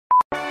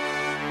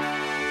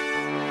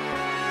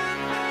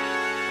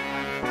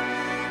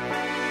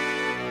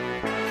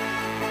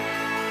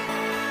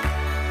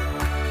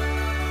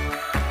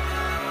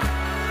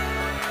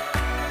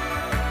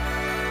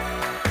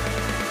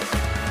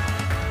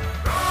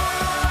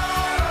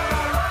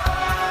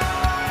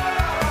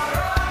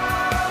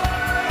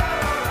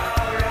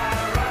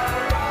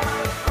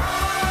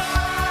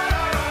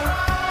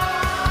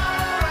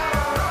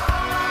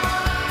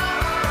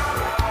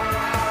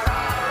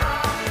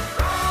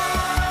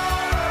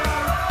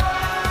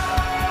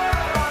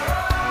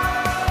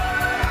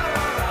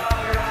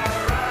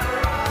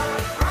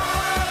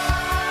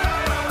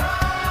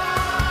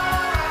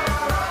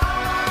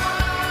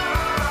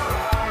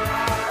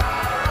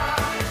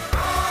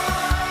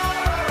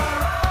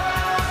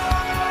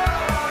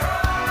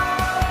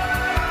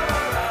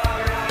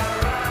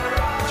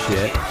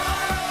shit.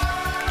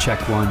 Check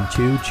 1,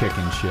 2,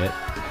 chicken shit.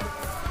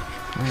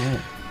 Alright.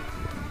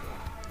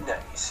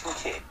 Nice and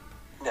kid.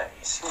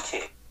 Nice and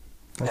kid.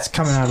 That's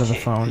coming out of the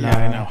phone Yeah, now.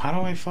 I know. How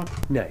do I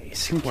fuck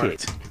Nice and kid.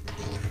 worked?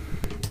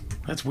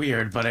 That's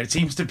weird, but it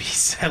seems to be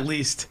at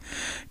least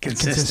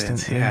consistent.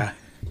 Consistent, Yeah.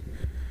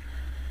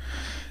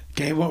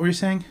 Gabe, what were you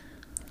saying?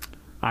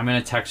 I'm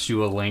going to text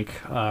you a link.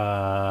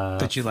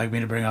 That you'd like me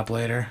to bring up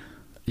later?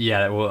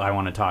 Yeah, well, I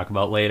want to talk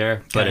about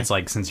later. But Okay. it's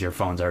like, since your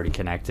phone's already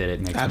connected,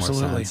 it makes more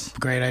Absolutely. sense.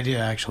 Great idea,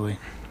 actually.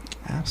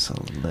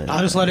 Absolutely. I'll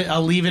just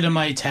I'll leave it in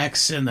my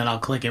text, and then I'll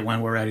click it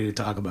when we're ready to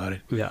talk about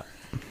it. Yeah.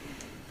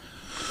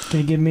 Can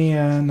you give me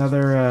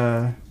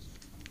another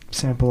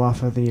sample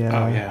off of the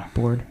yeah.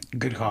 board?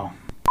 Good call.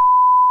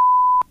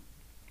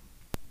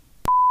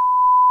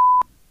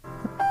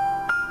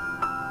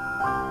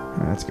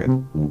 Oh, that's good.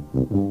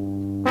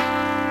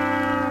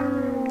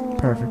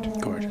 Perfect.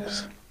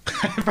 Gorgeous.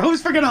 I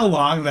always forget how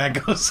long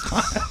that goes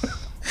on.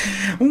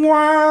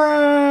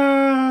 Wow.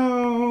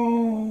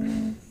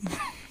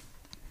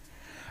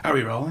 Are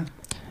we rolling?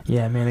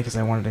 Yeah, mainly because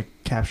I wanted to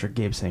capture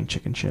Gabe saying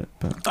chicken shit,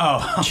 but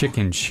Oh,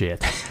 Chicken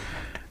shit.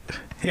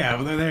 yeah.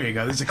 Well, there you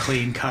go. This is a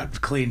clean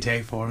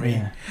take for me.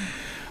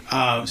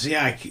 yeah. So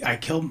yeah,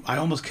 I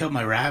almost killed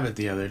my rabbit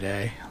the other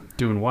day.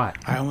 Doing what?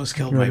 I almost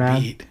killed You were my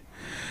mad? beet.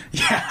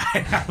 Yeah,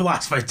 I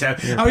lost my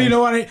temper. You're Oh, you pissed. know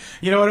what?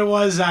 You know what it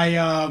was?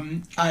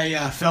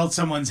 I felt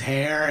someone's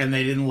hair, and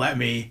they didn't let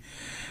me.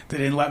 They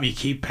didn't let me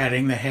keep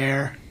petting the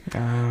hair,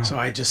 so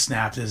I just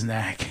snapped his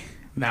neck.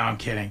 No, I'm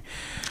kidding.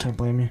 Can't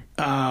blame you.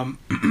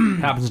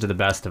 Happens to the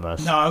best of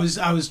us. No, I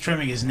was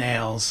trimming his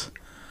nails,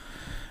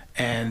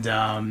 and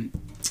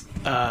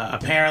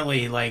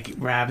apparently, like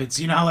rabbits,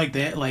 you know how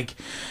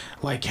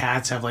like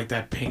cats have like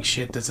that pink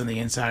shit that's on the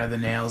inside of the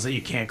nails that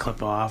you can't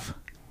clip off.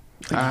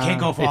 Like, you can't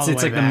go all the It's way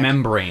like the back.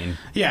 membrane.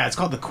 Yeah, it's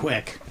called the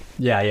quick.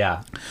 Yeah,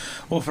 yeah.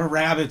 Well, for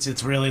rabbits,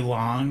 it's really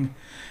long,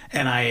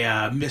 and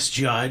I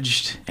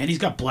misjudged. And he's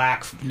got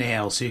black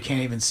nails, so you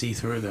can't even see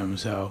through them.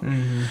 So,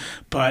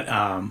 but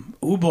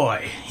oh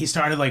boy, he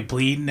started like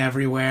bleeding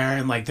everywhere,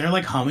 and like they're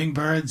like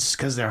hummingbirds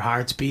because their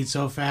hearts beat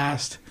so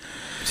fast.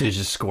 So he's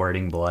just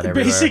squirting blood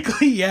everywhere.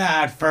 Basically,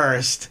 yeah, at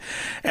first,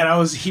 and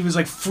he was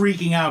like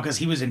freaking out because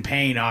he was in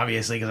pain,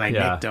 obviously, because I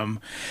Yeah. nicked him,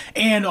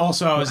 and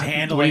also I was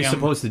handling What are you him.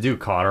 supposed to do?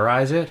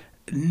 Cauterize it?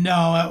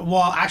 No,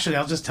 well, actually,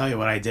 I'll just tell you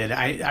what I did.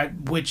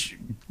 Which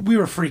we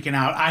were freaking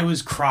out. I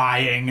was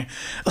crying.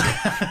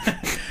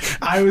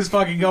 I was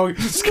fucking going.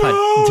 God,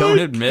 "No, don't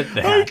admit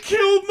I that.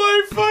 killed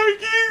my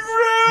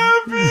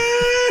fucking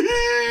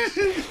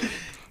rabbit."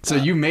 So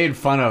you made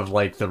fun of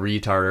like the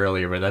retard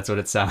earlier, but that's what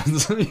it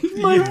sounds like.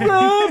 My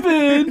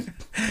rabbit.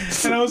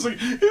 And I was like, if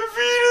he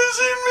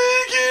doesn't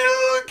make it,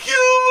 I'll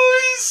kill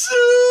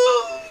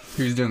myself.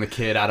 He was doing the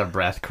kid out of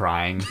breath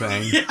crying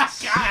thing. Yeah,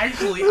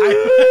 actually,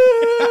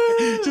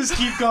 I just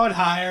keep going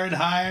higher and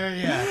higher.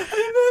 Yeah.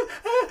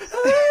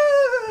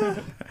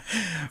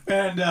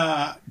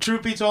 And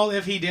truth be told,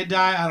 if he did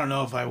die, I don't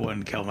know if I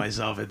wouldn't kill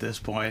myself at this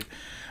point.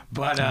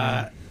 But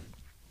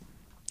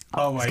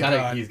oh my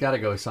god, He's got to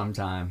go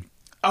sometime.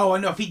 oh,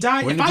 and no, if he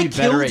died, Wouldn't if it I be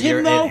better killed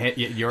him though, at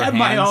your at hands?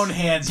 my own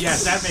hands,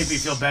 yes, that made me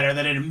feel better.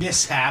 That in a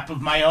mishap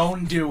of my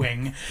own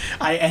doing,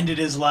 I ended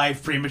his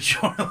life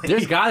prematurely.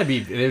 There's got to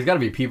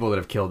be people that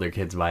have killed their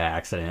kids by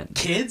accident.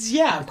 Kids,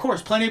 yeah, of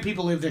course. Plenty of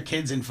people leave their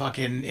kids in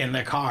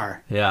their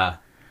car, Yeah.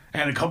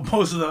 and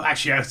most of them,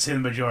 actually, I would say the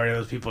majority of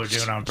those people are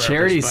doing it on purpose.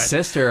 Charity's but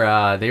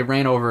sister, they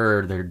ran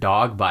over their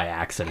dog by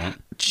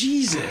accident.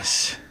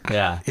 Jesus.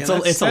 Yeah. Yeah,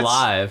 It's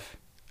alive.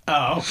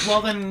 Oh,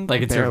 well then,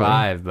 Like it Barely.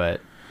 survived, but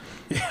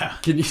yeah.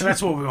 Can you-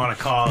 That's what we want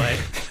to call it.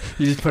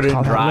 you just put it in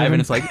Call that drive and living?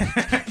 it's like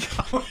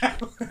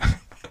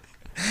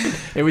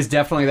it was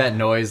definitely that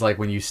noise like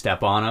when you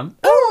step on them.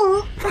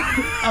 Oh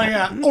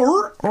yeah.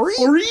 Ori.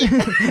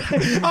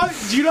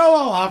 Do you know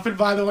how often,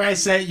 by the way, I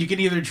say you can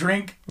either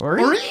drink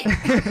Ori?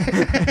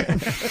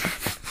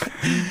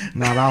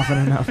 Not often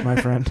enough, my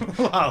friend.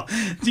 Well,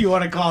 do you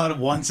want to call it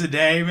once a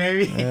day,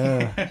 maybe?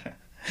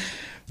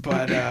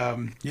 But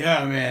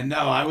yeah, man.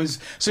 No, I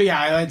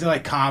had to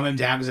like calm him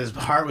down because his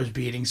heart was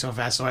beating so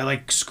fast. So I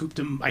like scooped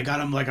him. I got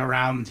him like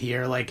around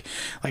here, like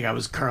I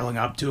was curling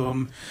up to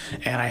him,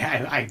 and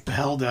I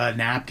held a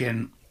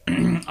napkin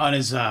on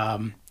his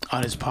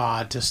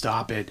paw to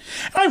stop it.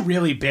 And I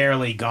really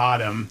barely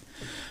got him,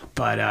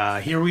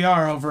 but here we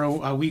are over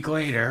a week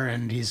later,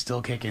 and he's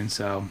still kicking.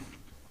 So,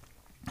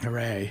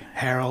 hooray!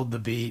 Harold the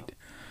Beat,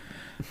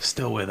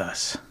 still with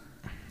us.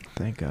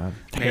 Thank God.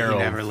 May he Harold.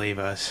 never leave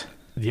us.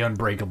 The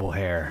unbreakable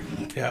hair.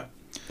 Yep.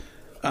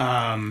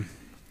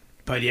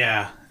 But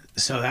yeah,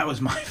 so that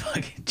was my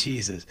fucking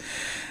Jesus.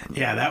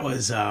 Yeah, that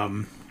was a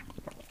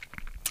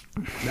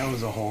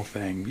whole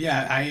thing.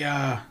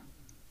 Yeah,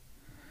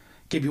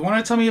 Gabe, you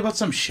want to tell me about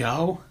some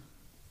show?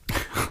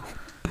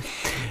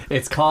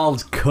 It's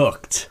called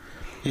Cooked.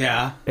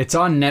 Yeah. It's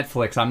on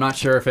Netflix. I'm not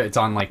sure if it's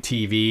on like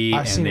TV I've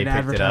and seen they it picked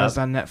it up. advertised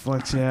on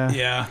Netflix, yeah.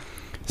 Yeah.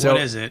 So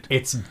what is it?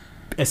 It's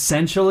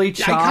essentially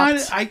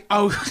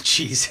chopped,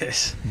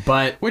 Jesus.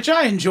 but Which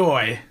I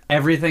enjoy.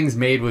 everything's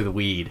made with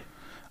weed.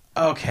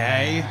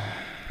 Okay.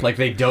 Like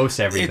they dose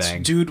everything.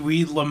 It's Dude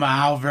Weed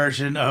Lamau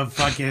version of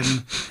fucking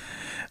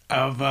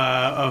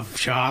of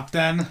Chopped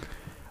then.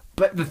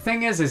 But the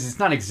thing is it's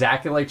not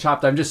exactly like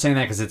Chopped. I'm just saying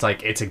that because it's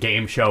like it's a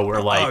game show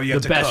where like you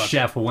have the to best cook.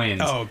 chef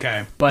wins. Oh,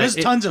 okay. But There's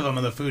tons of them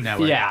on the Food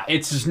Network. Yeah,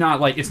 it's just not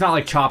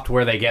like Chopped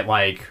where they get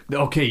like,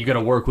 okay, you got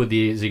to work with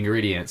these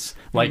ingredients.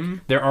 Like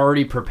they're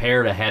already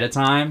prepared ahead of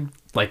time.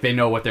 Like they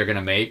know what they're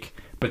gonna make,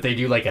 but they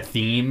do like a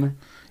theme.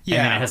 Yeah.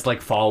 And then it has to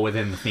like fall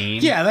within the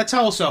theme. Yeah, that's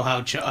also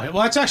how.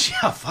 Well, that's actually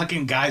how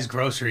fucking Guy's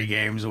Grocery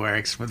Games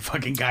works with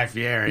fucking Guy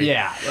Fieri.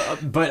 Yeah,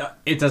 but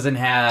it doesn't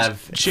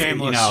have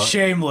Shameless, You know,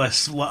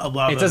 shameless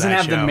love. it doesn't of that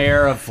have show. the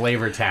mayor of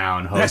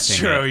Flavortown hosting. That's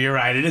true. It. You're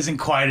right. It isn't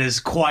quite as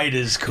cool.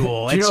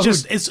 you know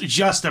It's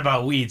just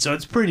about weed, so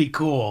it's pretty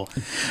cool,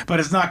 but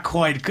it's not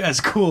quite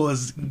as cool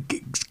as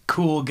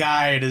Cool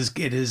Guy. It is.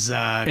 It's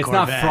Corvette.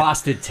 not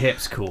Frosted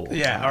Tips cool.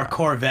 Yeah, or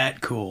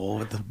Corvette cool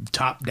with the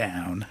top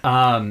down.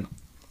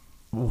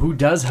 Who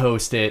does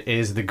host it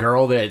is the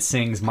girl that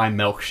sings "My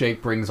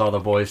Milkshake Brings All the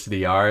Boys to the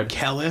Yard,"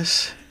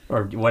 Kellis.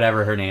 or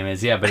whatever her name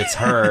is. Yeah, but it's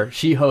her.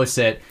 She hosts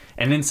it,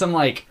 and then some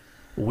like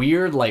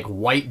weird like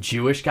white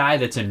Jewish guy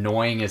that's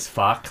annoying as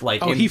fuck.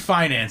 Like He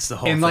financed the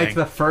whole in thing. like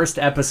the first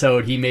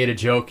episode, he made a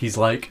joke. He's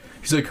like,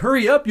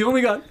 hurry up! You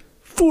only got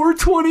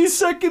 4:20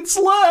 seconds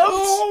left.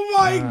 Oh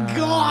my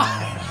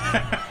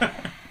god!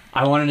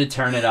 I wanted to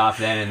turn it off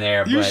then and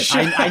there, You but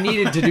should. I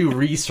needed to do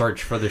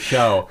research for the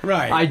show.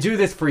 Right. I do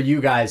this for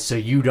you guys so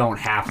you don't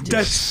have to.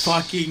 That's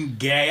fucking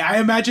gay. I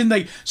imagine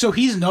so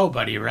he's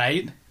nobody,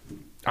 right?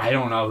 I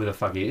don't know who the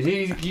fuck he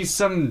is. He's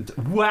some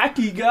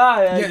wacky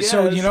guy. I guess.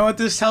 So you know what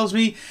this tells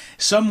me?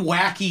 Some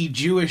wacky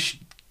Jewish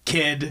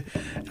kid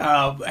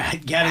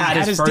had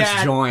his first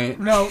dad, joint.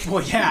 No,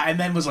 well, yeah, and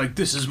then was like,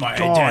 "This is my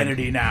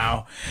identity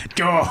now."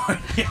 Dog.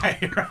 Yeah,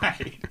 you're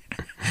right.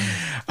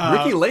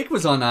 Ricky Lake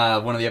was on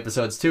one of the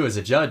episodes too as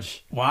a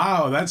judge.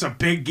 Wow, that's a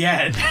big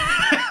get.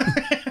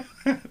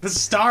 The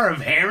star of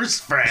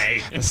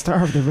Hairspray. The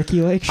star of the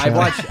Ricky Lake show.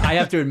 I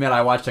have to admit,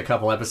 I watched a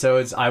couple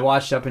episodes. I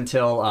watched up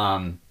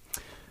until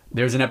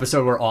there's an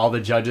episode where all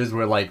the judges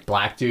were like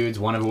black dudes,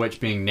 one of which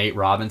being Nate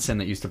Robinson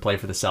that used to play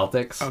for the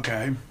Celtics.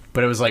 Okay.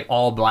 But it was like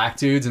all black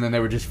dudes, and then they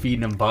were just feeding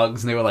them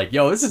bugs, and they were like,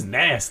 "Yo, this is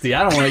nasty.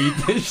 I don't want to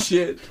eat this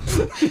shit."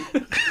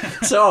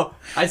 So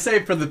I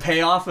say for the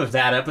payoff of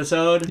that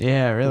episode,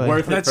 Yeah, really.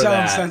 worth it That for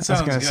sounds that. I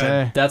was good. gonna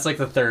say. That's like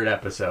the third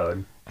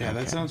episode. Yeah,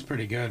 that sounds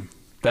pretty good.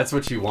 That's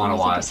what you want to Can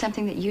you think of watch.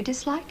 something that you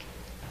dislike?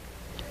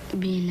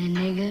 Being a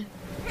nigga.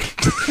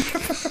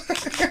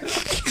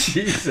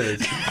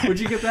 Jesus, where'd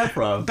you get that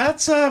from?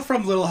 That's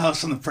from Little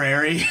House on the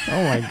Prairie.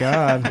 Oh my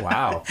god.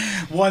 Wow.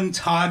 One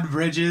Todd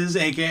Bridges,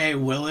 aka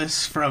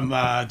Willis from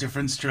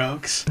Different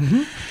Strokes,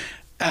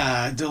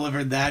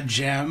 delivered that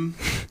gem.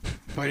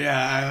 But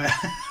yeah,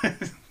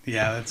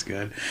 yeah, that's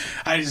good.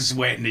 I was just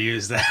waiting to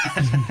use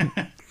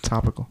that.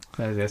 Topical.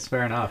 That's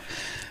fair enough.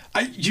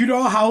 You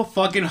know how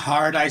fucking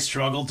hard I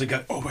struggled to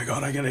get. Oh my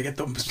god, I gotta get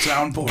the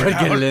soundboard Gotta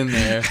out. get it in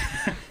there.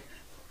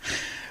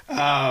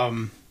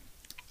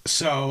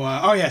 So,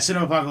 oh yeah,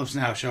 Cinema Apocalypse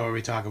Now show where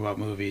we talk about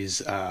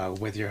movies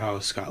with your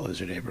host Scott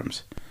Lizard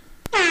Abrams.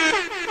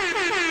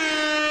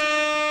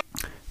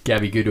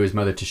 Gabby good to his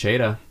mother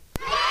Tasheda.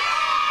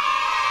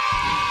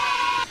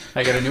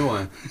 I got a new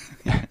one.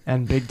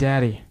 And Big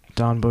Daddy,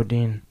 Don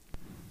Bodine.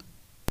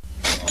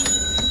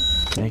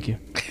 Thank you.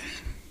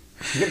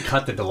 You gotta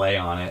cut the delay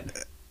on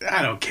it.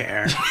 I don't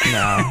care.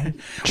 No. We had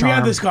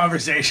Charm. this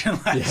conversation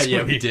last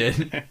Yeah, we week.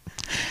 did.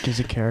 He's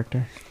a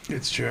character.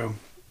 It's true.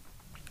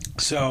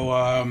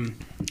 So,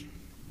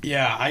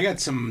 yeah, I got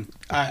some.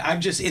 I've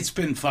just. It's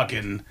been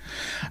fucking.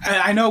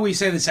 I know we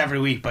say this every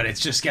week, but it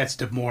just gets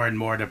to more and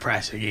more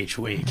depressing each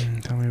week.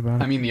 Tell me about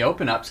it. I mean, the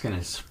open up's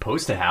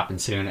supposed to happen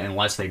soon,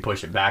 unless they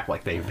push it back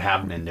like they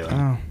have been doing.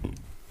 Oh.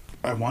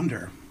 I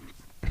wonder.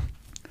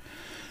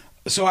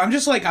 So I'm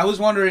just like, I was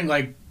wondering,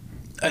 like,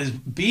 as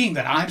being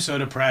that I'm so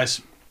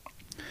depressed,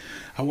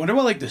 I wonder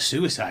what like the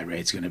suicide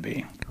rate's gonna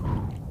be.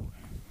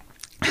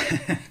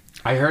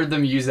 I heard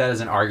them use that as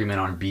an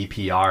argument on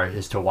BPR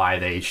as to why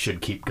they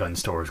should keep gun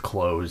stores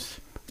closed.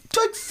 It's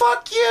like,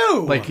 fuck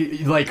you.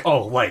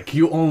 Like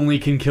you only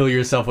can kill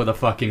yourself with a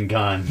fucking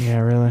gun. Yeah,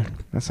 really.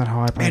 That's not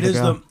how I plan it to is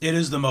go. it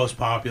is the most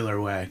popular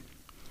way.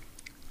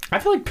 I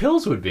feel like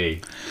pills would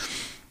be.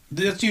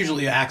 That's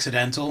usually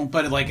accidental,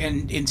 but like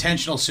in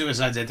intentional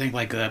suicides, I think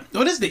like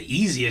what is the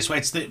easiest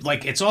way?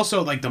 It's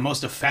also like the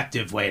most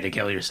effective way to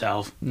kill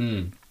yourself.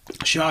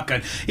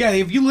 Shotgun. Yeah,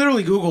 if you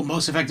literally Google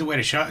most effective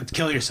way to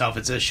kill yourself,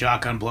 it says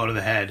shotgun blow to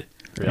the head.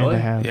 Really?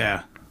 And I have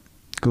Yeah,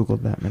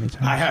 Googled that many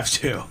times. I have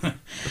too.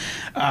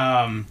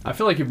 I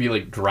feel like it'd be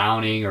like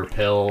drowning or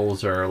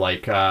pills or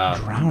like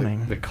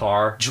Drowning? the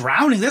car.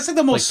 Drowning. That's like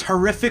the most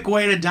horrific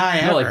way to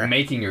die No, ever. like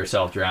making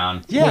yourself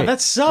drown. Yeah, Wait,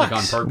 that sucks.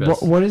 Like on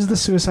purpose. What is the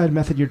suicide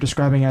method you're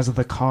describing as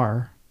the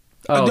car?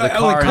 Oh, the like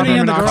car putting in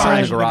in the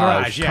garage.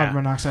 garage. Yeah. Carbon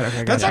monoxide.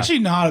 Okay, That's gotcha. actually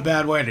not a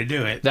bad way to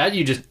do it. That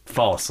you just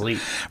fall asleep.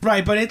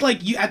 Right, but it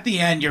like you at the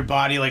end your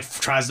body like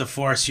tries to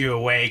force you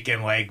awake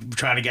and like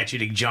try to get you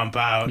to jump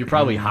out. You're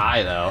probably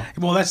high though.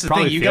 Well, that's the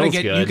Probably thing. You gotta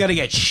feels get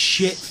good.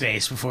 shit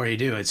faced before you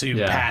do it, so you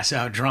Yeah. pass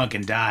out drunk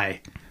and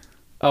die.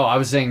 Oh, I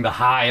was saying the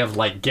high of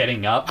like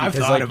getting up I've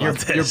because thought like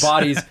about your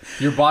this.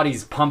 your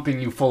body's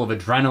pumping you full of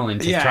adrenaline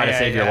to Yeah, try to yeah,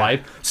 save your yeah.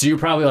 life. So you're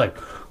probably like,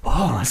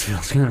 oh, this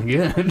feels kind of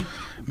good.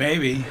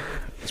 Maybe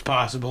it's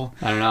possible,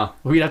 I don't know.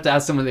 We'd have to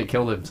ask someone that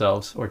killed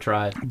themselves or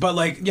tried. but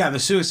like yeah, the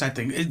suicide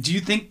thing. Do you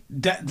think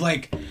that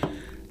like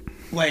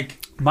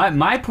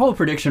My whole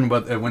prediction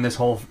when this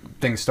whole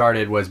thing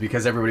started was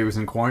because everybody was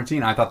in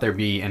quarantine. I thought there'd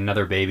be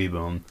another baby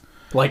boom,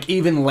 like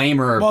even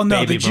lamer. well,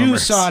 no, baby the Jews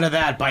boomers. saw to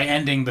that by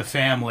ending the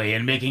family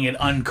and making it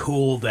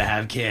uncool to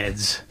have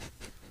kids.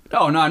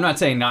 Oh no, I'm not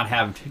saying not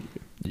have.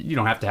 You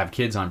don't have to have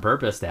kids on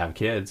purpose to have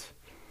kids.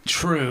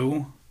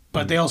 True,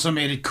 but they also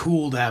made it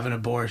cool to have an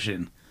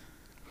abortion.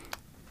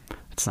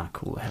 It's not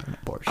cool to have an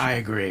abortion. I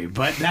agree,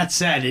 but that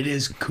said, it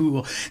is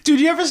cool. Dude,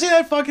 you ever see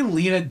that fucking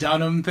Lena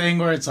Dunham thing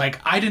where it's like,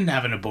 I didn't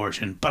have an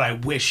abortion, but I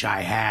wish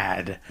I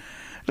had?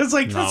 It's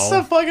like, that's No.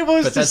 the fucking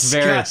most But that's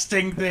very-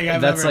 disgusting thing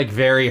I've That's ever... like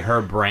very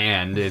her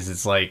brand.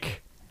 It's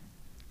like,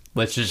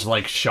 let's just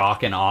like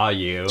shock and awe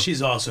you.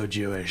 She's also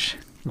Jewish.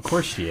 Of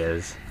course she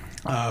is.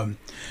 Um,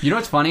 You know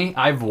what's funny?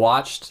 I've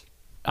watched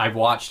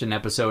an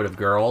episode of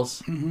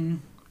Girls,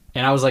 and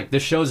I was like,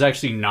 this show's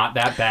actually not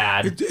that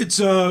bad. it's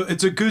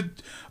a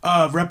good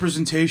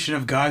representation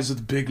of guys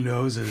with big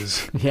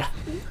noses. Yeah,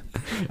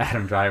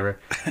 Adam Driver.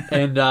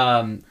 And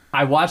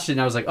I watched it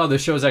and I was like, oh,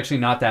 this show's actually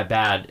not that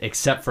bad,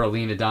 except for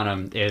Lena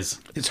Dunham is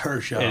It's her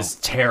show.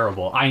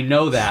 terrible. I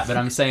know that, but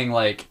I'm saying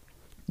like,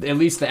 at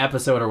least the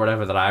episode or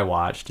whatever that I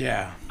watched,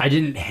 Yeah, I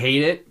didn't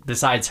hate it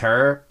besides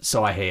her,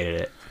 so I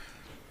hated it.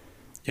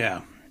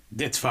 yeah.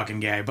 It's fucking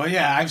gay. But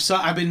yeah,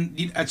 I've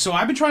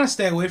been trying to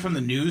stay away from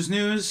the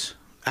news,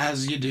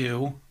 as you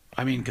do.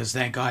 I mean, because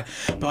thank God.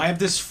 But I have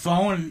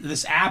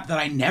this app that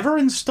I never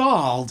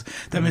installed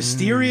that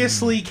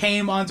mysteriously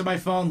came onto my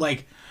phone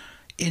like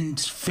in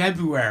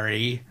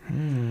February.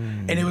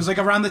 And it was like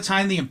around the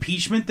time the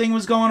impeachment thing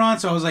was going on.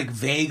 So I was like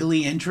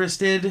vaguely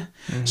interested.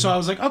 So I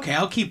was like, okay,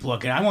 I'll keep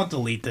looking. I won't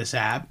delete this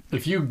app.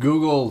 If you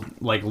Google,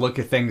 like, look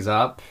at things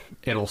up,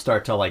 it'll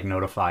start to, like,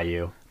 notify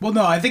you. Well,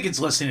 no, I think it's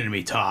listening to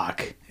me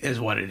talk is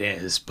what it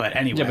is. But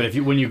anyway. Yeah, but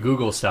when you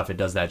Google stuff, it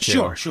does that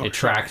too. Sure. It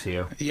tracks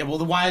you. Yeah, well,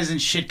 why isn't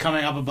shit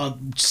coming up about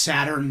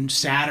Saturn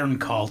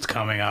cult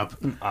coming up?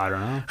 I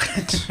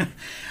don't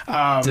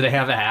know. Do they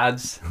have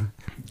ads?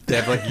 They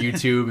have, like,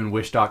 YouTube and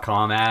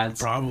Wish.com ads?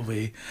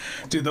 Probably.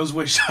 Dude, those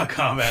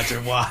Wish.com ads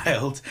are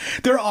wild.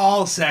 They're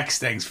all sex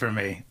things for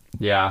me.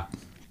 Yeah.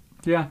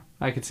 Yeah,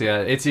 I could see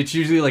that. It's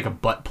usually, like, a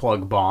butt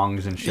plug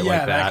bongs and shit yeah,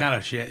 like that. kind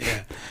of shit,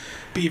 yeah.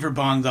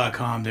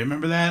 Beaverbong.com. Do you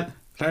remember that?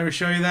 Did I ever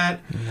show you that?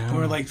 No. We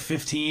were like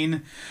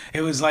 15.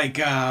 It was like,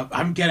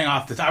 I'm getting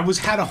off this.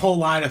 Had a whole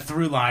line, a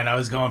through line I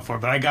was going for,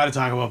 but I got to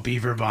talk about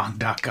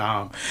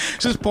beaverbong.com.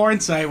 It's this porn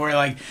site where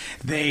like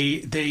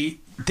they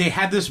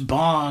had this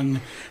bong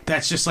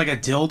that's just like a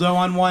dildo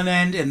on one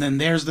end, and then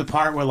there's the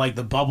part where like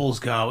the bubbles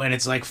go, and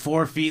it's like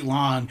 4 feet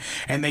long,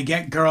 and they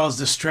get girls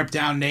to strip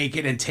down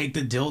naked and take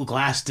the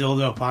glass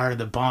dildo part of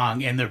the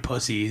bong in their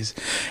pussies,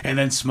 and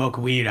then smoke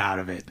weed out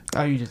of it.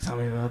 Oh, you just tell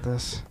me about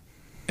this.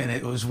 And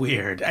it was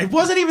weird. It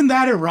wasn't even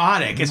that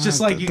erotic. It's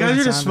just like, you guys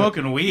are just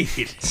smoking weed.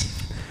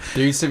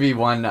 There used to be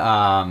one,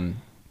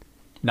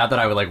 not that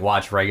I would, like,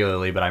 watch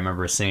regularly, but I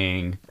remember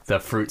seeing the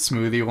fruit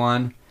smoothie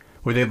one,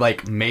 where they'd,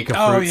 like, make a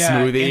fruit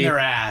smoothie. In their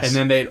ass.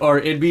 And then or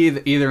it'd be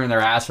either in their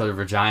ass or their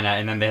vagina,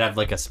 and then they'd have,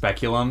 like, a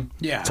speculum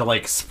to,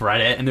 like,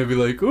 spread it, and they'd be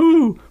like,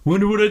 ooh,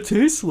 wonder what it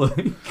tastes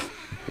like.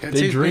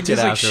 They drink it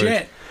like afterwards.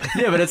 shit.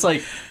 Yeah, but it's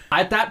like,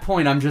 at that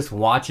point, I'm just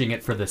watching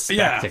it for the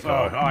spectacle.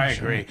 Yeah, I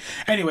agree.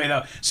 Anyway,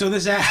 though, so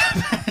this app,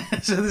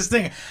 this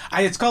thing,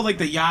 it's called like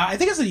I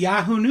think it's the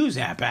Yahoo News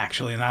app,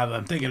 actually, now that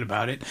I'm thinking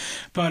about it.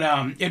 But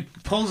it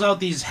pulls out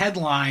these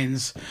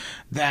headlines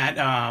that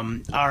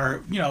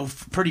are,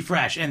 pretty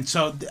fresh. And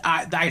so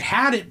I'd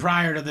had it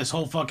prior to this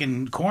whole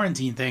fucking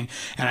quarantine thing,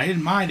 and I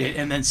didn't mind it.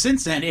 And then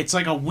since then, it's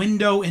like a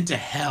window into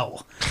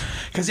hell.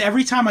 Because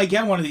every time I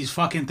get one of these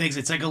fucking things,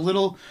 it's like a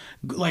little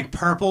like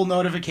purple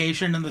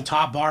notification in the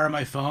top bar of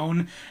my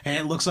phone, and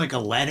it looks like a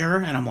letter,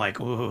 and I'm like,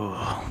 ooh,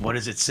 what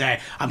does it say?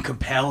 I'm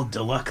compelled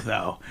to look,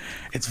 though.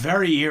 It's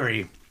very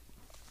eerie.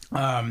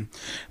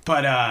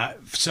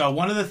 So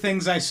one of the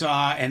things I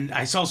saw, and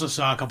I also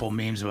saw a couple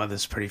memes about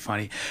this, pretty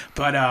funny,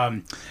 but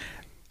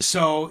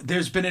so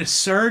there's been a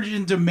surge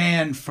in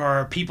demand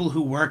for people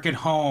who work at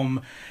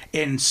home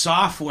in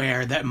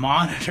software that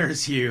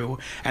monitors you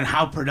and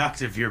how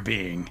productive you're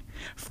being.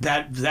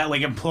 That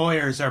like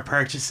employers are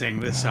purchasing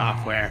this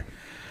software.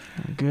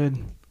 Good.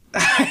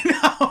 I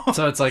know.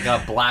 So it's like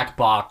a black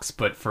box,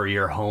 but for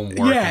your home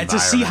work Yeah, to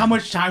see how environment.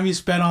 much time you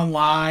spend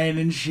online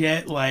and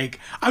shit. Like,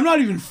 I'm not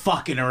even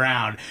fucking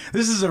around.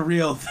 This is a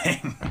real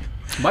thing.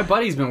 My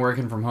buddy's been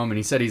working from home, and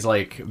he said he's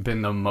like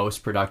been the most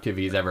productive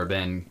he's ever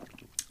been.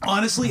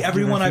 Honestly, Give it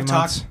everyone a few I've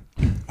talked...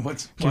 months.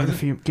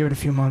 Give it a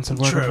few months of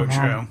working True, from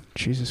home.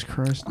 Jesus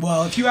Christ.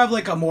 Well, if you have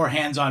like a more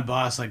hands-on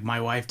boss like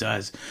my wife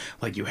does,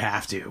 like you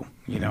have to.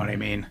 You know what I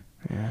mean?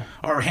 Yeah.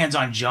 Or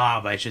hands-on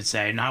job, I should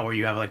say, not where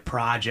you have like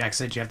projects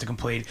that you have to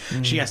complete.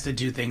 She has to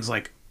do things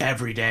like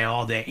every day,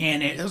 all day,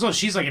 and so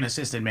she's like an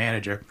assistant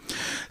manager,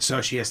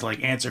 so she has to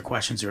like answer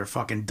questions to her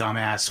fucking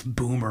dumbass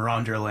boomer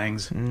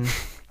underlings.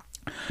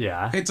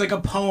 Yeah. It's like a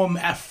poem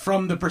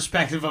from the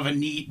perspective of a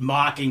NEET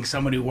mocking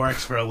someone who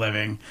works for a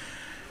living.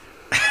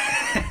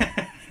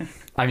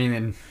 I mean,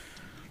 and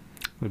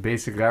we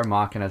basically are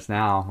mocking us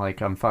now.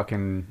 Like, I'm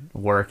fucking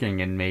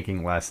working and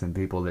making less than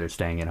people that are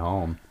staying at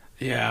home.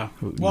 Yeah.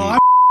 Well,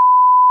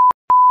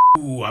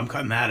 I'm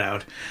cutting that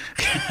out.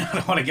 I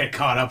don't want to get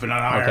caught up in an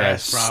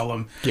IRS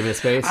problem. Give it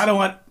space. I don't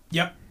want.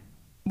 Yep.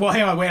 Well,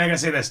 hang on. Wait, I gotta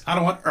say this. I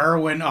don't want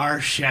Erwin R.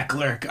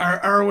 Scheckler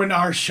or Erwin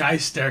R.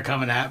 Shyster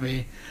coming at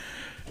me.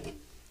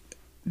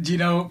 Do you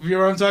know what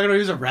I'm talking about? He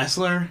was a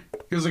wrestler.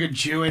 He was like a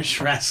Jewish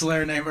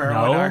wrestler named Erwin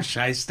R.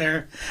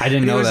 Shyster. I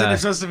didn't know that. He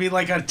was supposed to be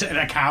like an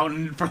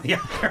accountant for the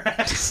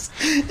IRS.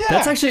 Yeah.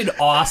 That's actually an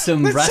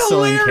awesome That's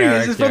wrestling hilarious.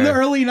 character. It's from the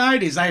early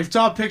 90s. I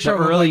saw a picture The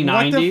of early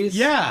like, 90s?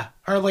 Yeah.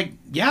 Or like,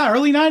 yeah,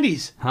 early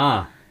 90s.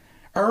 Huh.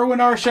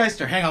 Erwin R.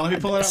 Shyster. Hang on, let me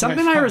pull it up.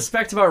 Something I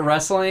respect about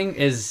wrestling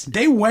is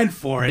They went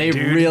for it, they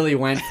dude. really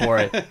went for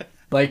it.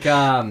 Like,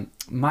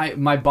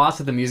 my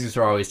boss at the music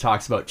store always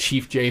talks about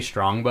Chief J.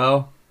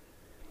 Strongbow,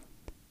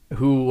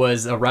 who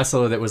was a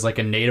wrestler that was like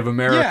a Native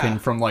American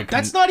from like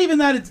That's not even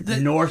that.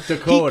 North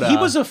Dakota. He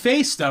was a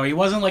face, though. He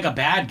wasn't like a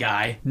bad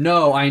guy.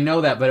 No, I know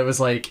that, but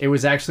it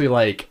was actually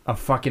like a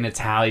fucking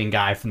Italian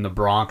guy from the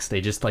Bronx. They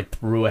just like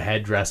threw a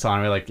headdress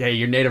on him. Like, hey,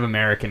 you're Native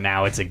American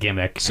now. It's a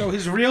gimmick. So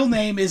his real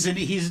name isn't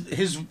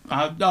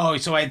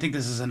so I think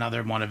this is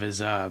another one of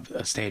his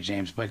stage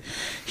names, but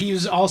he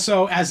was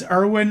also as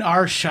Erwin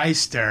R.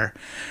 Shyster,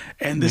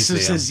 and this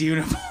is his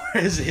uniform,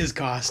 his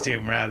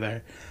costume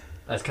rather.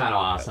 That's kind of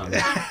awesome.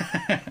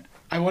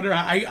 I wonder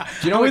how. Do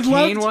you know what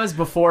Kane was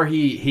before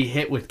he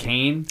hit with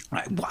Kane?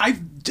 I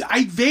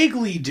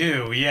vaguely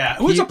do. Yeah,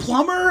 it was a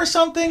plumber or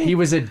something. He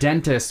was a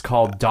dentist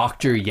called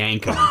Dr.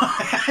 Yankum.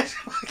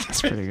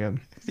 That's pretty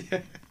good.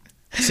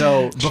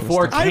 So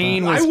before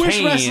Kane was I wish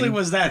Kane, wrestling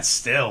was that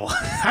still.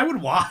 I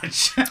would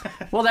watch.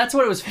 Well, that's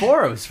what it was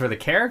for. It was for the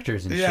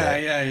characters and shit.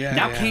 Yeah.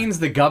 Now Kane's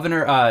the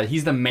governor.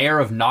 He's the mayor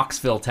of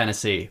Knoxville,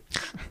 Tennessee.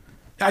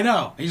 I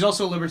know. He's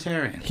also a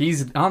libertarian.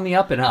 He's on the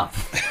up and up.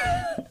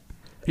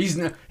 He's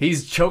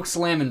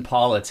chokeslamming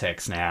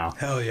politics now.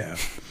 Hell yeah.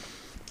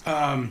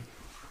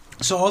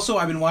 So also,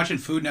 I've been watching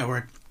Food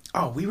Network.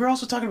 Oh, we were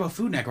also talking about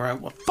Food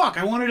Network. Well, fuck,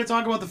 I wanted to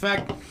talk about the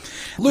fact.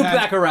 Loop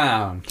back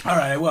around. All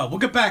right, well, we'll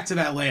get back to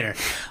that later.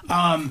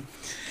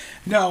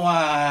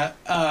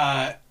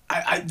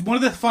 One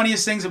of the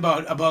funniest things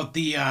about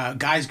the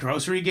Guys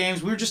Grocery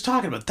Games, we were just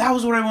talking about. That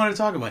was what I wanted to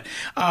talk about.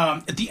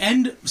 At the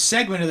end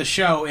segment of the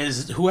show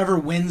is whoever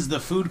wins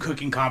the food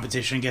cooking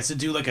competition gets to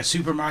do like a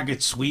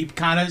supermarket sweep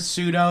kind of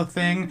pseudo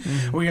thing,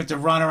 where you have to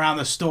run around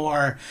the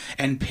store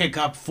and pick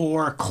up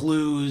 4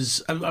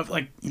 clues.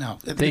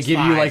 They give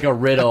you like a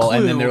riddle,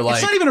 and then they're like,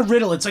 it's not even a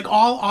riddle. It's like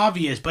all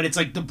obvious, but it's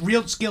like the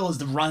real skill is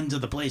to run to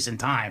the place in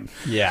time.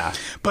 yeah.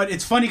 But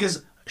it's funny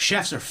because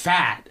chefs are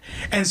fat,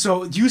 and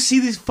so you see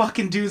these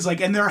fucking dudes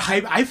like, and they're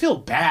hype. I feel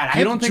bad. I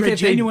have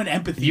genuine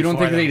empathy. You don't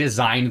for think them. they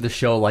designed the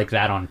show like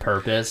that on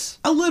purpose?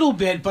 A little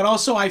bit, but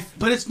also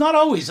but it's not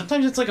always.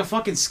 Sometimes it's like a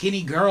fucking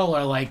skinny girl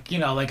or like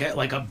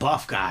like a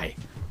buff guy.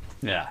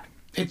 Yeah.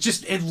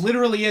 It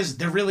literally is.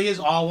 There really is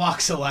all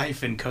walks of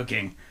life in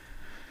cooking.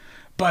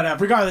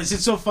 But regardless,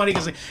 it's so funny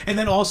because, and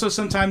then also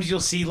sometimes you'll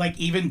see like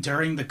even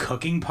during the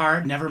cooking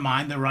part, never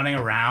mind the running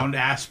around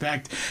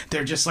aspect,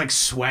 they're just like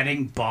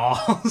sweating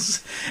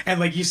balls, and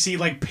like you see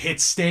like pit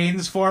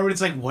stains forward.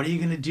 It's like, what are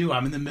you gonna do?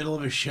 I'm in the middle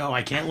of a show.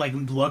 I can't like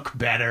look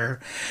better,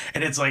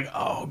 and it's like,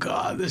 oh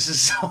god, this is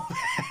so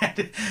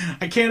bad.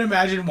 I can't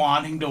imagine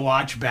wanting to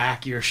watch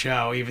back your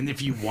show, even if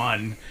you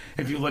won,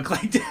 if you look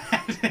like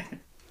that.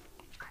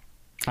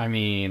 I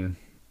mean,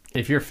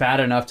 if you're fat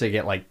enough to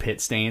get like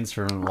pit stains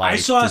from like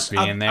just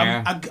being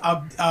there,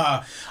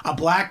 a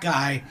black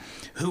guy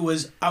who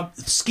was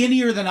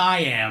skinnier than I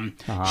am.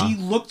 He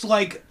looked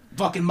like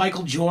fucking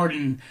Michael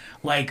Jordan,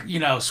 like, you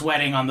know,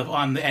 sweating on the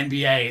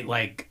NBA,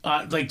 like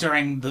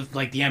during the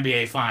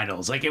NBA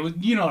finals. Like, it was,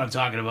 you know what I'm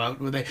talking about?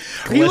 Where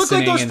he looked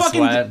like those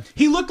fucking sweat.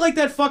 He looked like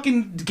that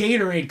fucking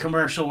Gatorade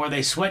commercial where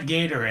they sweat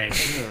Gatorade.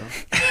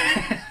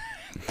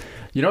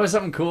 You know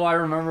something cool I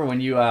remember when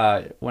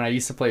I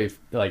used to play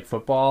like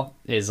football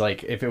is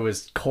like if it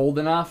was cold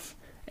enough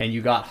and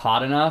you got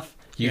hot enough,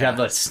 you'd have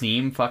the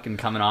steam fucking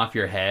coming off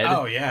your head.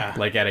 Oh yeah.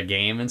 Like at a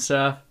game and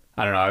stuff.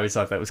 I don't know, I always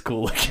thought that was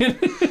cool looking.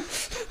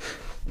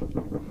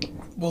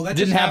 Well, that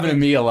didn't happen to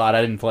me a lot. I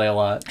didn't play a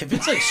lot. If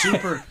it's like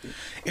super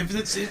if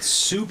it's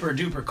super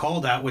duper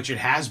cold out, which it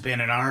has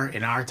been in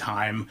our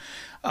time,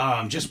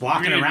 just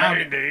walking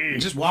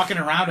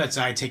around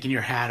outside, taking your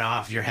hat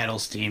off, your head'll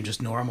steam,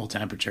 just normal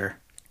temperature.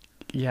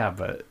 Yeah,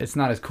 but it's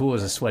not as cool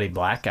as a sweaty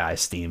black guy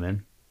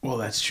steaming. Well,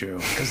 that's true,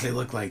 because they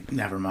look like...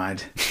 Never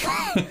mind.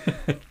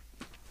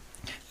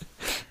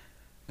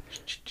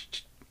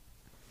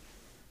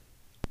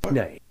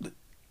 No.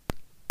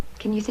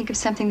 Can you think of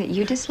something that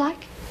you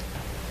dislike?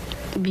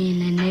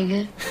 Being a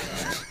nigga.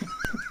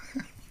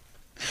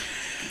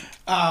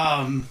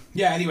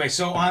 Yeah, anyway,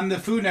 so on the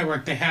Food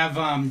Network, they have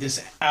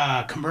this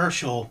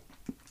commercial,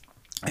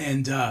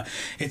 and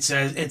it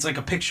says, it's like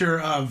a picture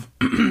of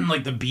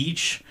like the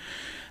beach,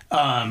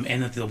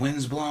 and that the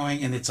wind's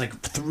blowing, and it's like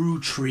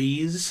through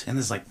trees, and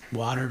there's like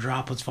water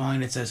droplets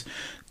falling. It says,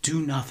 do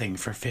nothing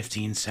for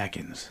 15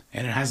 seconds.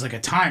 And it has like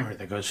a timer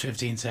that goes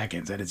 15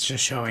 seconds, and it's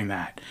just showing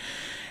that.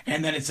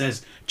 And then it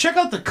says, check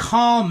out the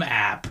Calm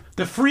app,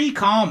 the free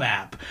Calm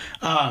app.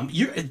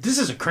 This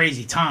is a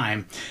crazy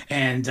time,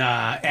 and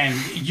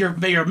your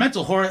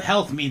mental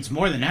health means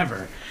more than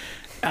ever.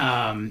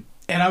 And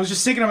I was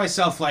just thinking to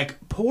myself, like,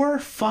 poor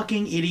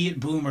fucking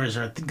idiot boomers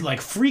are like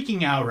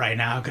freaking out right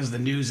now because the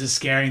news is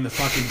scaring the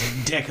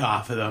fucking dick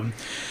off of them.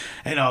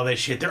 And all this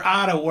shit. They're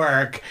out of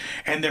work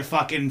and they're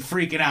fucking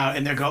freaking out,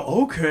 and they go,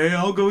 okay,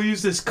 I'll go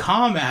use this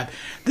Calm app.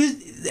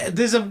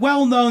 There's a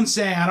well-known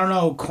saying, I don't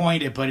know who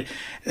coined it, but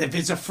if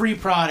it's a free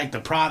product,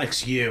 the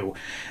product's you.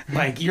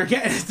 Like, they're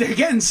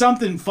getting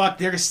something fucked.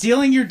 They're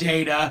stealing your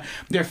data.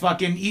 They're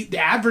fucking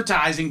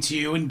advertising to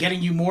you and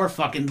getting you more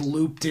fucking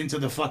looped into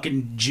the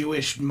fucking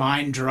Jewish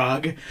mind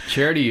drug.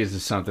 Charity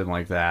uses something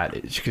like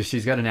that because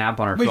she's got an app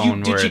on her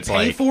phone Did where she it's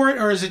pay like, for it,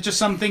 or is it just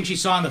something she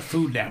saw on the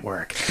Food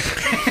Network?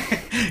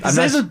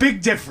 There's a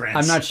big difference.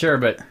 I'm not sure,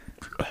 but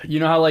you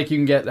know how like you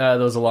can get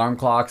those alarm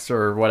clocks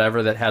or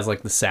whatever that has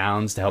like the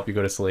sounds to help you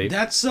go to sleep?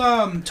 That's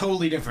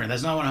totally different.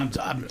 That's not what I'm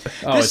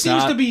Oh, this it's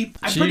seems not? to be.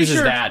 I'm She pretty uses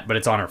sure. that, but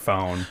it's on her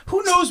phone.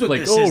 Who knows what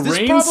Like, this oh, is? This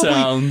rain probably,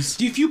 sounds.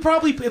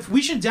 If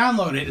we should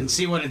download it and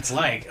see what it's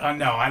like.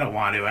 No, I don't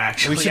want to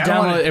actually. We should I don't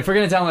download. wanna- If we're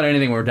gonna download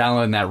anything, we're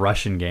downloading that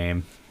Russian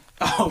game,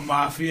 Oh,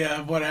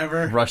 Mafia,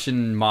 whatever.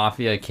 Russian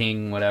Mafia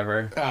King,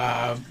 whatever.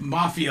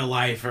 Mafia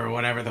Life or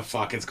whatever the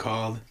fuck it's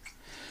called.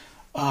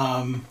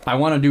 I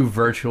want to do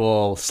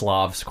virtual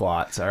Slav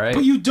squats. All right.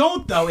 But you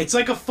don't though. It's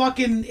like a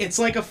fucking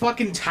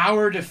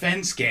tower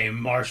defense game.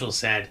 Marshall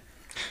said.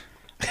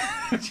 Do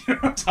you know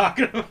what I'm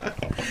talking about?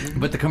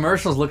 But the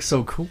commercials look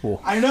so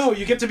cool. I know,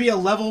 you get to be a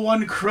level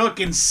 1 crook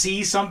and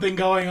see something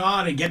going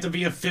on and get to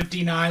be a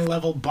 59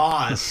 level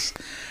boss.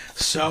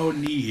 So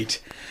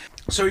neat.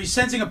 So are you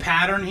sensing a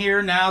pattern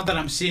here now that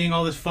I'm seeing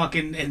all this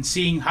fucking and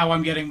seeing how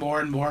I'm getting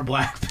more and more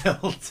black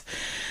belt?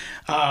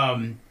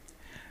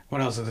 What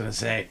else was I gonna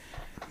say?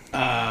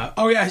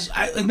 Another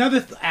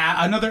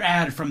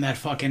ad from that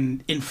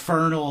fucking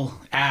infernal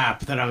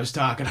app that I was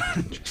talking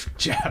on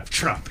Jeff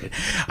Trumpet.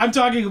 I'm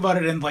talking about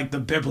it in like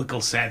the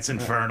biblical sense,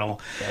 infernal.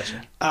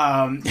 Gotcha.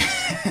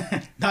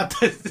 Not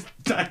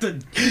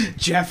the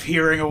Jeff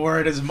hearing a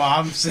word his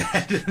mom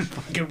said and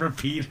fucking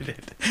repeated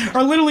it,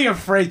 or literally a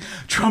phrase.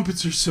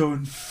 Trumpets are so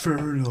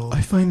infernal.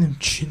 I find them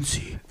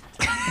chintzy.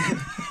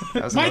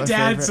 My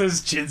dad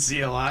says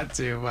chintzy a lot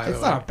too. By the way,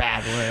 It's not a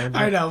bad word.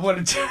 I know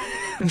what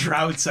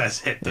Drought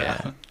says it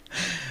though.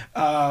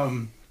 Yeah.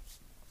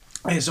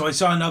 And so I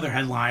saw another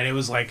headline. It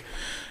was like,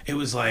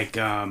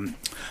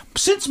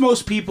 since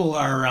most people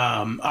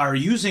are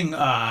using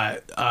buying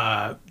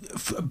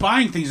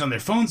things on their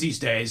phones these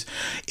days,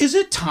 is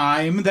it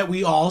time that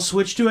we all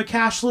switch to a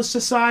cashless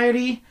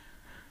society?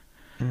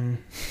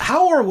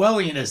 How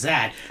Orwellian is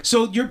that?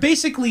 So you're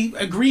basically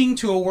agreeing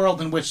to a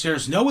world in which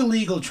there's no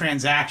illegal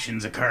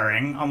transactions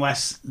occurring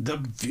unless the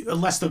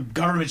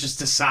government just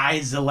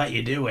decides to let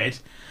you do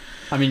it.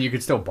 I mean, you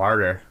could still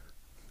barter.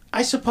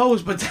 I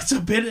suppose, but that's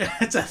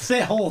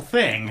a whole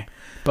thing.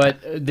 But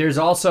there's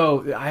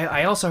also,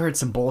 I also heard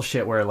some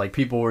bullshit where like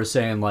people were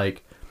saying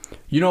like,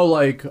 you know,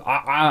 like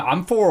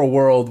I'm for a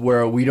world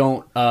where we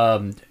don't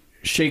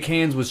shake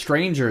hands with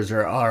strangers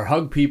or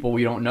hug people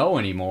we don't know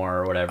anymore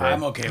or whatever.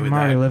 I'm okay with I'm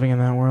already that. living in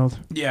that world.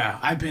 Yeah,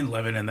 I've been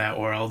living in that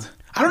world.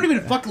 I don't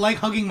even like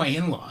hugging my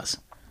in-laws.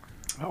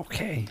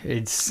 Okay,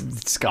 it's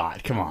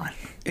Scott. Come on.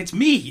 It's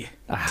me.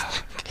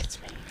 It's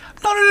me.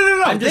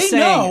 No. I'm They just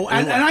saying, know,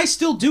 and I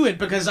still do it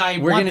because I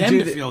want them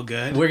to feel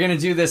good. We're gonna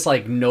do this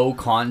like no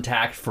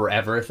contact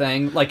forever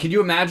thing. Like, could you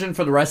imagine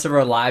for the rest of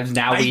our lives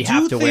now we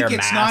have to wear I do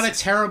think masks? it's not a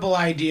terrible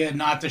idea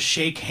not to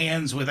shake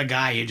hands with a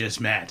guy you just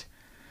met.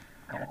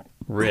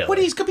 Really? What,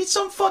 he's gonna be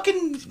some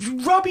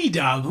fucking rubby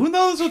dub. Who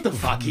knows what the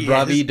fuck he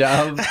Rubby is?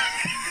 dub.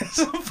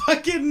 Some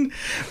fucking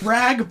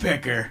rag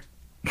picker.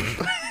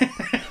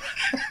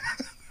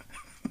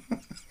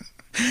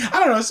 I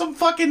don't know, some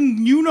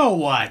fucking you know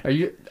what.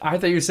 I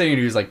thought you were saying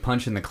he was like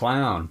punching the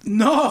clown.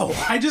 No,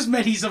 I just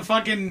meant he's just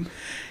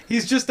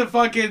a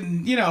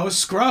fucking,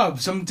 scrub,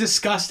 some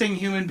disgusting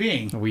human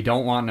being. We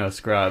don't want no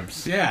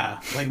scrubs. Yeah,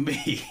 like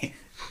me.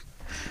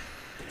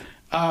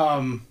 I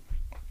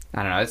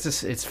don't know.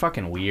 It's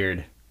fucking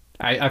weird.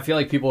 I feel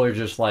like people are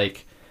just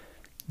like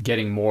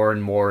getting more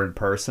and more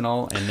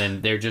impersonal, and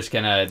then they're just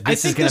gonna.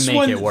 This is gonna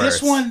make it worse.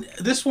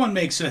 This one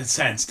makes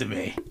sense to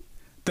me.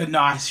 The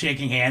not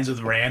shaking hands with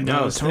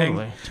randos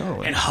thing.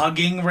 Totally. And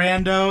hugging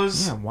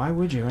randos. Yeah, why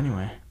would you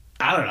anyway?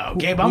 I don't know,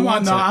 Gabe. I'm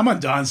on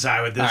Don's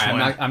side with All this right,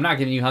 one. I'm not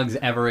giving you hugs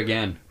ever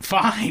again.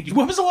 Fine.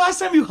 When was the last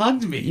time you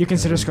hugged me? You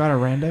consider Scott a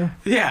rando?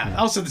 Yeah.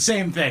 Also the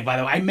same thing, by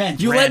the way. I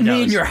meant You let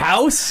me in randos. your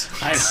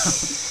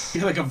house?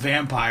 You're like a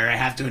vampire. I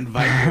have to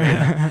invite you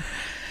in.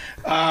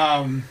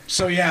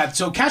 So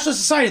cashless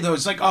society though,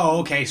 it's like, oh,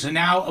 okay. So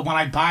now when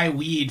I buy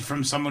weed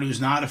from someone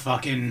who's not a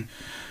fucking,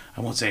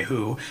 I won't say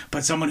who,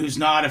 but someone who's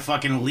not a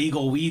fucking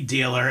legal weed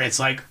dealer, it's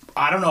like,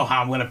 I don't know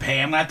how I'm gonna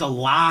pay. I'm gonna have to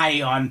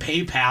lie on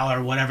PayPal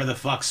or whatever the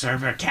fuck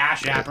server,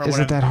 Cash App or Is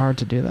whatever. it that hard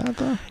to do that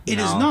though? It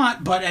is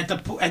not, but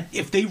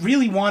if they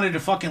really wanted to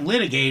fucking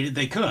litigate it,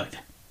 they could.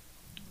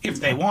 If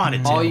they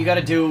wanted to. All you got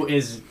to do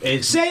is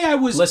Say I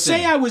was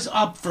listen.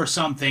 up for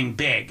something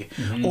big,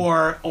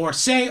 or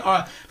say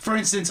for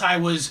instance I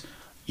was,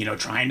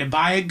 trying to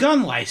buy a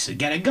gun license,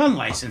 get a gun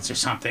license or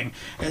something.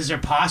 Is there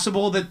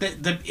possible that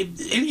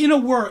in a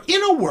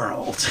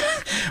world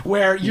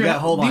where You got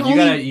hold on.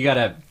 You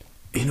gotta.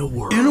 in a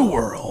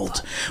world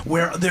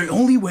where the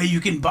only way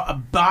you can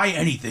buy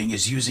anything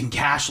is using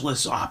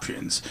cashless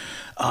options.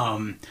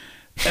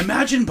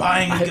 Imagine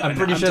buying a gun. I'm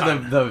pretty sure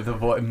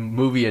the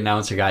movie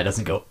announcer guy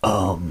doesn't go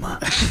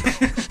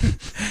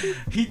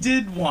He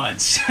did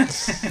once.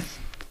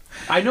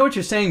 I know what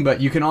you're saying,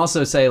 but you can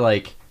also say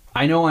like,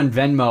 I know on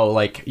Venmo,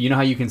 like, you know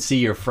how you can see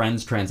your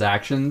friends'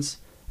 transactions.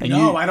 And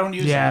I don't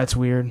use it. Yeah, it's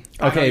weird.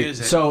 I don't Okay, use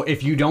it. so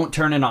if you don't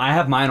turn it on, I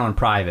have mine on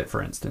private,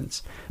 for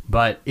instance.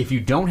 But if you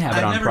don't have it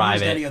I've on never used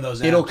private, any of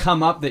those it'll apps.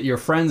 come up that your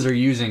friends are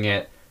using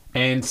it,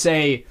 and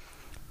say,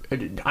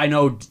 I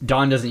know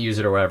Don doesn't use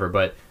it or whatever,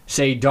 but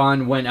say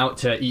Don went out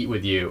to eat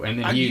with you, and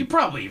then you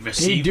probably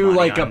received he'd do money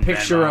like a on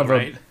picture Venmo, of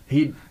right?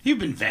 You've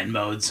been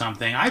Venmo'd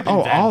something. I've been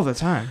Oh, all the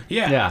time.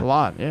 Yeah. A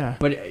lot, yeah.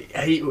 But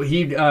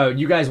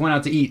you guys went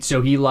out to eat,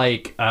 so he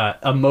like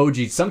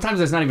emojis. Sometimes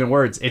it's not even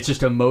words; it's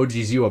just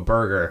emojis you a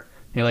burger.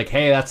 And you're like,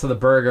 hey, that's the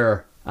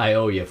burger I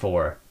owe you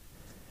for.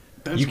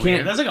 That's You weird.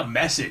 can't- That's like a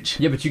message.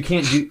 Yeah, but you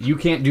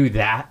can't do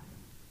that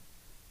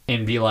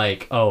and be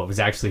like, oh, it was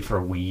actually for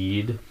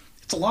weed.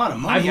 It's a lot of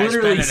money. I've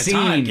literally I spend at a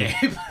time,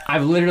 seen Gabe.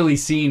 I've literally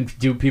seen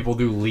people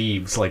do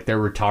leaves like they're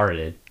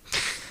retarded.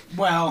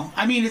 Well,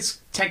 I mean,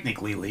 it's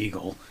technically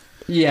legal.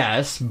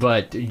 Yes,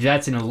 but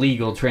that's an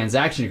illegal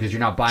transaction because you're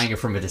not buying it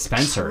from a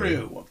dispensary.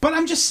 True. But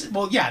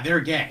they're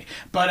gay.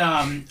 But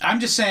I'm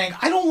just saying,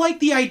 I don't like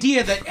the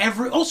idea that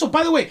also,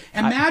 by the way,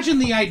 imagine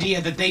the idea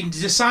that they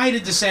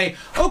decided to say,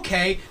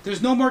 okay,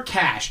 there's no more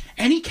cash.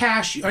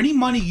 Any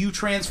money you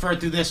transfer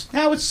through this,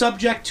 now it's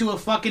subject to a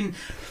fucking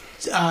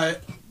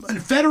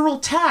federal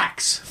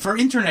tax for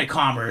internet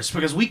commerce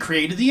because we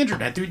created the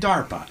internet through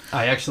DARPA.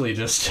 I actually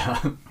just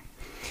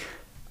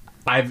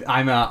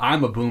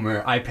I'm a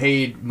boomer. I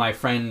paid my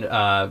friend.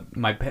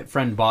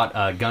 Friend bought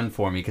a gun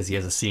for me because he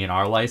has a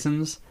CNR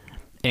license,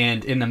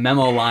 and in the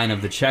memo line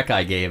of the check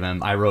I gave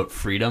him, I wrote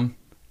freedom.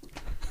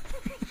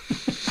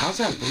 How's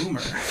that boomer?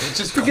 It's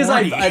just Because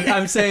corny.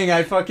 I'm saying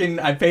I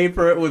paid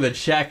for it with a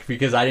check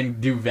because I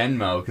didn't do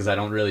Venmo because I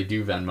don't really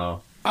do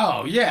Venmo.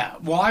 Oh yeah,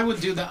 well I would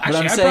do that. But Actually,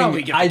 I'm I'd saying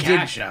probably get the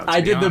cash out. I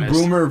did the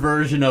boomer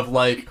version of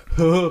like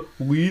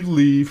weed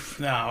leaf.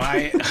 No,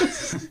 I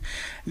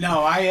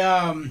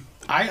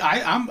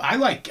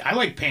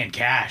like paying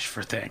cash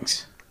for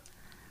things.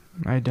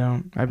 I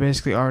don't. I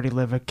basically already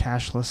live a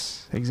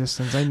cashless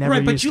existence. I never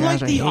Right, but use you cash.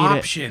 like I the hate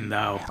option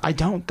though. it. I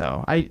don't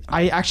though. I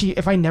actually,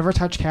 if I never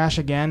touch cash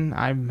again,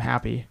 I'm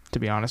happy. To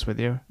be honest with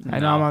you, I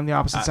know No. I'm on the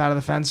opposite side of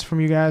the fence from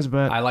you guys,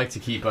 but I like to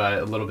keep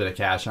a little bit of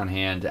cash on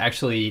hand.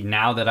 Actually,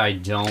 now that I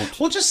don't,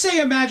 Well, just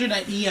say imagine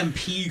an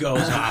EMP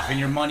goes off and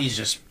your money's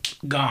just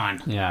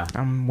gone. yeah.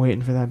 I'm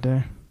waiting for that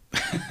day.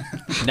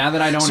 Now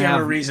that I don't So you have a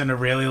have reason to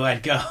really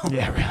let go.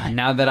 Yeah, really.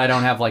 Now that I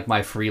don't have like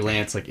my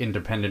freelance like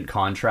independent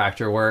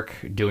contractor work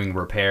doing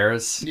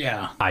repairs,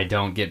 Yeah. I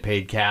don't get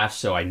paid cash,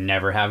 so I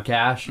never have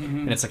cash.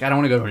 And it's like I don't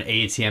want to go to an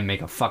ATM,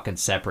 make a fucking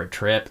separate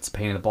trip. It's a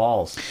pain in the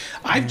balls.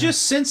 I've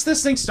just, since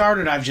this thing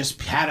started, I've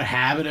just had a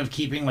habit of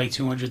keeping like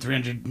 200,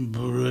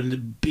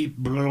 300 beep,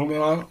 blah,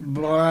 blah,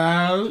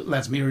 blah.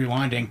 That's me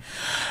rewinding.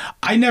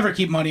 I never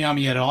keep money on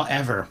me at all,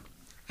 ever.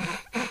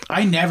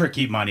 I never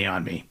keep money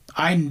on me.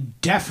 I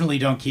definitely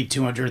don't keep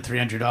 $200 or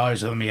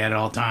 $300 on me at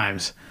all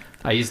times.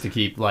 I used to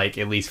keep like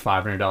at least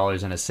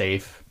 $500 in a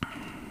safe.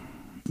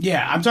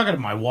 Yeah, I'm talking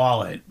about my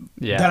wallet.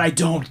 Yeah. That I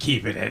don't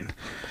keep it in.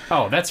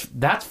 Oh, that's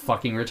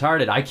fucking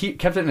retarded. I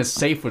kept it in a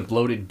safe with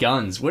loaded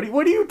guns. What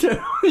do you do?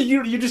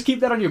 you just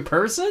keep that on your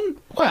person?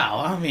 Well,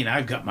 I mean,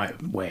 I've got my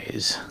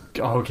ways.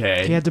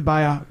 Okay. He had to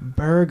buy a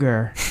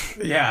burger.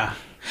 Yeah.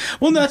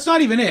 Well, no, that's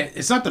not even it.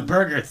 It's not the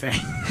burger thing.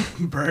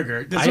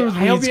 Burger. That's I what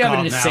hope weed's you have it in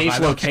called a now, safe by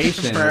the way.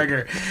 location.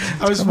 Burger. I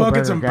was It's called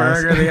smoking a some burger,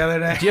 guys. burger the other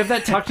day. Do you have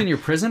that tucked in your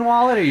prison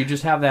wallet, or you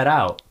just have that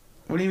out?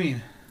 What do you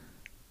mean?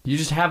 You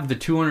just have the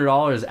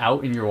 $200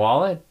 out in your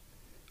wallet?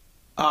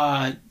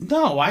 No,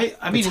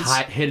 I mean, it's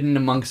Hidden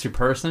amongst your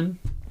person?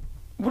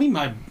 what do you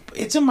mean?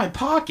 It's in my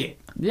pocket.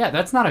 Yeah,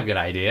 that's not a good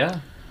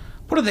idea.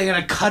 What are they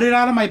gonna cut it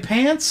out of my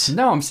pants?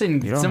 No, I'm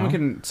saying You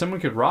don't someone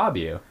could rob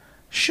you.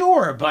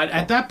 Sure, but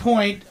at that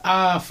point,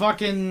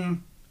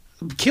 fucking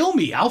kill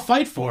me. I'll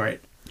fight for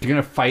it. You're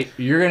gonna fight.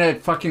 You're gonna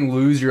fucking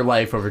lose your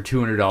life over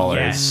 $200.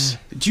 Yes.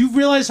 Do you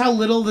realize how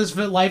little this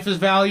life is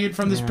valued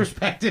from this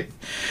perspective?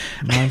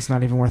 Mine's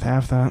not even worth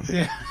half that.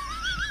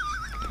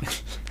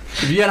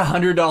 If you had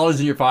 $100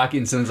 in your pocket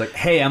and someone's like,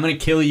 "Hey, I'm gonna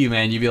kill you,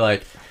 man," you'd be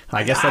like,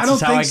 "I guess that's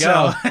just how I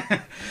go."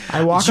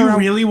 I walk Do you around.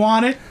 really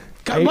want it?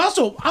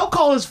 Also, I'll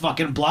call his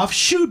fucking bluff.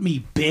 Shoot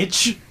me,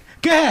 bitch.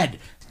 Go ahead.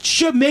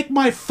 Should make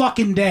my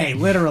fucking day,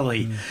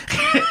 literally.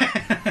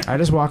 I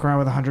just walk around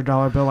with a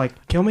 $100 bill, like,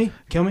 kill me,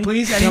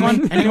 Please, kill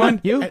anyone? me,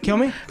 Anyone? you, kill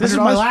me. This is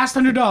 $100? my last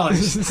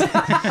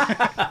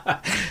 $100.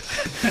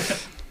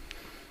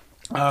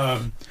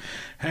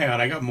 Hang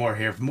on, I got more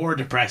here. More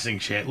depressing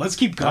shit. Let's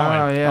keep going.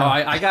 Oh Oh, yeah.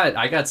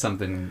 I got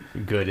something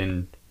good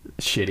and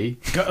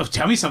shitty. Go,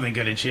 tell me something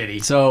good and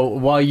shitty. So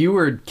while you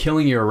were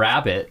killing your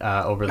rabbit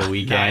over the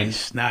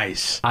weekend,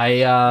 Nice.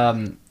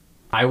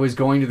 I was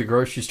going to the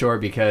grocery store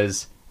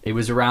because it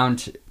was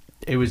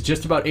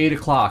just about 8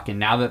 o'clock, and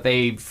now that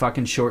they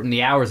fucking shortened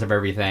the hours of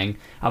everything,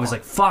 I was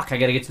like, fuck, I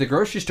gotta get to the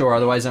grocery store,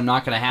 otherwise I'm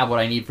not gonna have what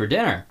I need for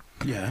dinner.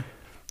 Yeah.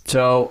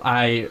 So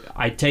I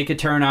take a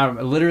turn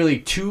out, literally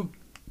two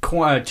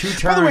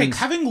turns. By the way,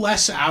 having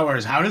less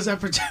hours, how does that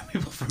protect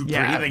people from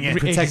breathing in?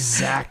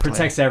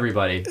 Protects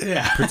everybody.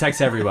 Yeah.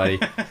 Protects everybody.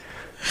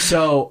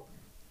 So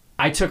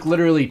I took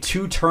literally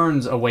 2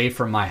 turns away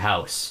from my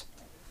house,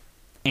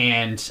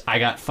 and I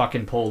got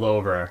fucking pulled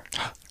over.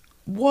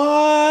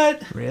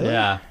 What? Really?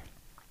 Yeah.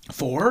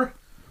 For?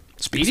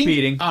 Speeding?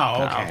 Speeding.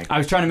 Oh, okay. I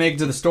was trying to make it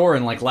to the store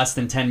in like less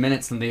than 10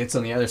 minutes, and it's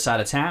on the other side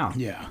of town.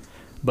 Yeah.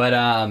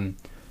 But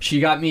she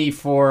got me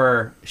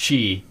for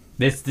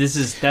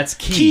that's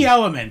key. Key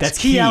element. That's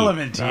key key.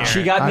 element here.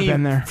 She got I've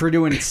been me there. for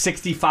doing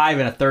 65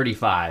 and a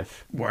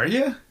 35. Were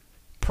you?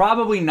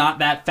 Probably not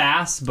that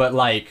fast, but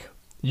like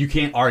you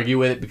can't argue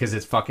with it because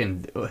it's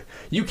fucking.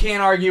 You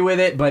can't argue with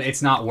it, but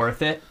it's not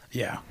worth it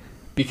Yeah.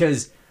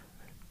 because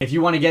if you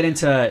want to get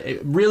into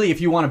really, if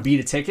you want to beat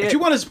a ticket, If you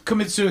want to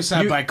commit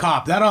suicide by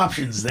cop, that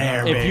option's there,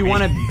 if baby. you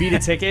want to beat a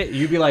ticket,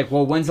 you'd be like,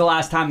 well, when's the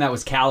last time that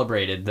was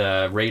calibrated?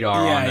 The radar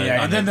on Yeah, the. yeah.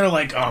 on And then the- they're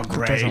like, oh,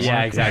 great. doesn't yeah,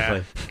 work.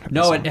 exactly.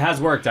 No, it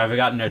has worked. I've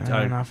gotten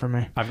Not for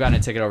me. I've gotten a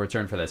ticket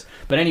overturned for this.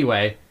 But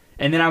anyway,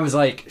 and then I was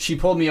like, she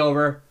pulled me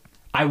over.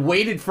 I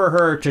waited for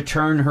her to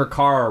turn her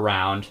car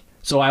around,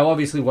 so I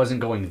obviously wasn't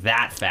going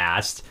that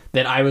fast.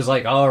 That I was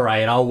like, all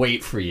right, I'll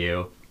wait for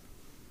you.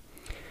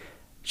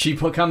 She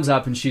comes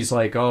up and she's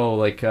like, oh,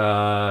 like, where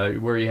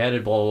are you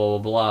headed, blah, blah,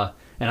 blah, blah.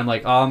 And I'm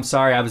like, oh, I'm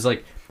sorry. I was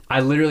like,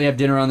 I literally have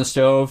dinner on the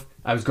stove.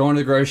 I was going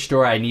to the grocery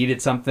store. I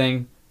needed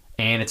something,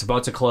 and it's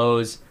about to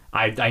close.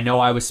 I know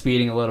I was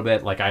speeding a little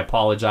bit. Like, I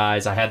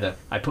apologize.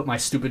 I put my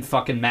stupid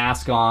fucking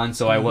mask on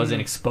so I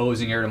wasn't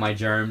exposing her to my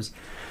germs.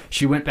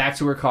 She went back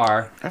to her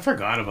car. I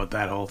forgot about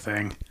that whole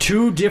thing.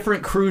 2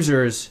 different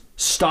cruisers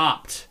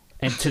stopped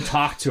and to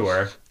talk to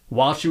her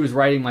while she was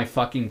writing my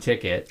fucking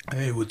ticket.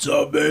 Hey, what's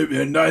up,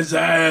 baby? Nice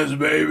ass,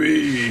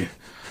 baby.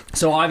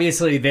 So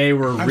obviously they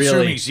were I'm really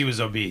assuming she was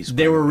obese.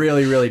 they were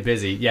really, really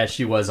busy. Yeah,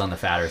 she was on the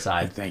fatter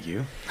side. Thank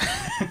you.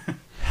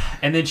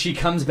 And then she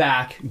comes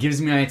back,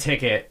 gives me my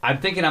ticket. I'm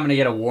thinking I'm gonna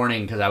get a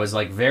warning because I was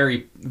like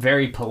very,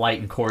 very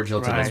polite and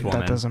cordial to this Right, woman.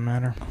 That doesn't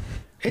matter.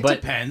 It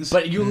but, depends.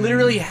 But you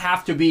literally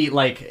have to be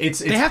like it's.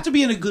 they have to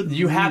be in a good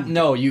You have mood.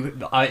 no. You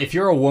if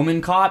you're a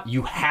woman cop,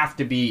 you have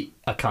to be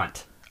a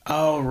cunt.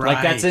 Oh, right.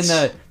 Like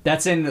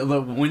that's in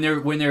the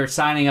when they're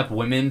signing up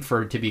women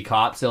to be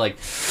cops. They're like,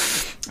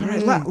 All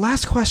right,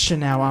 last question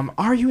now.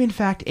 Are you in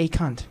fact a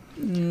cunt?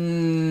 I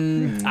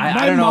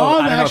My don't know.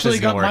 mom I don't know if this actually is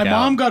gonna got work my out.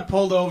 mom got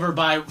pulled over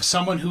by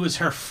someone who was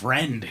her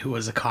friend who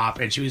was a cop,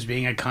 and she was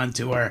being a cunt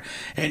to her,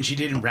 and she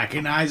didn't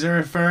recognize her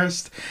at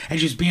first, and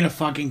she was being a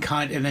fucking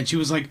cunt, and then she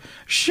was like,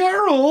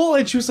 Cheryl,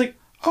 and she was like,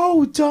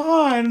 oh,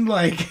 Dawn,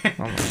 like,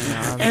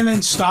 and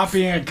then stopped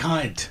being a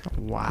cunt.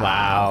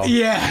 Wow.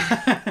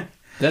 Yeah.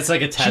 That's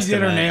like a testament. She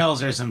did her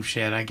nails or some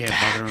shit. I can't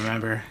fucking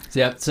remember.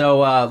 Yep. So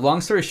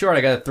long story short,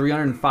 I got a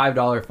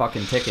 $305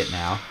 fucking ticket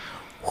now.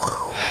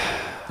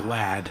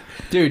 Lad.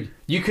 Dude,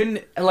 you can,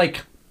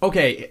 like,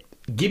 okay,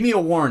 give me a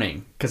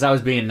warning, because I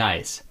was being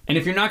nice. And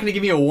if you're not going to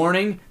give me a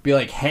warning, be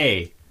like,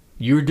 hey,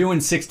 you're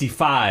doing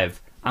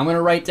 65. I'm going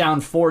to write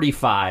down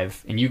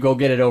 45, and you go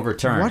get it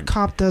overturned. What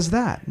cop does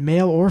that?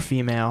 Male or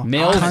female?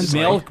 Male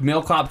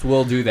cops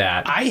will do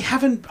that. I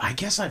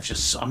guess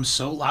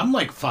I'm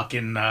like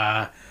fucking,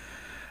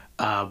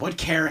 what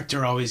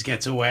character always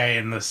gets away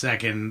in the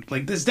second,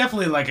 like, there's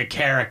definitely like a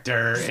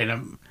character in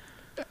a,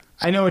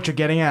 I know what you're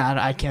getting at.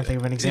 I can't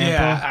think of an example.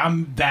 yeah,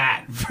 I'm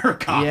that for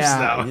cops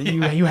Yeah, though.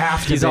 you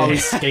have to He's be.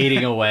 always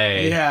skating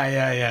away.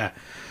 Yeah.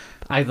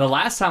 The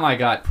last time I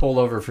got pulled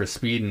over for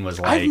speeding was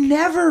like... I've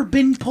never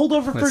been pulled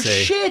over for Let's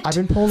see. shit. I've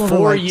been pulled over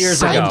 4 like years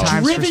 7 ago.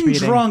 times for driven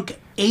speeding. drunk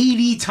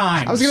 80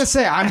 times. I was gonna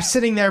say I'm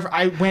sitting there.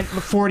 I went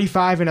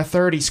 45 and a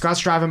 30. Scott's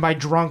driving by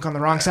drunk on the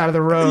wrong side of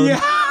the road.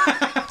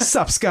 Yeah.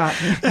 Sup, Scott?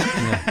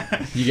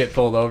 You get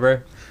pulled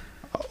over?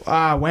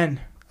 When?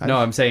 No,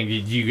 I'm saying,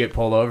 did you get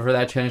pulled over for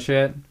that kind of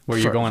shit? Where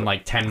you're For- going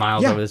like 10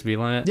 miles Yeah. over the speed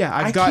limit? Yeah,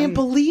 I can't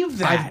believe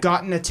that. I've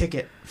gotten a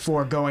ticket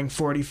for going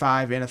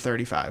 45 in a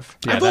 35.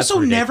 Yeah, I've that's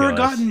also never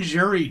ridiculous. gotten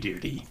jury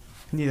duty.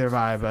 Neither have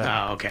I, but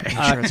Oh, okay.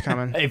 I'm sure it's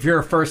coming. If you're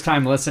a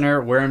first-time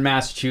listener, we're in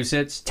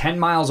Massachusetts. 10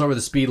 miles over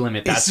the speed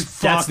limit. That's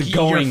the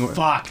going. You're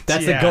fucked.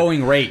 That's the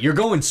going rate. You're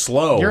going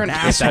slow. You're an if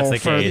that's asshole the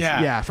for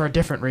case. for a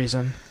different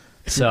reason.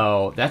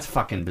 So that's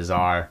fucking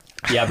bizarre.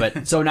 Yeah,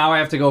 but so now I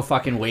have to go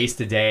fucking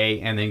waste a day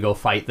and then go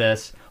fight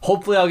this.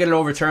 Hopefully I'll get it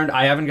overturned.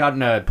 I haven't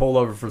gotten pulled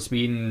over for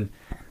speeding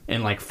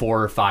in like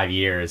 4 or 5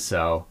 years,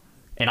 so,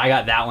 and I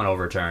got that one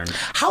overturned.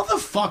 How the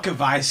fuck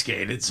have I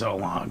skated so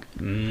long?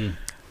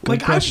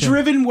 Like, I've question.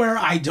 driven where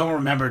I don't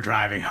remember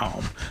driving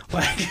home.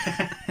 Like,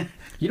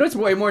 You know what's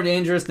way more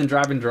dangerous than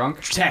driving drunk?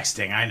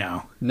 texting, I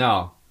know.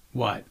 No,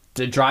 What?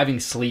 driving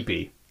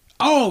sleepy.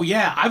 Oh,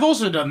 yeah, I've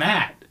also done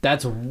that.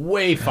 That's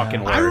way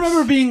fucking worse. I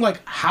remember being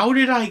like, how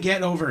did I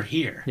get over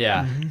here?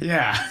 Yeah,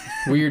 Yeah.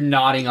 where you're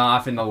nodding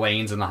off in the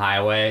lanes in the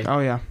highway. Oh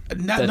yeah.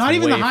 Not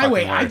even the way highway.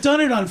 fucking worse. I've done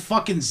it on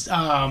fucking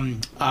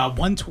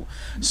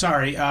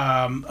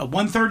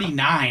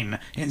 139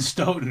 in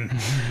Stoughton.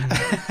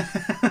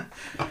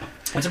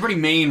 It's a pretty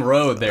main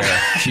road there,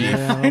 Chief.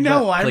 I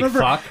know. I Like, remember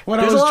fuck. when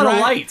There's I was a lot driving.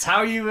 of lights. How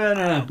are you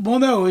gonna... Well,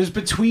 no, it was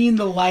between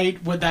the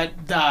light with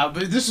that.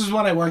 But this is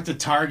when I worked at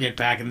Target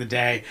back in the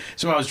day.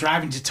 So I was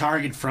driving to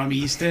Target from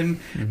Easton,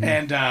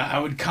 and I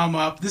would come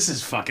up. This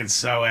is fucking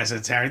so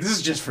esoteric. This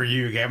is just for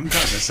you, Gabe. I'm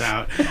cutting this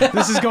out.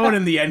 This is going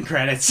in the end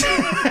credits.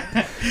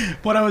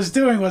 What I was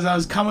doing was I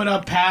was coming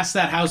up past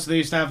that house. They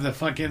used to have the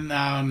fucking.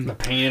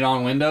 Painted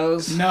on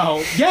windows?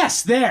 No.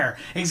 Yes, there.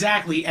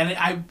 Exactly.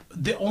 And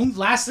the only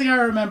last thing I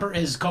remember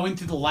is going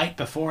through the light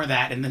before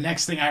that, and the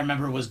next thing I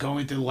remember was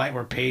going through the light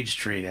where Page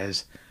Street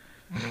is.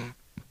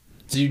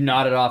 So you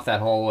nodded off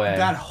that whole way.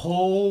 That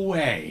whole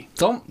way.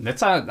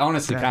 That's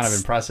honestly kind of That's-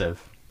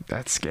 impressive.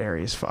 That's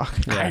scary as fuck.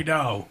 I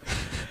know.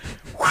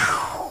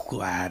 Whew,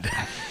 glad.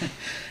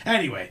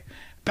 Anyway,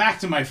 back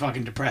to my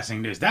fucking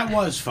depressing news. That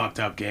was fucked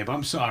up, Gabe.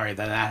 I'm sorry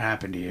that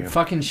happened to you.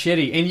 Fucking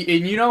shitty. And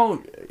you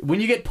know, when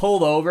you get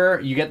pulled over,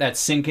 you get that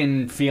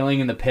sinking feeling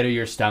in the pit of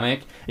your stomach.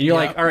 And you're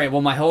Yep. like, all right,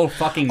 well, my whole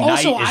fucking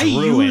Also, night I is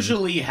ruined.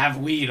 usually have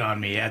weed on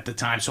me at the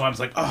time, so I was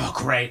like, "Oh,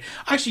 great."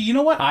 Actually, you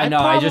know what? I know,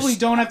 I probably just-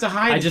 don't have to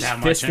hide I it just that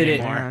much fisted it.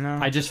 anymore. I know.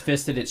 I just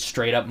fisted it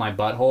straight up my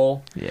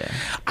butthole. Yeah.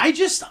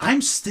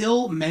 I'm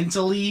still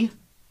mentally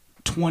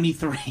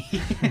 23,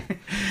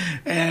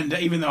 and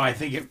even though I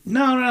think it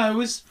it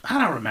was, I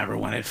don't remember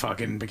when it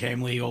fucking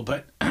became legal,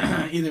 but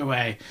either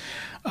way,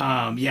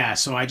 yeah.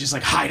 So I just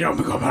like hide. Oh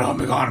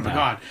my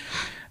god.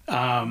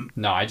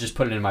 No, I just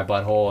put it in my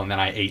butthole, and then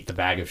I ate the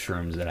bag of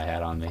shrooms that I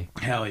had on me.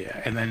 Hell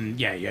yeah. And then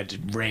you had to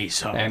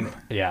race home. And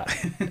yeah.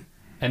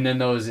 And then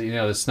those, the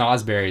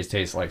snozberries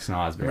taste like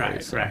snozberries.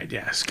 Right, so. right,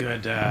 yes,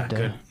 good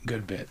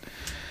bit.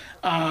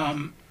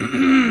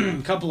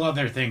 A couple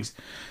other things.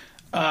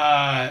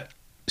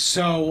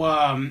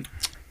 So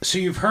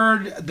you've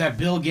heard that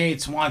Bill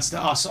Gates wants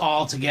us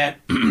all to get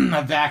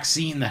a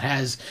vaccine that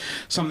has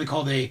something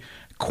called a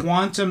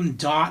quantum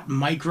dot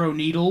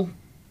microneedle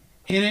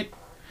in it,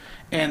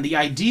 and the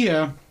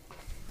idea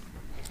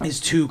is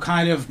to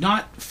kind of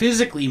not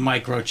physically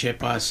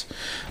microchip us,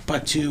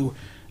 but to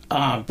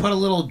put a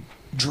little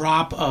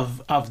drop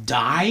of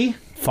dye.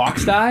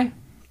 Fox dye?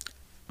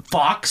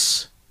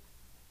 Fox.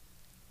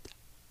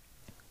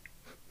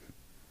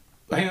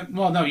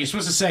 Well, no, you're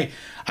supposed to say,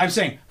 I'm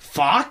saying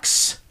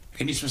fox,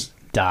 and you're supposed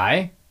to...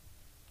 Dye?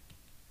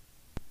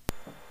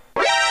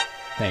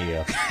 Thank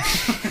you.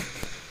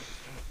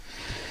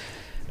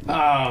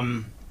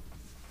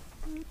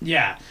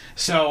 Yeah.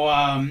 So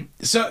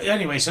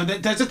anyway, so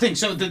that's the thing.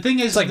 So the thing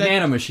is It's like that...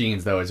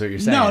 nanomachines, though, is what you're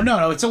saying.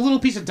 No. It's a little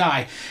piece of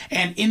dye,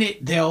 and in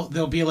it there'll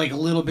be like a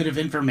little bit of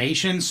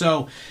information,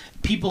 so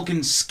people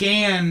can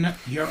scan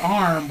your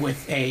arm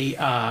with a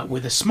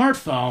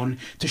smartphone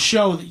to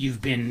show that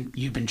you've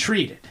been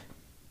treated.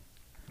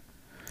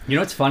 You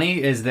know what's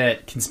funny is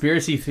that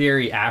Conspiracy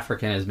Theory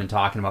African has been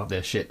talking about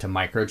this shit to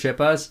microchip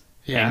us,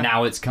 Yeah. and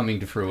now it's coming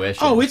to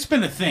fruition. Oh, it's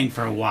been a thing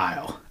for a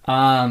while.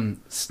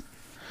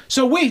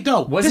 So wait,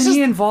 no, wasn't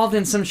he involved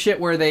in some shit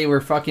where they were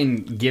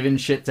fucking giving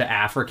shit to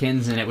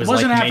Africans and it was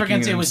wasn't like Africans,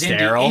 making it them was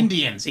sterile?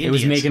 Indians. It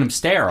was making them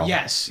sterile.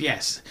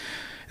 Yes.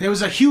 There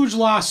was a huge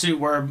lawsuit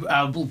where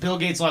Bill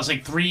Gates lost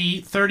like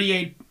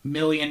 $38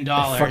 million.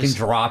 Fucking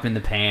drop in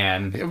the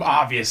pan.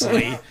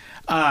 Obviously.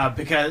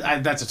 Because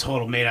that's a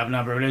total made-up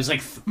number, but it was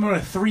like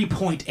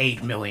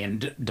 $3.8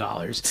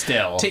 million.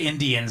 Still. To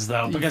Indians,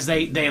 though, because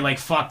they like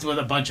fucked with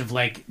a bunch of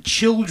like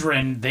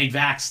children. They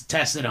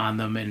tested on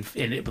them and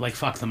it like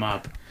fucked them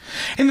up.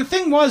 And the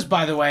thing was,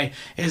 by the way,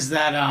 is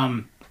that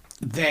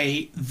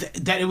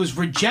that it was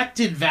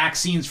rejected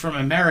vaccines from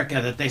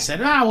America that they said,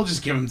 we'll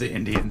just give them to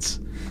Indians.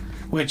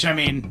 Which, I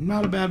mean,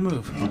 not a bad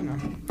move.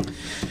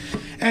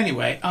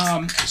 Anyway,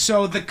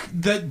 so the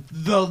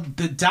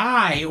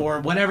dye or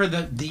whatever the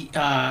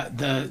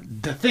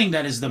thing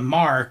that is the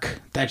mark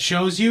that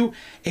shows you,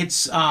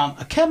 it's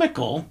a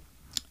chemical,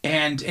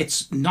 and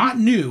it's not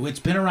new.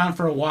 It's been around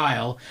for a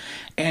while,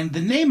 and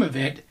the name of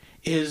it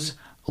is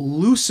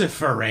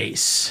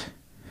luciferase.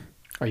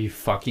 Are you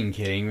fucking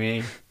kidding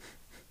me?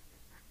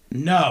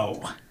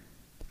 No.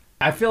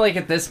 I feel like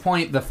at this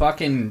point the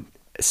fucking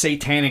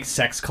satanic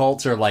sex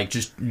cults are like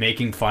just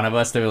making fun of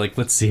us. They're like,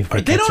 let's see if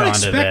they They catch don't on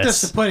to expect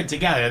this. us to put it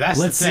together. That's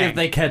Let's the see thing. if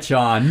they catch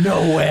on.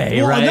 No way,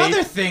 Well, right?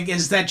 another thing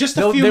is that just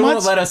a They'll- few they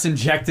months... won't let us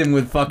inject him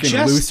with fucking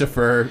Just-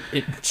 Lucifer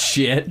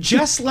shit.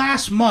 Just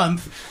last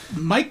month,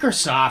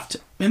 Microsoft,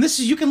 and this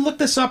is, you can look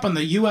this up on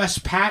the U.S.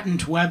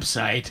 patent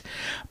website,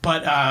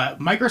 but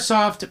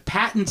Microsoft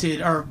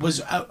patented or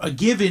was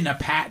given a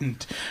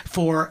patent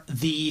for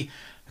the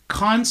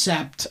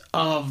concept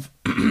of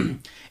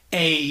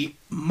a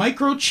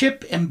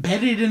microchip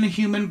embedded in a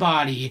human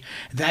body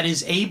that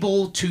is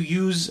able to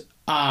use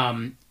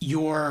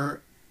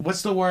your...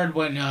 What's the word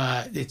when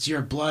it's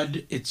your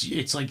blood?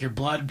 It's like your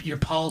blood, your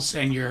pulse,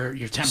 and your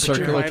temperature.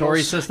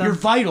 Circulatory system? Your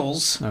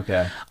vitals.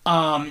 Okay.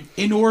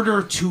 In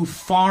order to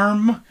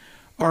farm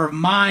or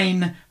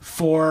mine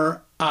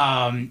for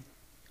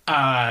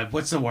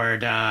what's the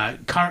word?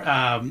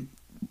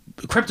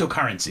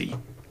 Cryptocurrency.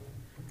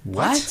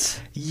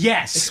 What?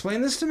 Yes.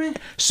 Explain this to me.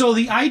 So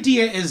the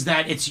idea is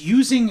that it's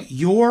using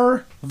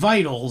your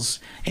vitals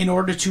in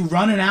order to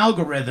run an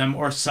algorithm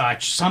or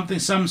such, some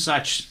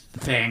such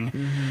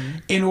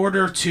thing, in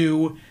order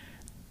to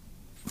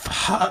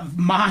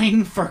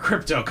mine for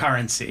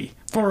cryptocurrency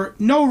for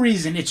no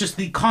reason. It's just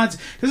the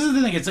concept. This is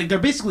the thing. It's like they're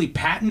basically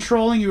patent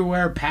trolling. You're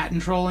aware of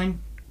patent trolling?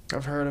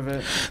 I've heard of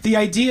it. The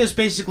idea is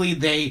basically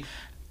they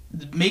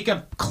make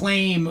a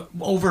claim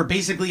over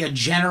basically a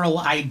general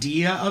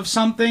idea of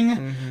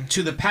something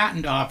to the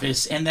patent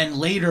office, and then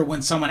later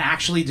when someone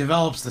actually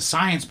develops the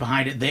science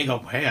behind it, they go,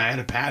 hey, I had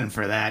a patent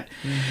for that.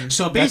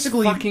 So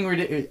basically, That's fucking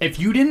ridiculous. If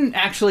you didn't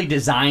actually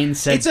design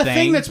said it's a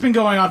thing that's been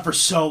going on for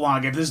so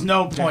long. If there's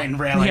no point in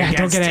railing Yeah, don't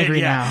against get it.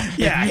 angry Yeah. now.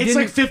 Yeah, If you it's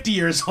like didn't- 50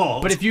 years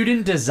old. But if you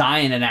didn't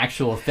design an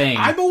actual thing,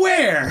 I'm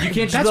aware. you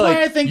can't just That's be why like,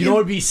 I think you know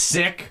what would be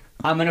sick?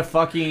 I'm gonna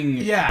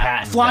fucking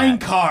patent flying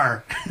that.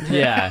 car.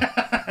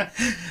 Yeah.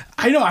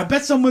 I know. I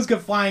bet someone's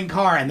got flying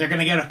car, and they're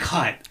gonna get a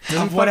cut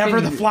of whatever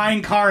fucking- the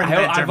flying car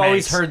inventor I've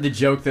always makes. heard the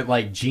joke that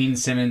like Gene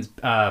Simmons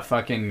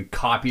fucking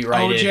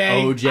copyrighted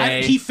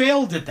OJ. He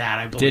failed at that,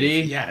 I believe. Did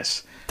he?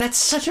 Yes. That's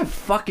such a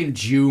fucking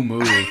Jew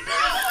move.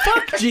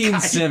 Fuck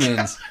Gene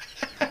Simmons.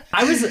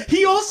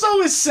 He also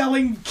is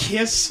selling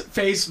Kiss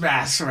face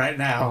masks right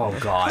now. Oh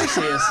god.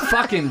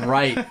 Fucking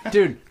right.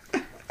 Dude.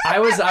 I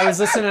was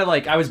listening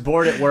to I was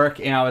bored at work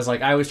and I was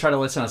like I always try to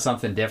listen to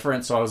something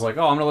different, so I was like,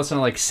 oh, I'm gonna listen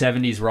to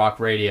 70s rock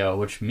radio,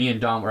 which me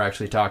and Dom were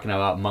actually talking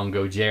about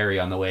Mungo Jerry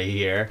on the way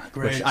here.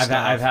 Great which I've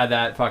stuff. had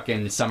that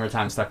fucking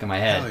summertime stuck in my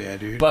head. Hell yeah,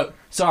 dude. But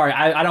sorry,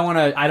 I don't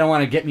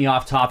wanna get me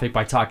off topic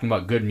by talking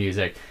about good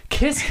music.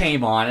 Kiss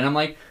came on and I'm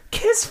like,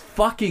 Kiss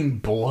fucking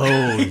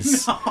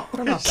blows.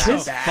 They're not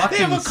Kiss that bad. fucking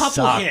They have a couple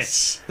sucks.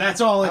 hits. That's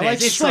all it I like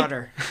is. It's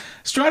Strutter.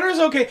 Strutter's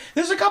okay.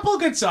 There's a couple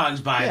of good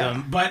songs by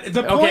them, but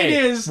the point Okay,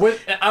 is okay,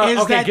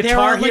 that they're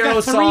Guitar like Hero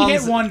a three-hit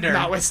songs, wonder.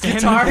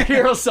 Notwithstanding. Guitar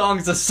Hero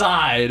songs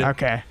aside,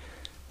 Okay.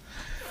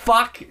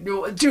 fuck,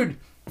 dude.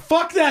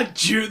 Fuck that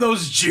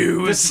those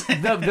Jews.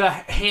 The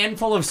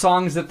handful of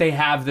songs that they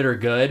have that are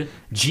good,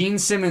 Gene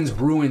Simmons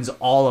ruins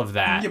all of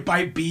that.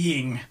 By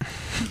being.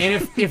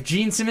 And if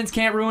Gene Simmons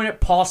can't ruin it,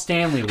 Paul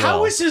Stanley will.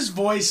 How is his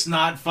voice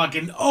not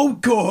fucking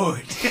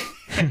good?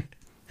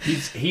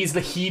 He's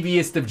the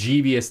heebiest of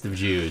jeebiest of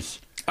Jews.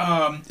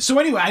 So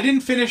anyway, I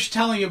didn't finish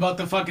telling you about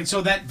the fucking...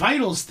 So that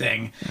Vitals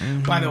thing,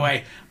 by the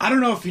way, I don't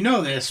know if you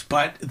know this,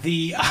 but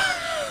the...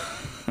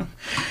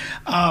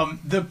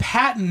 the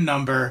patent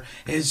number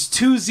is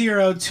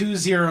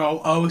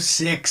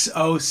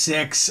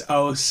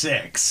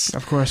 202060060606.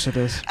 Of course it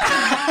is.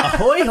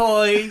 Ahoy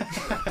hoy!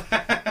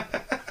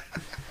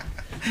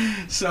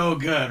 So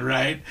good,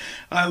 right?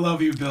 I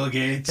love you, Bill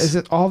Gates. Is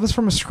it all this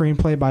from a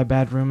screenplay by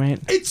Bad Roommate?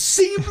 It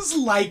seems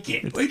like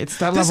it. It's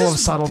that This level of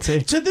is-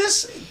 subtlety. To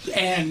this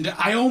end,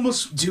 I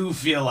almost do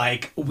feel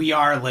like we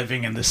are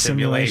living in the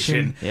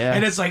simulation. Yeah.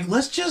 And it's like,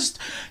 let's just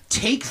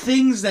take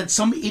things that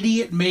some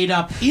idiot made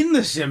up in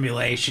the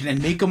simulation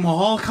and make them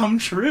all come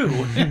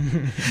true.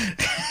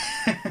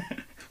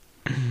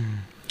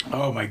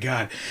 Oh my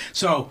God.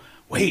 So,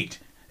 wait,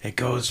 it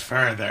goes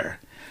further.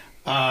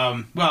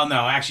 Well,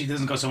 no, actually, it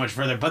doesn't go so much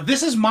further. But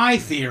this is my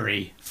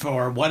theory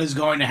for what is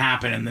going to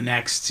happen in the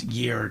next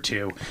year or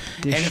two.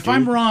 And if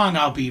I'm wrong,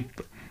 I'll be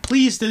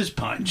pleased as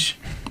punch.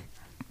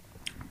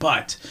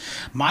 But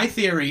my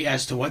theory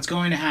as to what's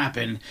going to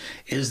happen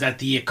is that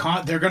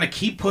they're going to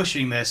keep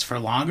pushing this for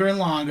longer and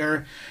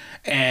longer,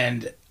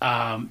 and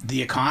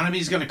the economy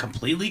is going to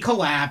completely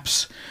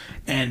collapse,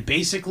 and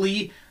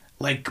basically,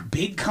 like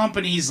big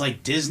companies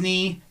like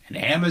Disney and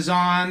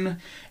Amazon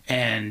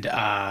and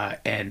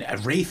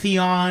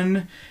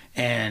Raytheon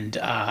and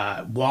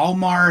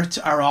Walmart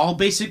are all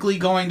basically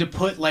going to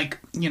put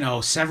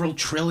several $1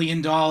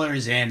 trillion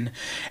in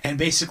and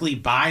basically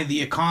buy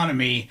the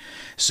economy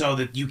so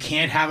that you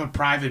can't have a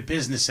private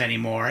business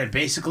anymore. And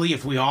basically,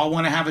 if we all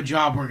want to have a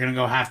job, we're going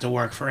to have to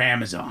work for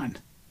Amazon.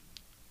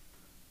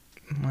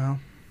 Well,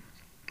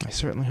 I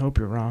certainly hope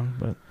you're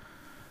wrong,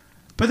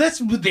 but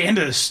that's what the end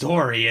of the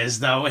story is,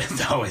 though,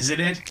 isn't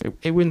it?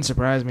 it wouldn't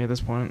surprise me at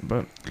this point.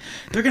 But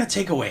They're going to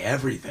take away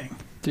everything.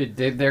 Dude,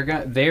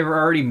 they're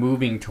already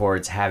moving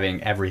towards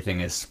having everything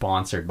is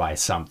sponsored by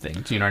something.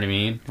 Do you know what I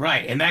mean?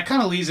 Right, and that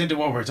kind of leads into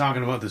what we're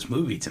talking about this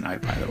movie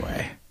tonight, by the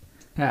way.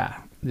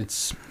 Yeah,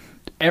 it's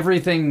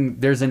everything.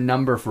 There's a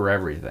number for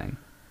everything.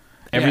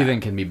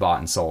 Everything can be bought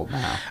and sold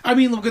now. I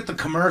mean, look at the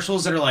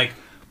commercials that are like,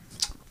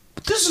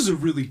 this is a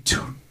really...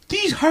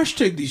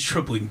 these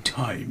troubling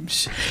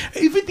times.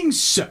 Everything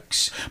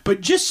sucks.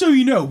 But just so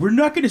you know, we're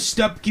not going to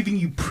stop giving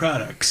you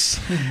products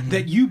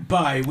that you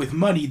buy with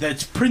money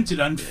that's printed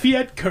on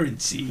fiat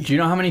currency. Do you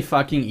know how many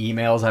fucking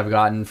emails I've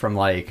gotten from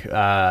like,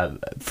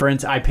 for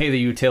instance, I pay the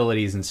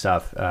utilities and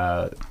stuff.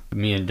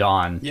 Me and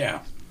Dawn.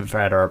 Yeah.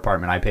 At our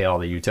apartment, I pay all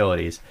the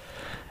utilities.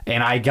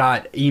 And I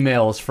got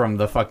emails from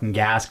the fucking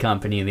gas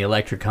company and the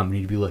electric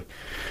company to be like,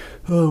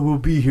 oh, we'll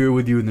be here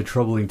with you in the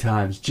troubling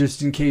times.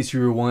 Just in case you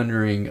were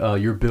wondering,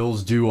 your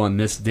bill's due on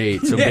this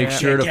date, so make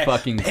sure to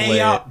fucking pay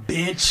up,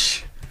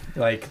 bitch.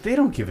 Like, they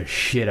don't give a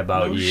shit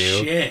about No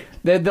you. Shit.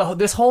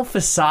 This whole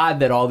facade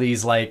that all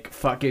these, like,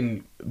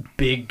 fucking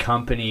big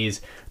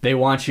companies, they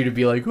want you to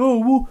be like, oh,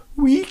 well,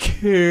 we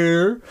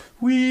care.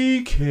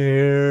 We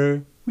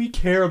care. We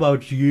care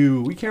about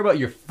you. We care about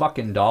your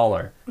fucking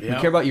dollar. Yeah.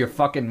 We care about your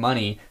fucking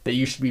money that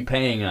you should be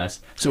paying us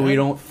so we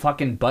don't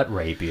fucking butt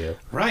rape you.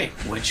 Right,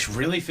 which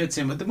really fits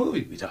in with the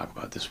movie we talk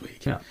about this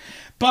week. Yeah.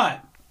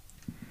 But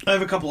I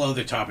have a couple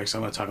other topics I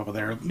want to talk about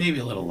there, maybe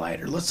a little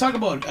lighter. Let's talk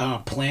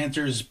about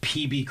Planters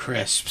PB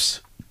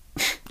Crisps.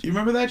 Do you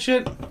remember that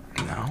shit?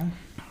 No.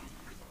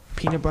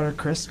 Peanut butter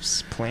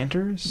crisps,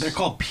 Planters. They're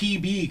called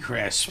PB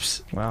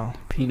Crisps. Well,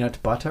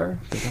 Peanut butter?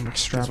 I think I'm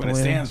That's extrapolating. what it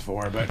stands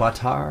for. But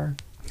Butter?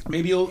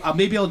 maybe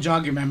I'll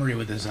jog your memory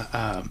with this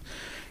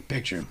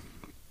picture.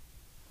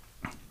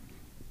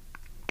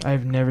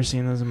 I've never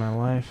seen those in my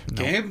life.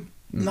 No. Gabe?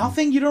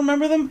 Nothing? You don't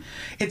remember them?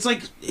 It's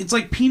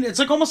like peanut. It's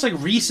like almost like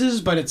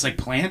Reese's, but it's like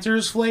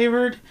Planters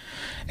flavored,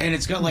 and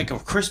it's got like a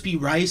crispy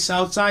rice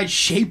outside,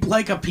 shaped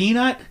like a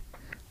peanut.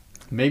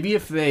 Maybe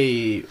if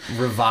they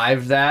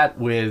revived that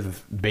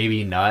with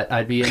Baby Nut,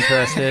 I'd be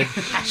interested.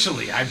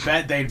 Actually, I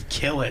bet they'd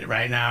kill it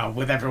right now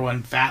with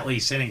everyone fatly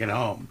sitting at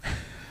home.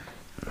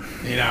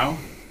 You know?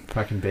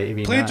 Fucking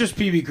Baby Planters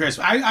Nut. PB Crisp.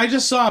 I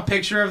just saw a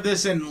picture of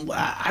this, and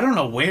I don't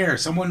know where.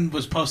 Someone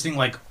was posting,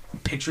 like,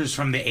 pictures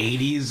from the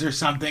 80s or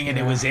something, and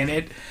it was in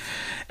it.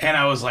 And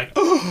I was like,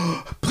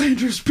 oh,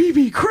 Planters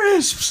PB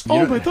Crisps.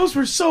 Oh, but those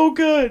were so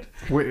good.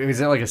 Wait,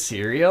 is it like a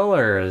cereal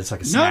or is it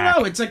like a snack?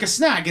 No, it's like a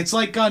snack. It's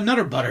like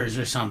Nutter Butters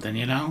or something,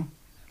 you know?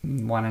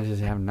 Why not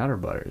just have Nutter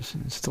Butters?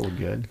 It's still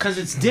good. Because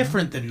it's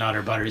different than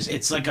Nutter Butters.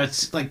 It's like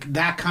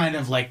that kind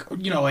of like,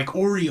 you know, like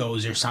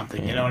Oreos or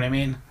something. You know what I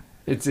mean?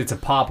 It's a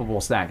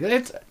poppable snack.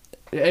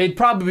 It'd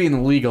probably be in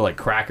the league of like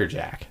Cracker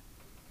Jack.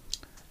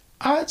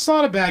 It's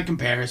not a bad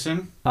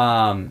comparison.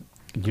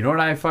 You know what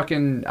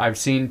I've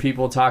seen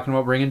people talking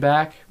about bringing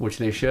back, which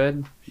they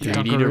should? 3D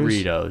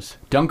Dunkaroos. Doritos.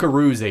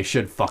 Dunkaroos they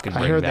should fucking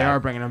bring I heard back. they are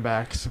bringing them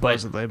back,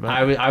 supposedly. But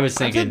I was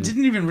I thinking...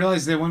 didn't even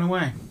realize they went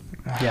away.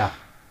 Yeah.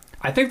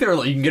 I think you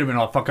can get them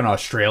in fucking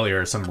Australia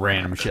or some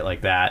random shit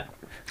like that.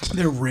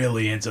 They're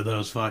really into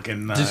those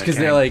fucking Just because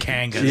they're like...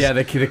 kangas. Yeah,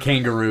 the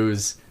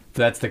kangaroos.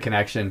 That's the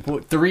connection.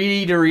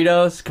 3D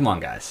Doritos? Come on,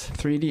 guys.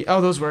 3D.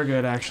 Oh, those were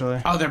good, actually.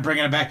 Oh, they're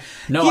bringing it back.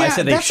 No, Yeah, I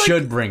said they that's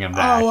should like, bring them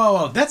back.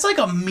 Oh, that's like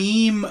a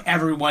meme.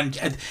 Everyone,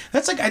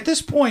 that's like at this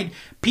point,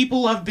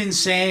 people have been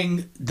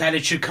saying that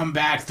it should come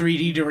back.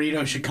 3D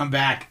Doritos should come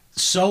back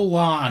so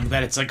long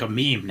that it's like a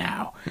meme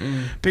now,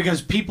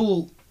 because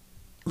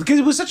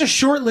it was such a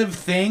short-lived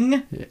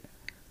thing.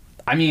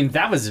 I mean,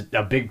 that was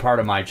a big part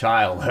of my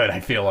childhood,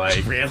 I feel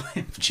like. Really,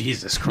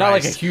 Jesus Christ! Not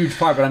like a huge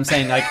part, but I'm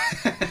saying like,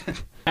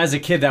 as a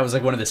kid, that was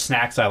like one of the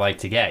snacks I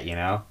liked to get. You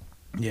know,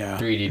 Yeah.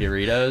 3D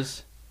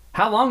Doritos.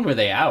 How long were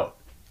they out?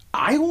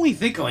 I only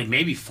think like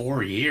maybe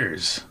 4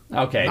 years.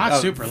 Okay,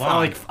 Not super long.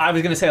 Like I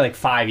was gonna say like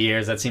 5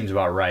 years. That seems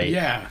about right.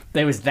 Yeah.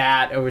 There was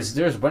that. There was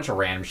a bunch of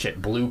random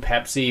shit. Blue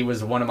Pepsi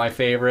was one of my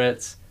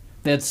favorites.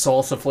 They had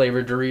salsa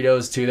flavored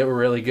Doritos too that were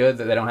really good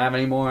that they don't have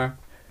anymore.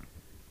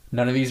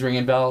 None of these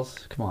ringing bells.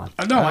 Come on.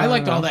 No, I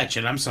liked all that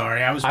shit. I'm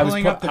sorry. I was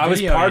pulling up the I was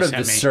video part you of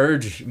the sent me.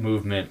 Surge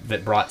movement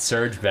that brought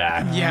Surge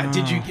back. Yeah,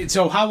 did you?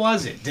 So how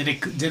was it? Did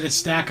it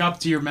stack up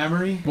to your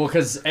memory? Well,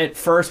 because at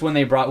first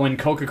when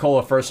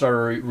Coca-Cola first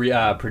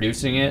started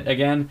producing it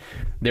again,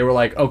 they were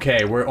like,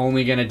 okay, we're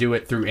only gonna do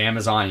it through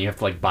Amazon. You have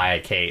to like buy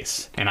a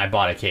case, and I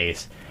bought a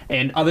case.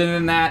 And other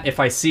than that, if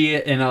I see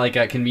it in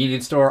a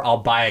convenience store, I'll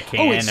buy a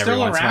can it's every still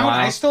once in a around. while.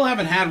 I still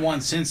haven't had one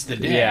since the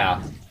day.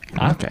 Yeah.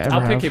 I'll pick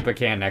up a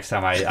can next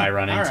time I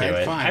run All into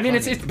right, it. fine, I mean,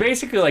 fine. it's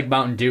basically like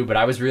Mountain Dew, but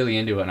I was really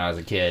into it when I was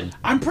a kid.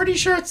 I'm pretty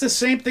sure it's the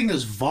same thing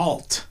as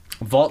Vault.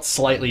 Vault's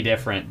slightly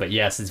different, but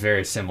yes, it's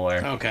very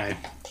similar. Okay.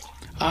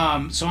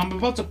 So I'm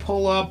about to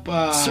pull up.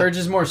 Surge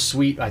is more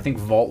sweet. I think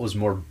Vault was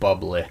more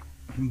bubbly.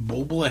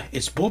 Bubbly.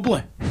 It's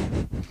bubbly.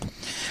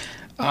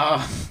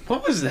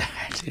 What was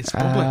that? It's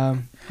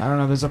bubbly. I don't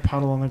know. There's a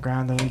puddle on the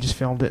ground, and we just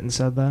filmed it and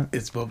said that.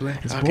 It's bubbly.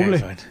 It's okay, bubbly.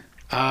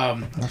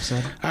 fine. Enough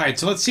said. All right,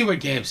 so let's see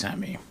what Gabe sent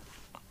me.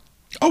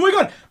 Oh my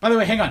god! By the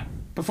way, hang on.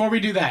 Before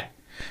we do that,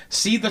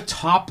 See the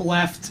top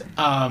left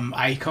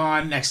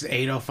icon next to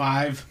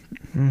 805?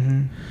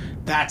 Mm-hmm.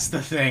 That's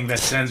the thing that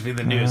sends me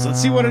the news.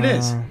 Let's see what it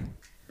is.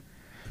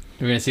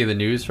 We're gonna see the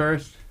news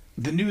first.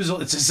 The news.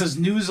 It says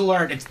news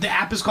alert. The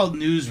app is called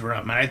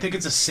Newsroom, and I think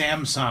it's a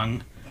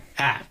Samsung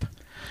app.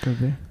 Could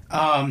be.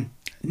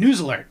 News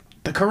alert.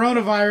 The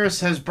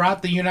coronavirus has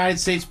brought the United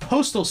States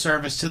Postal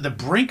Service to the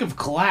brink of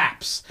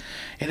collapse,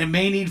 and it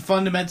may need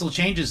fundamental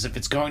changes if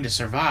it's going to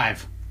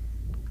survive.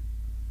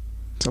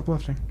 It's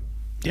uplifting.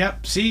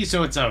 Yep. See,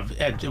 so it's a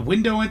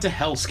window into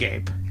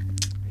hellscape.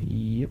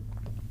 Yep.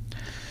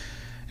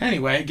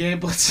 Anyway,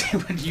 Gabe, let's see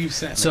what you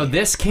said. So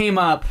this came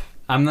up.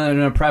 I'm going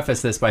to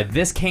preface this by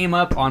this came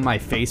up on my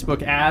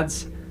Facebook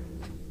ads,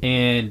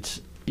 and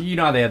you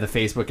know how they have the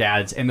Facebook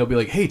ads, and they'll be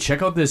like, "Hey,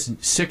 check out this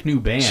sick new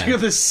band." Check out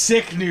this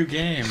sick new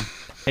game.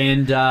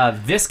 And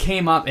this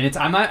came up, and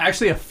I'm not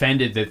actually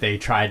offended that they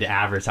tried to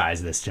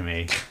advertise this to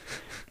me.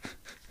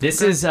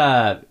 This is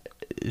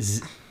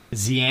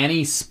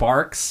Ziani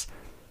Sparks,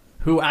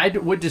 who I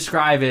would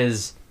describe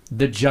as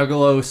the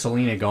Juggalo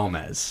Selena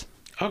Gomez.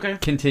 Okay.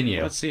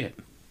 Continue. Let's see it.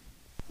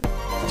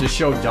 Just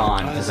show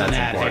Dawn, Oh, because there's an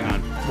that's ad.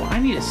 important. Hang on. Well, I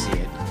need to see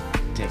it.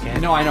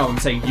 Dickhead. No, I know. I'm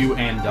saying you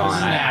and This Dawn.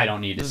 is an ad. I don't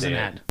need to This is see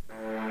an it.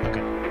 ad.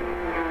 Okay.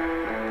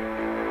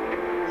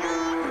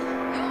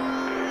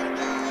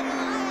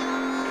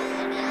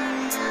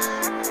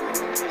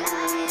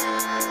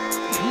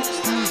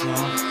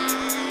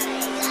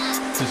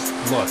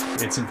 Just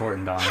look. It's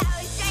important, Dawn.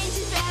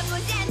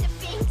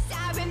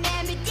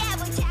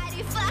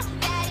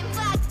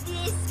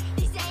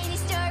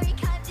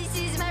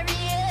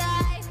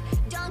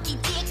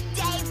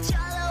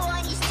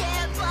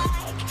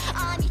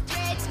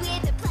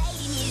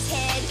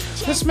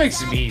 This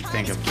makes me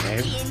think of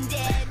Gabe.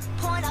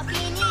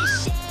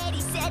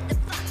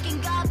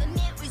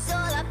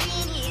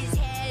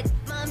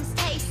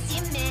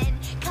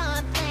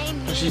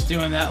 She's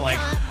doing that like,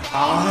 oh,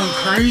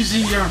 I'm crazy,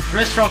 you're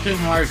fist-fucking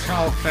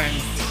myself thing.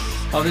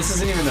 Oh, this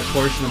isn't even the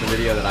portion of the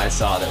video that I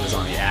saw that was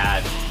on the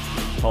ad.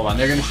 Hold on,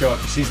 they're gonna show up.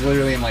 She's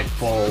literally in like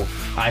full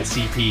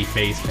ICP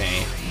face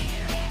paint.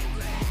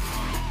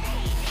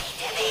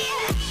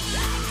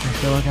 I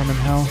feel like I'm in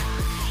hell.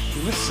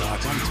 This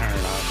sucks, I'm turning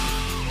it off.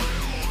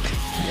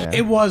 Yeah.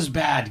 It was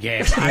bad,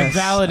 Gabe. I'm Yes,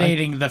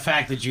 validating the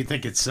fact that you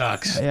think it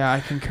sucks. Yeah, I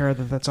concur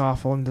that that's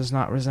awful and does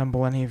not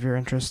resemble any of your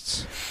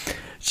interests.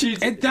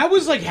 That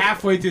was like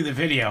halfway through the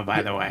video,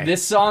 by the way.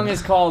 This song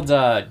is called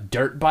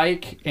Dirt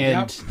Bike,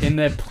 and Yep. in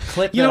the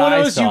clip You that know what I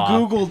else? You saw,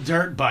 Googled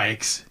dirt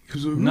bikes. He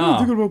was like, No. I'm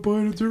thinking about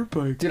buying a dirt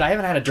bike. dude, I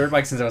haven't had a dirt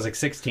bike since I was like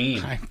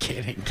 16. I'm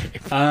kidding,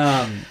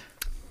 Gabe.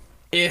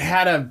 It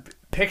had a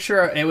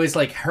picture. It was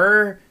like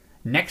her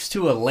next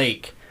to a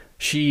lake.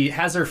 She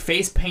has her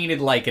face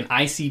painted like an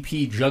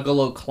ICP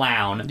Juggalo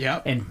clown,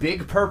 Yep. and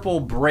big purple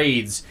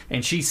braids,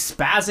 and she's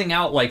spazzing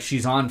out like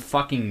she's on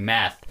fucking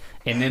meth.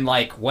 And then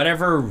like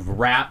whatever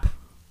rap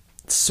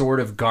sort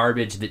of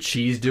garbage that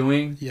she's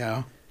doing.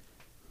 Yeah.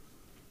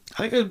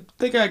 I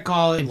think I'd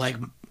call it like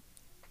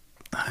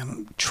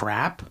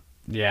trap.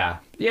 Yeah,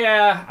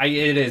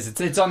 it is.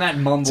 It's on that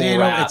mumble It's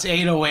rap. It's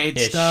 808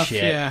 It's stuff.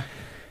 shit. Yeah.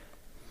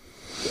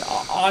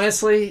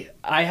 Honestly,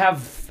 I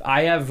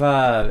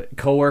have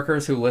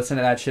coworkers who listen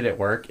to that shit at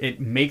work. It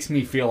makes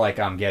me feel like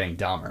I'm getting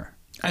dumber.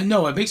 I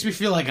know, it makes me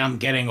feel like I'm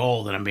getting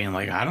old and I'm being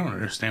like, I don't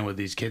understand what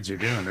these kids are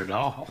doing at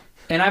all.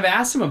 And I've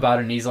asked him about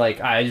it, and he's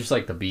like, I just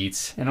like the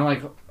beats. And I'm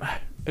like,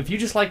 if you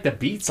just like the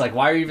beats, like,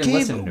 why are you even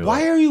listening to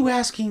why it? are you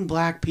asking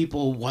black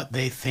people what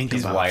they think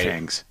He's about white.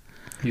 things?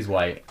 He's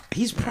white.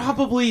 He's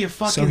probably a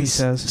fucking So he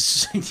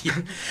says.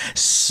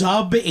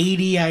 sub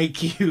 80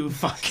 IQ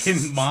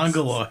fucking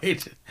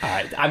mongoloid. All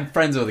right, I'm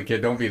friends with a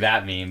kid. Don't be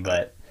that mean,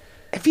 but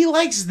If he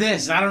likes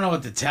this, I don't know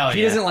what to tell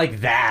he you. doesn't like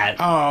that.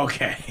 Oh,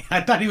 okay.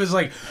 I thought he was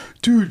like,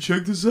 dude,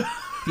 check this out.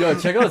 Yo,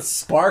 check out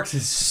Sparks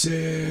is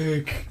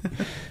sick.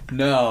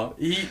 No,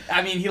 he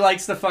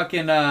likes the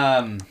fucking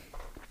that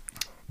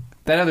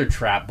other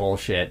trap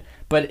bullshit.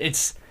 But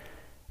it's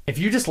if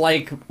you just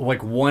like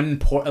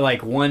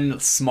one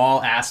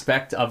small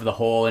aspect of the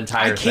whole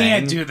entire thing. I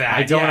can't do that,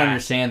 I don't yeah.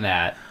 understand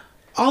that.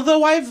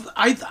 Although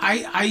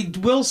I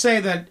will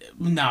say that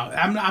no,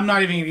 I'm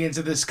not even gonna get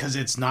into this because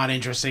it's not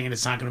interesting and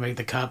it's not gonna make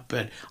the cut.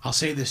 But I'll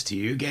say this to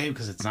you, Gabe,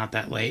 because it's not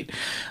that late.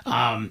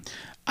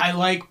 I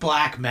like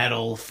black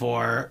metal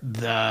for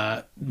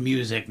the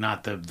music,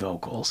 not the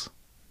vocals.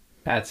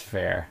 That's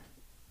fair.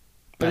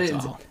 But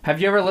That's all. have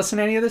you ever listened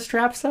to any of this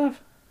trap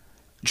stuff?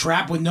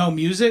 Trap with no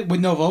music, with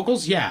no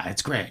vocals, yeah,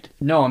 it's great.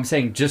 No, I'm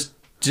saying just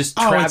trap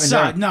Oh, it and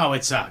sucks. dirt. No,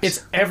 it sucks.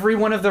 It's every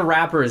one of the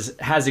rappers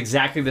has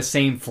exactly the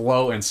same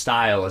flow and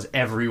style as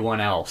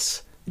everyone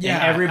else. Yeah,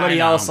 and everybody I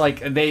know. else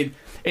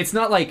it's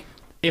not like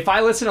if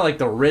I listen to like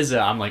the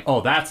RZA, I'm like,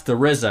 oh, that's the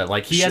RZA.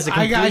 Like he has a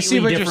I see completely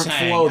what you're different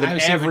saying. flow I than see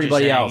what you're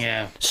everybody saying, else.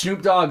 yeah.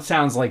 Snoop Dogg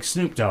sounds like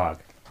Snoop Dogg.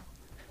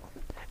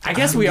 I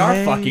guess we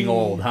are fucking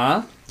old,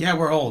 huh? Yeah,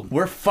 we're old.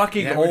 We're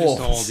fucking Yeah, old. we're just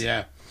old.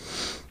 Yeah.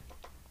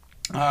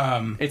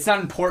 It's not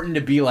important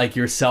to be like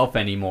yourself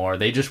anymore.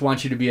 They just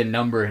want you to be a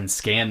number and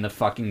scan the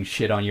fucking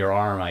shit on your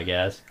arm, I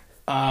guess.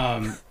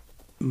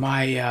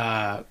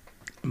 My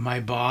my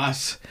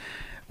boss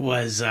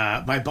was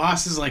my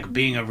boss is like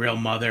being a real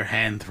mother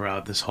hen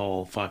throughout this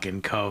whole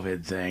fucking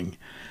COVID thing.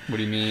 What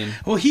do you mean?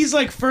 Well, he's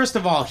like, first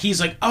of all, he's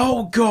like,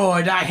 oh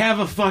god, I have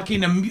a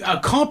fucking a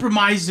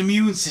compromised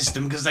immune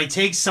system because I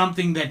take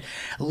something that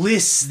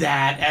lists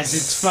that as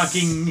its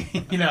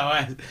fucking, you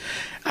know.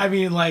 I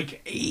mean,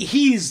 like,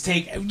 he's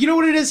you know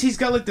what it is? He's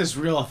got like this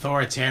real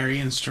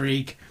authoritarian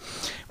streak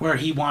where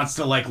he wants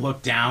to like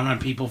look down on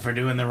people for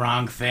doing the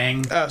wrong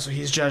thing. Oh, so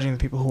he's judging the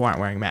people who aren't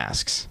wearing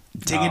masks.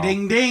 Ding a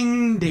ding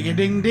ding, ding a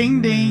ding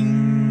ding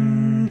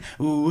ding.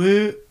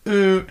 Ooh,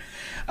 ooh.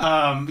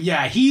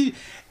 Yeah, he.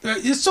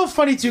 It's so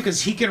funny too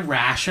because he can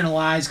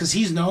rationalize because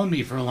he's known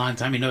me for a long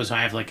time. He knows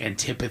I have like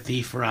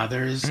antipathy for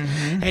others,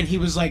 and he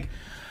was like,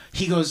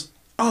 he goes,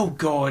 "Oh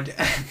God,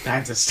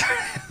 that's a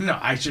start." No,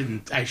 I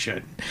shouldn't. I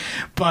shouldn't.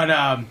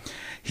 But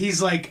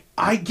he's like,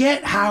 I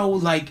get how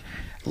like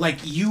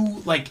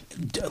you like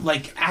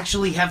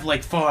actually have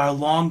like for a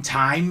long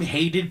time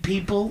hated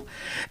people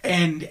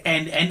and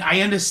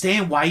I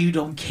understand why you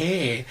don't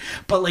care,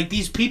 but like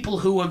these people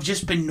who have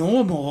just been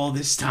normal all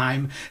this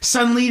time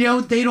suddenly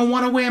they don't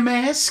want to wear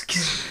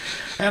masks.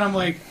 And I'm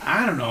like,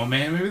 I don't know,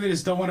 man, maybe they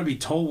just don't want to be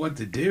told what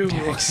to do.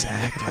 Yeah,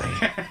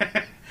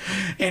 exactly.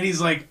 And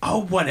he's like,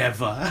 oh,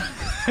 whatever.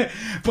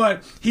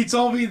 But he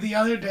told me the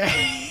other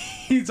day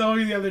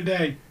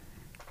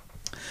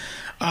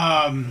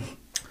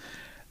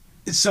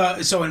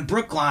So in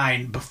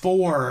Brookline,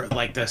 before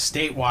like the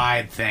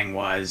statewide thing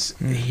was,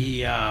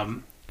 he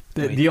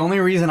The only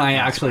reason I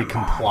actually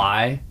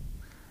comply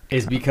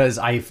is because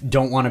I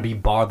don't want to be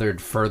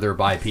bothered further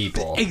by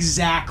people.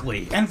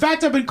 Exactly. In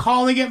fact, I've been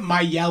calling it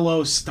my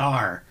yellow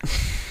star.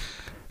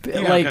 You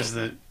know, like, 'cause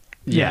the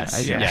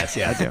yes, Yeah, yes,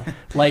 I do.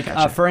 Like,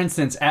 for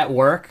instance, at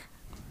work,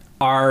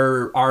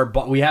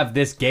 we have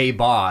this gay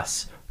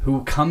boss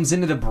who comes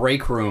into the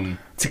break room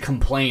to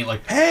complain,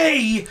 like,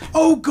 hey,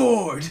 oh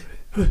God,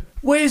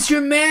 where's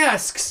your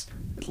masks?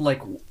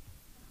 Like,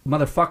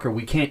 motherfucker,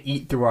 we can't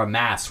eat through our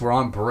masks. We're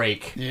on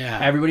break. Yeah.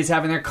 Everybody's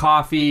having their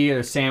coffee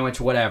or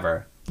sandwich,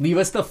 whatever. Leave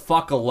us the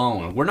fuck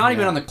alone. We're not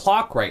even on the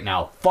clock right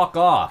now. Fuck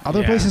off.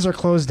 Other places are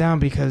closed down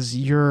because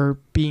you're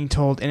being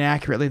told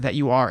inaccurately that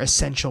you are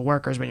essential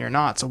workers when you're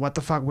not. So what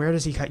the fuck? Where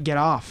does he get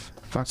off?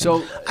 Fucking. So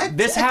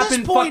this at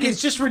happened. this point, fucking,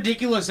 it's just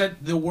ridiculous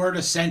that the word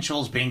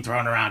essential is being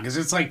thrown around because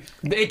it's like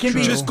it can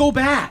be just go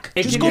back.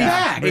 It Just can go be,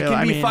 back. It can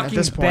I be mean, at fucking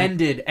this point-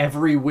 bended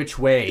every which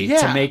way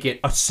Yeah. to make it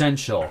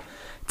essential.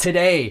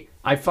 Today,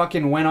 I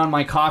fucking went on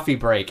my coffee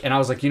break and I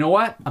was like, you know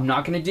what? I'm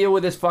not going to deal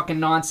with this fucking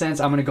nonsense.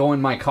 I'm going to go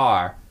in my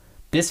car.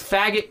 This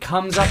faggot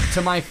comes up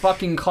to my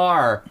fucking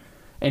car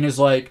and is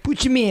like,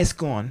 put your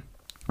mask on.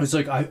 it's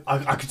like,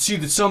 I could see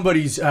that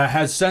somebody's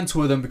has sense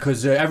with them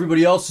because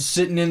everybody else is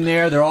sitting in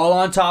there. They're all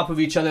on top of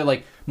each other.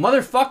 Like,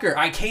 motherfucker,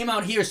 I came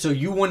out here so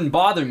you wouldn't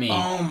bother me.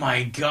 Oh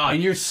my God.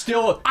 And you're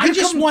still... I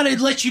just wanted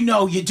to let you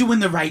know you're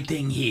doing the right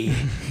thing here.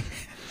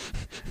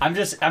 I'm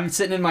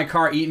sitting in my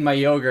car eating my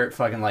yogurt,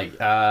 fucking like,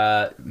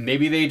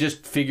 maybe they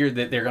just figured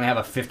that they're gonna have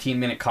a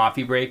 15-minute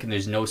coffee break and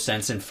there's no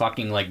sense in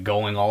fucking like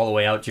going all the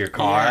way out to your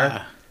car.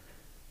 Yeah.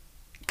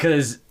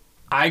 Cause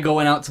I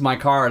going out to my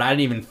car and I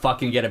didn't even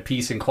fucking get a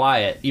peace and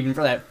quiet, even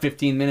for that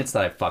 15 minutes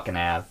that I fucking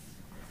have.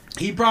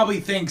 He probably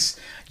thinks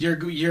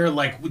you're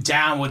like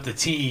down with the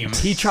team.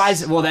 He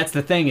tries. Well, that's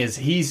the thing is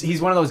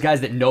he's one of those guys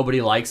that nobody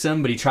likes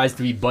him, but he tries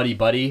to be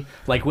buddy.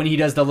 Like when he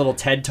does the little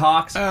TED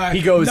talks,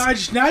 he goes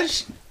nudge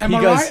nudge. Am he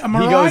I goes- right? Am I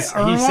he right? goes-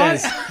 Am he I right?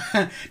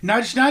 says-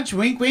 nudge nudge.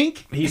 Wink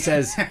wink. He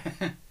says,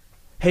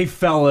 "Hey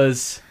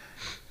fellas."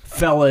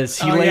 He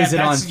lays it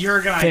on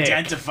You're gonna thick.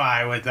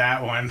 identify with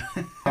that one.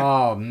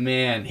 Oh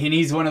man, and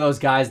he's one of those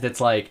guys that's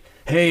like,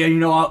 hey, you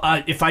know,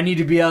 if I need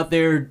to be out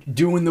there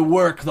doing the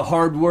work, the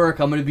hard work,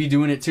 I'm gonna be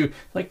doing it too.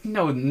 Like,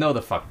 no,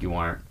 the fuck you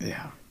aren't.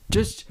 Yeah.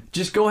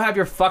 Just go have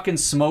your fucking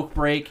smoke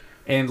break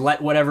and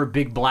let whatever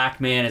big black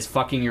man is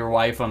fucking your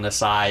wife on the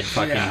side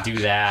fucking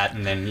do that,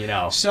 and then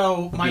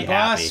So my be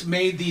boss happy.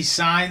 made these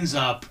signs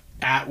up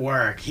at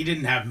work. He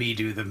didn't have me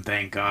do them,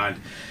 thank God.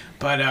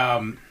 But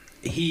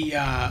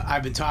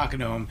I've been talking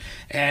to him,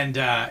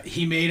 and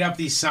he made up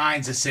these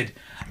signs that said,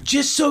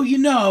 "Just so you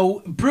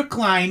know,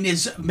 Brookline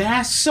is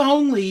masks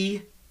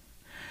only."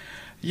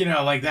 You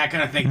know, like that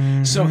kind of thing.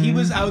 Mm-hmm. So he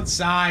was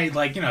outside,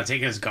 like, you know,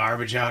 taking his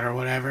garbage out or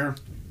whatever.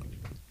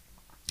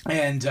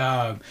 And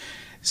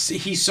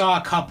he saw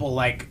a couple,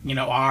 like, you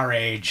know, our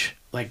age,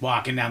 like,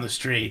 walking down the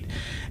street.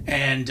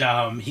 And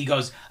he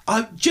goes,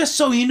 just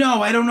so you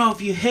know, I don't know if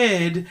you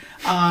heard,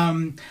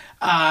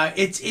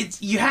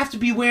 it's you have to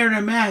be wearing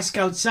a mask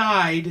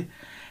outside.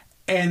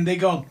 And they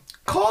go,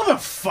 call the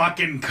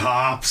fucking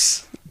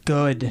cops.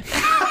 Good.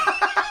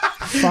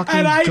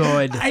 Fucking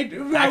good.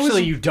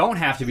 Actually, you don't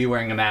have to be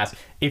wearing a mask.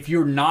 If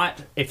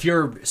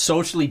you're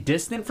socially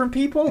distant from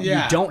people,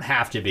 you don't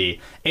have to be.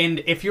 And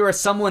if you're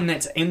someone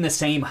that's in the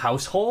same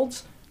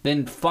households,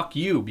 then fuck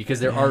you because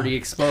they're already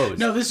exposed.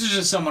 No, this is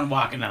just someone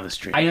walking down the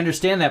street. I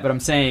understand that, but I'm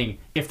saying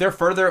if they're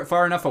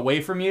far enough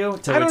away from you,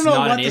 so I don't it's know not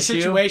what an the issue.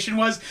 situation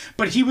was,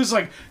 but he was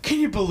like, "Can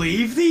you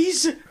believe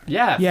these?"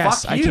 Yeah,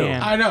 Yes, fuck I you.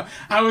 can. I know.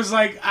 I was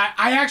like,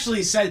 I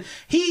actually said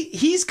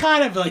he's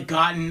kind of like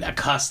gotten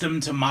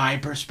accustomed to my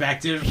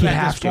perspective He'd at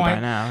have this to by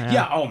point. now,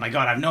 yeah. Oh my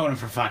god, I've known him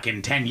for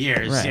fucking 10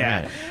 years.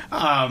 Right,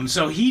 yeah.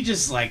 So he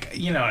just like,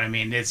 you know what I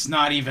mean? It's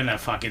not even a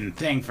fucking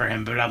thing for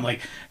him. But I'm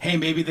like, hey,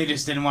 maybe they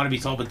just didn't want to be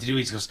told what to do.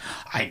 He goes,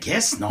 I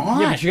guess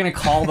not. Yeah, but you're gonna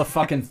call the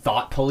fucking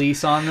thought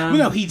police on them?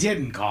 No, he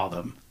didn't call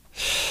them.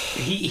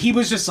 He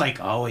was just like,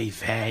 oh,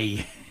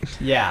 hey.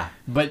 Yeah,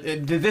 but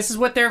this is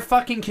what they're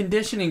fucking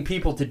conditioning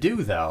people to do,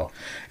 though.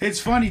 It's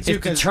funny too Is to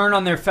because turn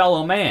on their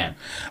fellow man.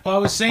 well, I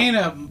was saying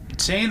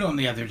to him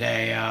the other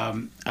day.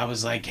 I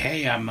was like,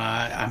 hey,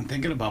 I'm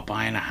thinking about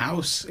buying a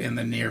house in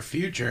the near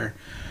future.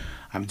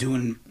 I'm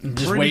doing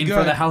Just pretty waiting good.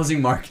 for the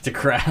housing market to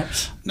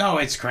crash. No,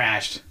 it's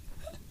crashed.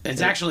 It's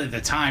actually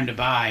the time to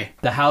buy.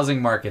 The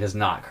housing market has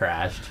not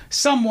crashed.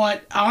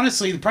 Somewhat.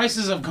 Honestly, the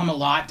prices have come a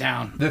lot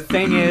down. The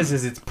thing is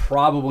it's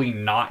probably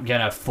not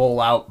gonna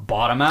full out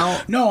bottom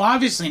out No,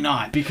 obviously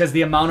not. because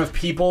the amount of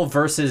people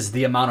versus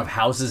the amount of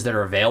houses that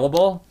are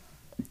available.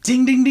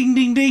 Ding, ding, ding,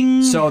 ding,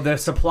 ding. So the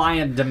supply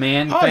and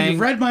demand oh, thing. you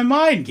read my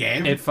mind,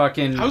 Gabe. It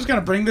fucking. I was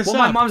gonna bring this Well,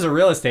 up. my mom's a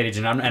real estate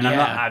agent, I'm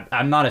Yeah.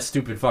 not a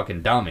stupid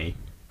fucking dummy.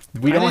 I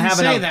We don't didn't have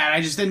say enough. that.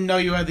 I just didn't know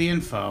you had the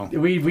info.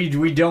 We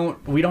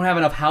don't have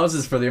enough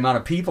houses for the amount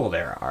of people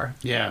there are.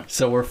 Yeah.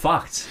 So we're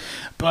fucked.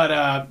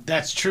 But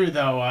that's true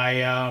though.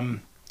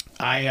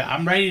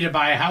 I'm ready to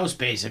buy a house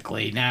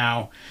basically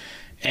now,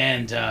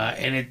 and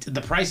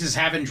the prices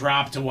haven't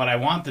dropped to what I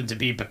want them to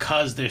be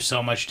because there's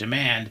so much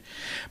demand.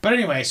 But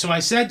anyway, so I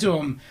said to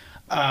him,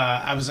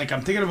 I was like,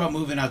 I'm thinking about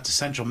moving out to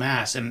Central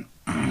Mass, and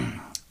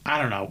I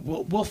don't know.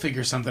 We'll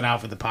figure something out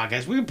for the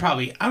podcast. We could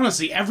probably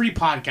honestly every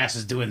podcast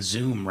is doing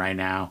Zoom right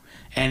now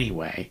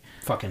anyway.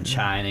 Fucking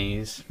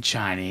Chinese.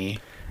 Chinese.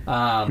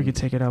 We could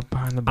take it up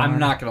behind the barn. I'm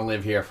not gonna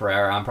live here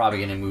forever. I'm probably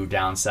gonna move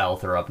down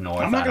south or up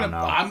north. I'm not I don't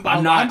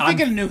gonna. know. I'm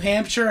thinking of New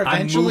Hampshire I'm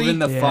eventually. moving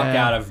the fuck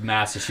Yeah. out of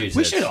Massachusetts.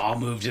 We should all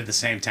move to the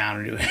same town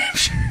in New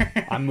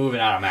Hampshire. I'm moving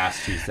out of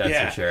Massachusetts.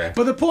 That's for sure.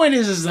 But the point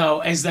is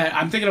that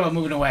I'm thinking about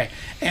moving away,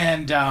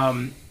 and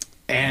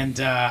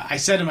I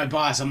said to my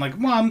boss, I'm like,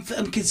 well, I'm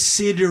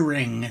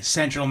considering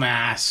Central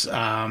Mass,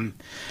 and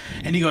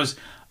he goes,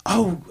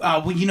 oh,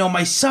 well, you know,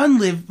 my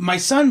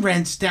son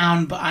rents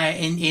down by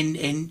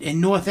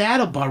in North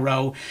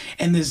Attleboro,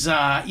 and there's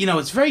you know,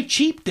 it's very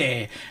cheap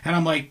there, and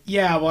I'm like,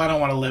 yeah, well, I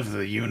don't want to live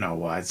the you know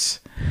what's.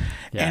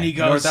 Yeah. And he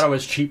North goes, Ottawa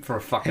was cheap for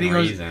a fucking and he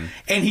goes, reason.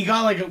 and he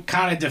got like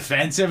kind of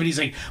defensive, and he's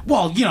like,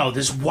 well, you know,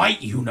 this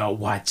white you know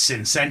what's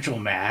in Central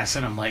Mass,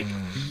 and I'm like,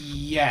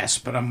 yes,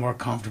 but I'm more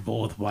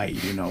comfortable with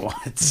white you know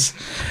what's.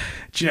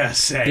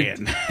 Just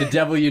saying. The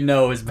devil you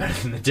know is better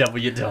than the devil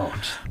you don't.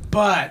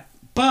 But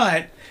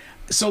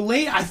so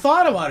late, I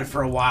thought about it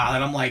for a while,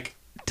 and I'm like,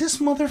 this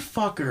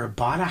motherfucker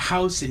bought a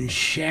house in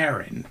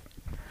Sharon.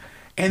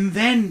 And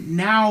then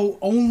now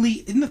only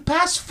in the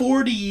past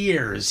 40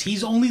 years,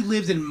 he's only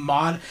lived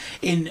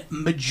in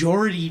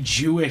majority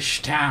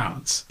Jewish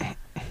towns.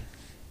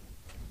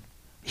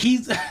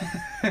 He's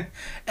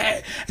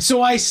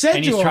so I said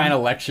And to he's him, trying to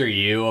lecture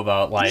you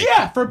about like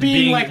for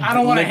being like, I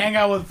don't want to hang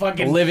out with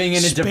fucking living in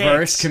a spicks.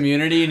 diverse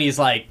community, and he's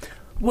like,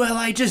 well,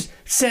 I just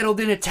settled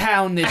in a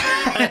town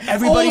that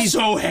everybody's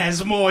also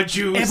has more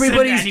Jews.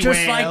 everybody's than just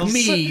anywhere like else.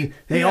 me.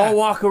 They Yeah. all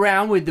walk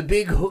around with the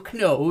big hook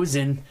nose,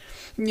 and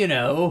you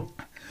know,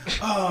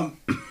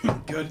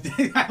 Good.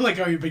 I like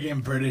how you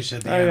became British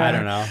at the end. I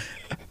don't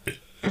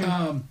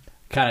know.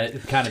 Kind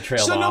of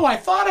trailed So off. no, I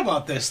thought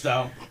about this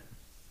though,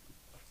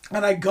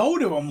 and I go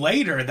to him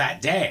later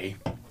that day,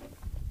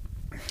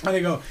 and I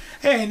go,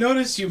 "Hey, I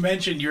noticed you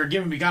mentioned you were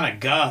giving me kind of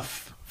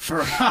guff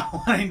for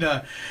wanting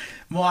to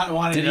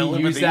Did to live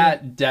he with use the-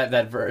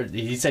 that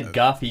he said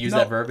guff? He used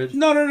that verbiage.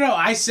 No.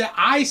 I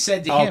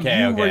said to him, Okay,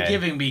 you were okay.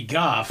 giving me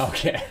guff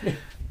Okay.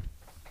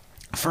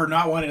 for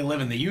not wanting to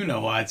live in the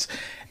you-know-whats.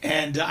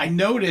 And I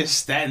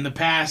noticed that in the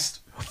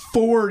past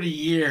 40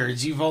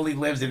 years, you've only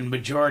lived in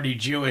majority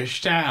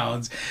Jewish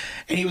towns.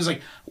 And he was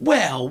like,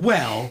 well,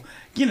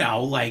 you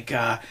know, like,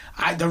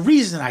 the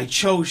reason I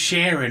chose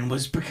Sharon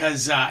was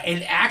because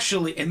it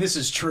actually, and this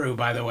is true,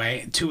 by the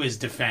way, to his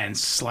defense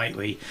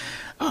slightly,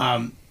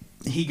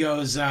 he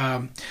goes,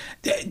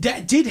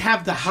 that did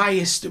have the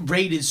highest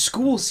rated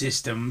school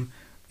system,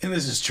 and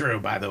this is true,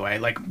 by the way,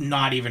 like,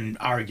 not even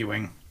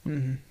arguing.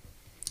 Mm-hmm.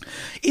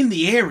 In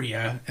the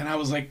area, and I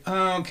was like,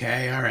 oh,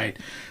 okay, all right.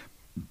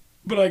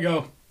 But I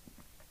go,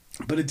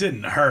 but it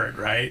didn't hurt,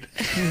 right?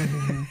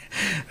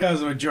 That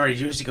was the majority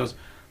Jewish. He goes,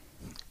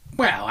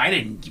 well, I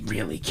didn't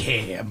really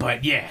care,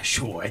 but yeah,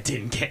 sure, it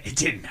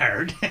didn't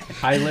hurt.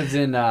 I lived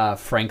in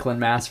Franklin,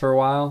 Mass for a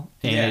while,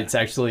 and Yeah. it's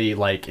actually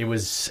like it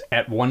was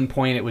at one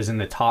point it was in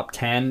the top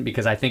 10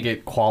 because I think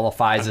it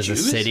qualifies Of as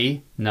Jews? a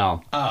city.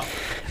 No, Oh,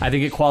 I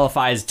think it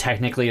qualifies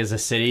technically as a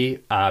city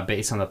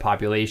based on the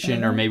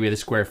population or maybe the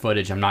square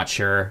footage. I'm not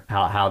sure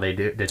how they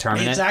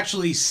determine it's it.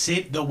 actually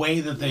the way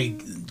that they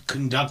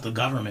conduct the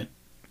government.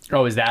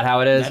 Oh, is that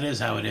how it is? That is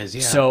how it is,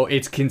 yeah. So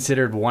it's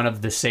considered one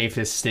of the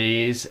safest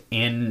cities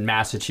in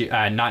Massachusetts,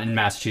 not in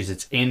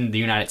Massachusetts, in the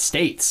United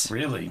States.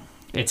 Really?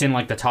 It's in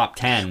like the top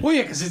 10. Well,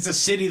 yeah, because it's a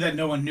city that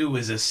no one knew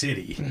was a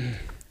city.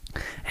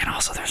 And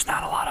also there's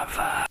not a lot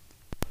of...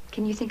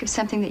 Can you think of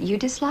something that you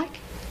dislike?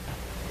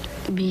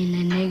 Being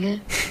a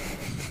nigga.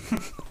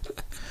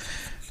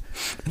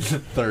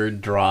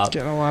 third drop.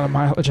 Getting a lot of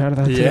mileage out of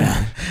that.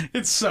 Yeah.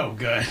 It's so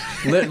good.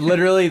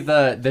 Literally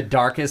the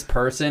darkest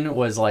person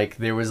was like,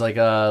 there was like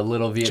a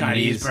little Vietnamese...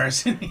 Chinese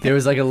person. There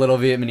was like a little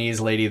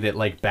Vietnamese lady that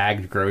like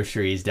bagged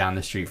groceries down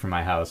the street from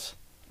my house.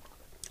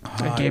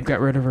 And Gabe got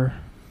rid of her.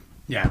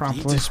 Yeah,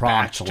 Promptly. he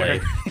dispatched her.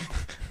 Promptly.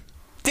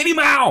 Diddy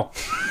Mao!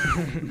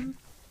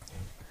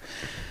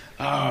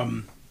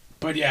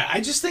 But yeah, I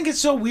just think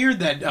it's so weird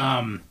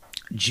that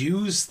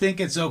Jews think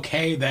it's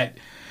okay that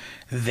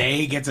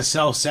they get to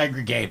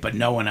self-segregate, but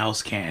no one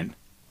else can.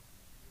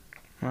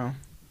 Well,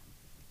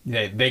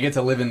 They get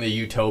to live in the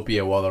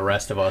utopia while the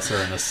rest of us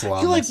are in the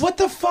slums. You're like, what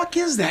the fuck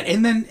is that?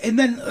 And then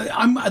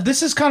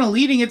this is kind of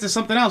leading into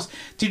something else.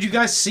 Did you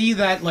guys see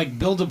that, like,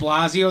 Bill de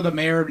Blasio, the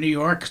mayor of New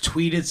York,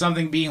 tweeted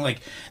something being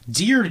like,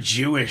 "Dear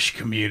Jewish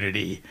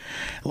community,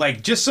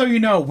 like, just so you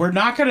know, we're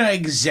not going to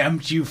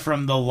exempt you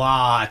from the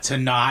law to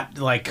not,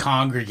 like,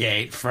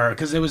 congregate for,"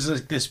 because it was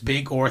like this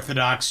big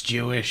Orthodox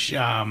Jewish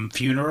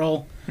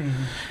funeral,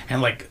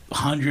 and like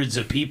hundreds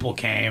of people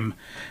came,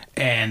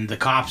 and the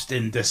cops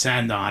didn't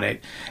descend on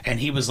it, and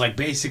he was like,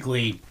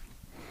 basically,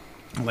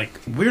 like,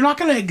 we're not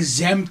going to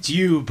exempt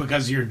you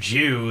because you're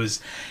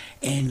Jews.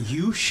 And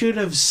you should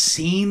have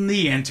seen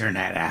the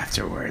internet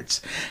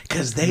afterwards,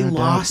 because they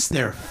lost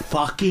their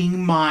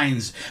fucking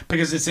minds,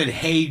 because it said,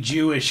 "Hey,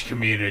 Jewish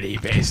community,"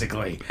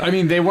 basically. I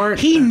mean, they weren't...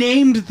 He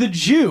named the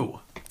Jew.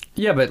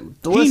 Yeah, but...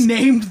 He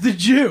named the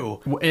Jew.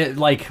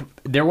 Like,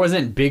 there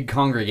wasn't big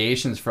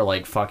congregations for,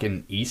 like,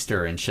 fucking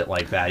Easter and shit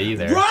like that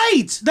either.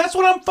 Right! That's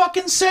what I'm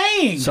fucking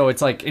saying. So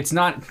it's like, it's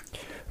not...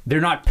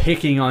 They're not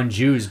picking on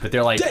Jews, but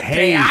they're like, hey,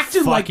 they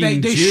acted like they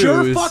Jews.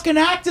 sure fucking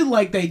acted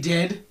like they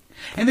did.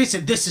 And they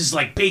said, "This is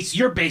like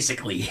you're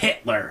basically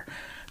Hitler."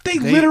 They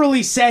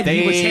literally said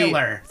he was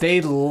Hitler.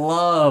 They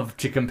love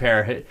to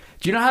compare.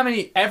 Do you know how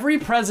many... Every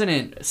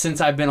president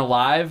since I've been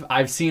alive,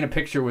 I've seen a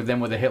picture with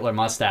them with a Hitler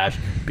mustache,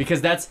 because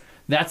that's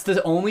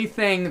the only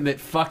thing that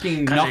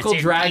fucking knuckle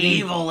dragging...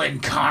 evil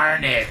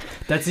incarnate.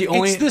 That's the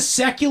only... It's the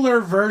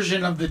secular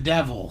version of the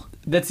devil.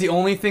 That's the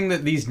only thing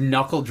that these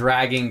knuckle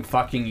dragging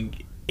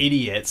fucking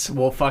idiots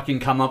will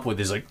fucking come up with,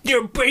 is like,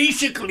 "You're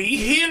basically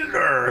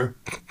Hitler."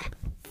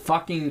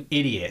 Fucking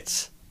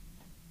idiots.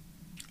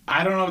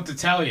 I don't know what to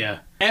tell you.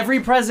 Every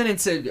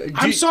president said...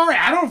 I'm sorry,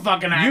 I don't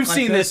fucking act You've like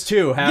seen this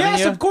too, haven't you?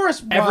 Yes, of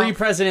course. Every Well,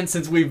 president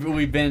since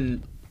we've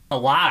been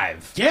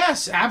alive.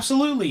 yes,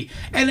 absolutely.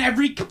 And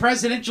every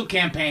presidential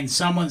campaign,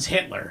 someone's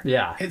Hitler.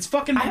 Yeah. It's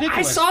fucking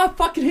ridiculous. I saw a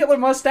fucking Hitler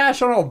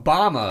mustache on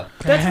Obama.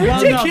 That's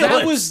Well,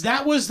 ridiculous. no,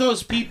 that was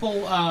those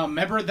people.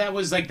 Remember, that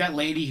was like that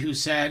lady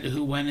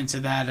who went into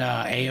that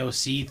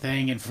AOC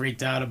thing and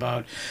freaked out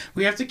about,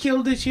 "We have to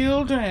kill the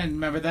children."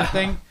 Remember that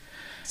thing?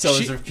 So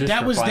is it just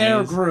that for was their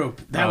funnies?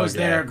 group. That was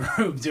Okay. their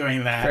group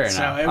doing that. Fair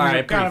so enough. it was All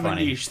right, kind of pretty a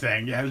funny. niche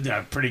thing. Yeah, it was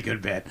a pretty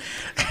good bit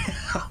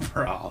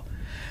overall.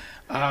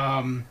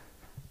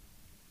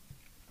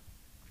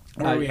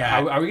 Where are we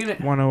at? Are we gonna?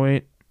 Do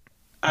 108.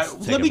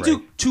 take Let a me do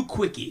break. 2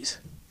 quickies.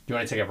 you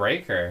want to take a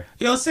break or?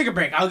 Yeah, let's take a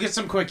break. I'll get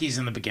some quickies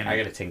in the beginning. I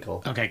got a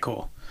tinkle. Okay,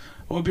 cool.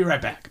 We'll be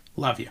right back.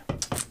 Love you.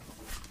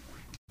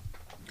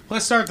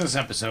 Let's start this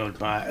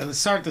episode let's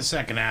start the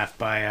second half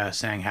by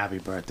saying happy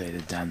birthday to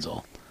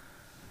Denzel.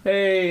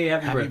 Hey,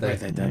 happy Happy birthday.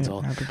 birthday,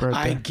 Denzel. Yeah, happy birthday.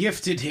 I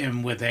gifted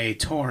him with a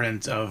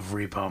torrent of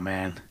Repo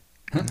Man.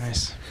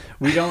 Nice.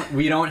 We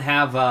don't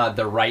have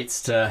the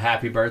rights to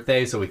Happy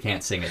Birthday, so we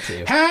can't sing it to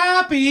you.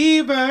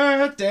 Happy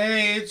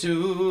birthday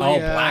to Oh,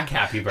 ya. Black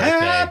Happy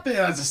Birthday.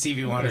 That's a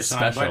Stevie Wonder It's song.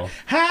 special. But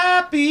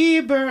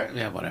happy birthday.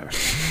 Yeah, whatever.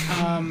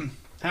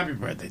 Happy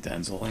birthday,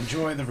 Denzel.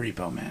 Enjoy the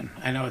Repo Man.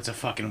 I know it's a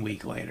fucking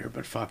week later,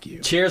 but fuck you,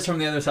 Cheers from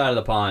the other side of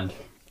the pond.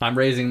 I'm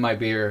raising my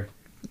beer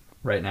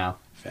right now.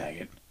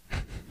 faggot.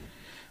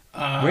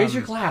 Raise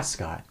your glass,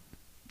 Scott.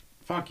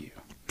 Fuck you.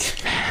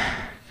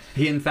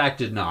 He in fact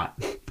did not.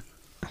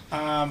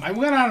 I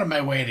went out of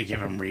my way to give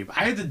him Repo.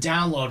 I had to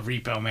download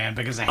Repo Man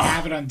because I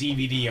have it on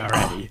DVD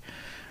already.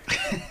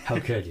 How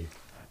could you?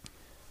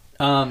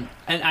 And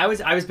I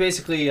was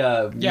basically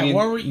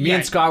me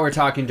and Scott were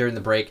talking during the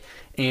break,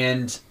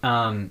 and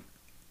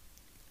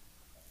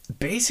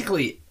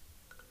basically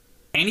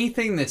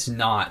anything that's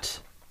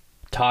not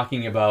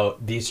talking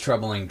about these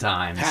troubling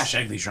times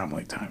Hashtag these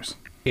troubling times.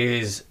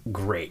 is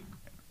great,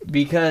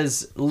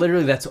 because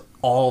literally that's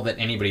all that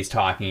anybody's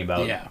talking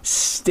about. Yeah.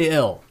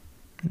 Still,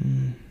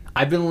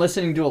 I've been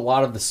listening to a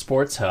lot of the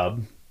Sports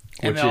Hub,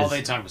 And which all is,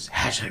 they talk was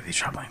hashtag these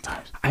troubling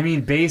times. I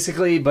mean,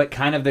 basically, but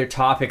kind of their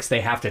topics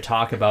they have to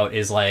talk about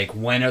is like,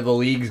 when are the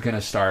leagues going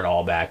to start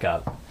all back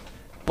up?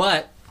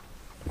 But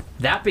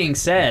that being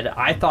said,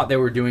 I thought they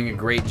were doing a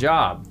great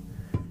job,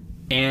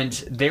 and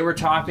they were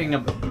talking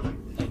about.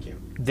 Thank you.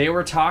 They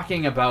were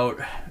talking about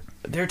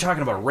they're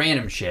talking about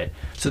random shit.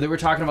 So they were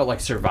talking about like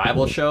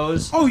survival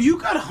shows. Oh, you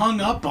got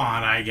hung up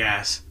on, I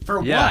guess.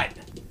 For Yeah. what?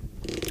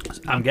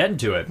 I'm getting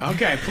to it.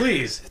 Okay,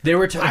 please. They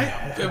were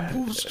They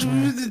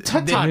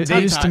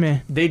used to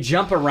me. they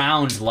jump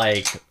around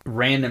like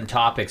random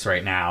topics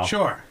right now.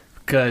 Sure.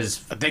 Because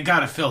But they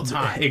gotta fill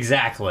time.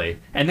 exactly,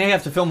 and they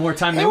have to fill more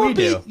time It than we would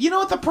be, do. you know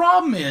what the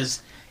problem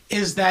is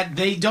that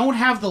they don't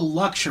have the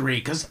luxury,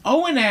 because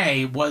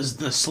O&A was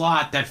the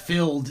slot that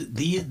filled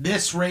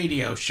this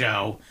radio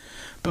show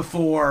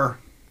before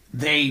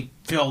they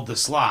filled the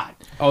slot.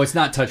 Oh, it's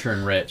not Toucher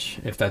and Rich,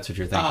 if that's what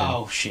you're thinking.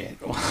 Oh, shit.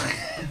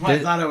 I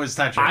thought it was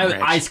Toucher and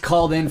Rich. I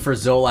called in for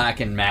Zolak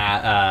and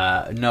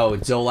Matt. No,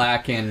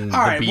 Zolak and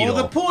All right, the Beetle.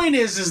 well, the point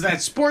is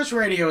that sports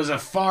radio is a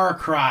far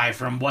cry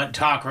from what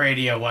talk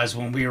radio was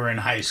when we were in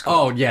high school.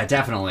 Oh yeah,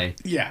 definitely.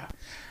 Yeah.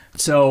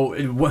 So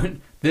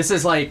this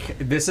is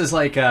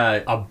like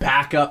a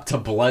backup to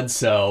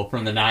Bloodsoe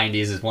from the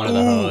 '90s is one of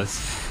the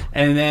hosts,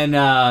 and then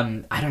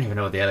I don't even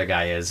know what the other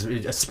guy is,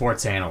 a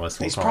sports analyst.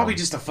 We'll He's call probably him.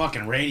 just a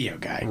fucking radio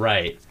guy.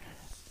 Right,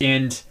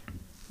 and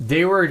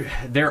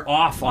they're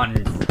off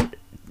on.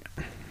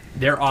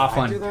 They're off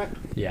on. Do that?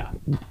 Yeah,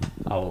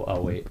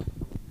 I'll wait.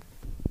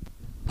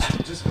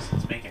 Just because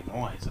it's making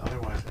noise.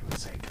 Otherwise, I would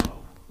say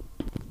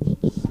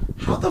go.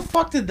 How the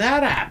fuck did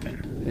that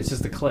happen? It's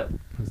just a clip.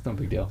 It's no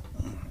big deal.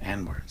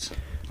 N-words.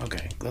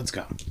 Okay, let's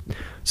go.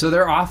 So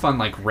they're off on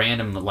like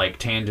random like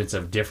tangents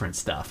of different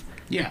stuff.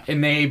 Yeah.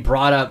 And they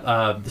brought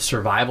up the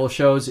survival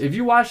shows. Have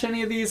you watched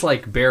any of these,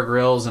 like Bear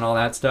Grylls and all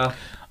that stuff?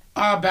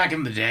 Back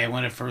in the day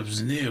when it first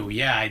was new,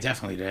 yeah, I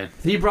definitely did.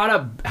 He brought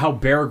up how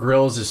Bear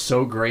Grylls is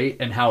so great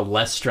and how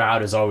Les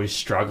Stroud is always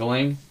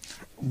struggling.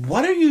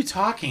 What are you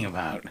talking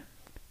about?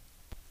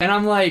 And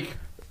I'm like,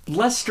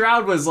 Les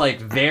Stroud was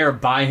like there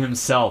by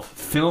himself,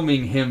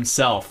 filming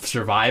himself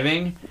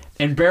surviving,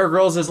 and Bear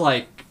Grylls is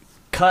like,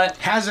 cut.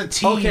 Has a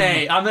team.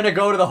 Okay, I'm gonna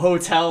go to the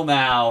hotel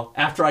now.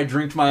 After I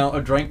drank my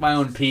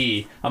own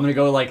pee, I'm gonna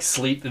go like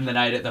sleep in the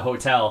night at the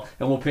hotel,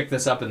 and we'll pick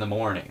this up in the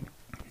morning.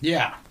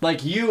 Yeah.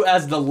 Like you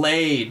as the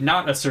lay,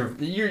 not a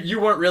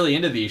you weren't really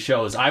into these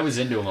shows. I was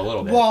into them a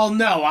little bit. Well,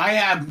 no,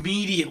 I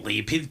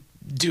immediately,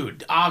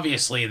 dude.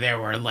 Obviously, there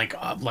were like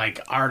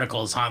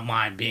articles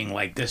online being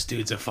like, "This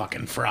dude's a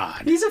fucking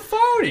fraud." He's a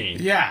phony.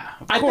 Yeah,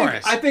 of I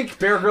course. think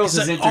Bear Grylls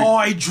It's is like, oh,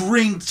 I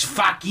drank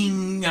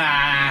fucking.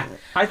 I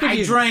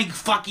he's- drank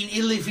fucking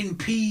elephant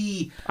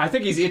pee. I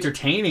think he's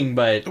entertaining,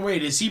 but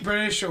Wait, is he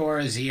British or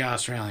is he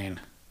Australian?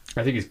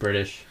 I think he's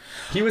British.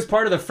 He was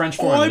part of the French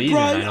Foreign Legion.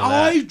 I know that.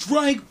 I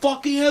drank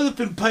fucking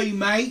elephant pee,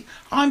 mate.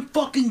 I'm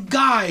fucking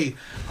gay.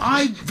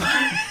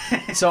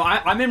 So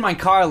I'm in my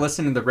car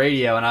listening to the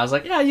radio, and I was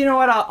like, yeah, you know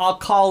what? I'll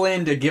call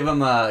in to give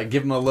him a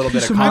little bit of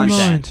Peace of my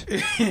content.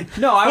 mind.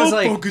 No, I was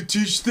like, fucking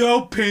teach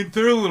thou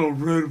Panther a little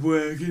red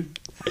wagon.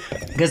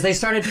 because they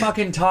started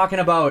fucking talking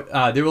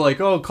about. They were like,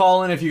 oh,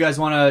 call in if you guys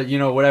want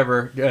to,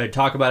 whatever,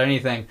 talk about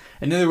anything.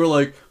 And then they were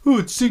like, oh,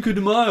 it's Cinco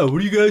de Mayo.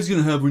 What are you guys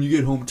gonna have when you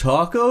get home?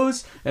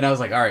 Tacos? And I was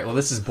like, all right, well,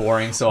 this is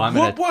boring, so I'm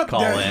gonna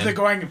call in. They're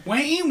going,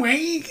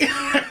 wait,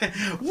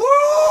 woo!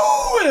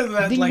 And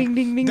that, Ding, like, ding,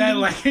 ding, ding, that,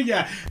 ding. like,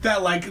 yeah,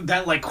 that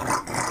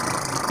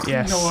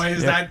Yes.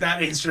 noise, Yep.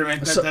 that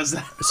instrument that does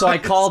that. So I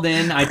called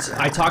in. I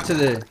talked to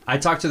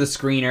the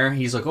screener.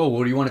 He's like, "Oh,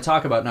 what do you want to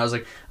talk about?" And I was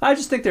like, "I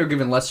just think they were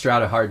giving Les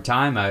Stroud a hard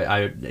time.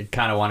 I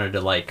kind of wanted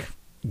to like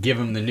give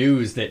him the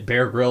news that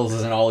Bear Grylls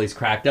isn't all he's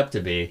cracked up to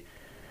be."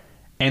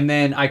 And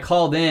then I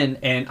called in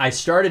and I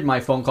started my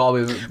phone call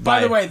with.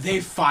 By the way,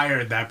 they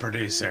fired that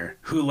producer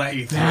who let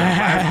you through.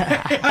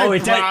 I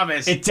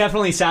promise. It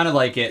definitely sounded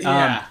like it.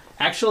 Yeah.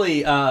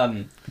 Actually,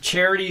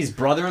 Charity's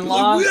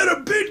brother-in-law. we had a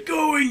bit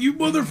going, you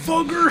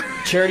motherfucker.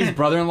 Charity's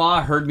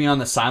brother-in-law heard me on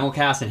the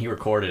simulcast and he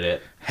recorded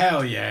it.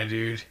 Hell yeah,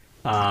 dude.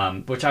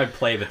 Which I'd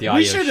play with the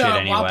audio shit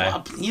anyway.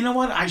 You know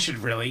what? I should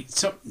really.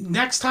 So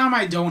next time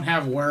I don't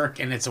have work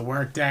and it's a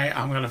work day,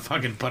 I'm gonna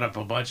fucking put up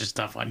a bunch of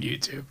stuff on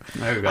YouTube.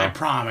 There we go. I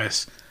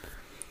promise.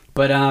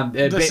 But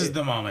This is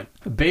the moment.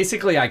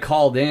 basically, I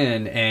called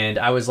in and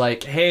I was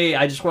like, "Hey,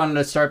 I just wanted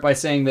to start by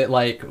saying that,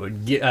 like,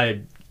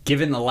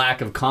 given the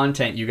lack of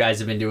content, you guys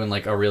have been doing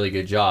like a really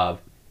good job.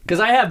 Because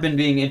I have been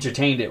being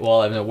entertained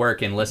while I'm at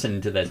work and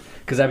listening to this.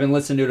 Because I've been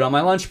listening to it on my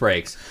lunch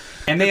breaks,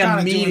 and they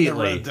Kinda doing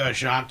immediately the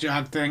shock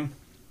jock thing.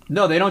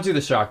 no, they don't do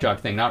the shock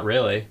jock thing. Not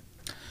really.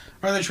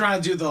 Are they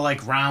trying to do the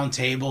like round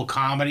table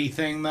comedy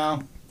thing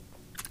though?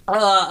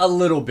 A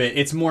little bit.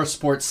 It's more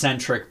sports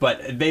centric,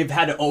 but they've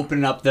had to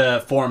open up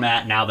the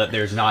format now that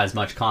there's not as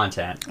much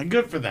content.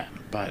 Good for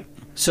them, but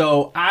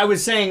So I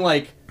was saying,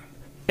 like,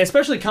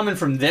 especially coming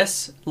from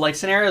this like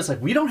scenarios,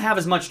 like we don't have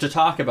as much to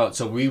talk about,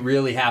 so we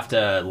really have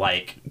to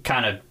like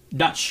kind of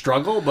not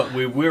struggle, but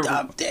we're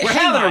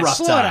having a rough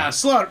time.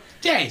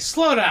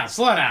 Slow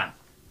down.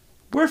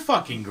 We're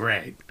fucking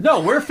great.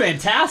 No, we're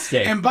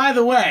fantastic. And by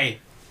the way,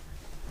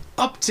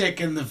 uptick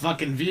in the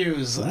fucking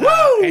views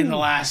in the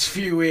last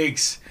few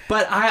weeks.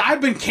 But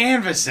I've been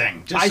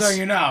canvassing, just so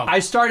you know. I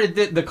started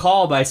the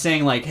call by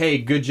saying like, "Hey,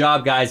 good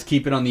job, guys.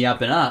 Keep it on the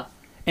up and up."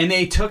 And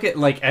they took it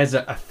like as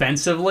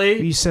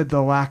offensively. You said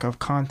the lack of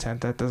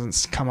content. That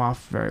doesn't come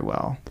off very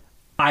well.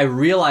 I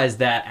realized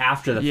that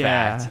after the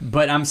Yeah. fact.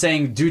 But I'm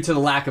saying due to the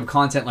lack of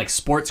content, like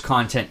sports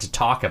content to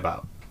talk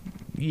about.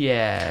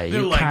 Yeah,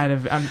 you like- kind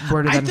of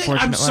worded that unfortunately.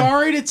 I'm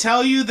sorry to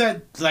tell you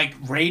that like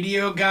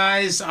radio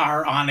guys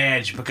are on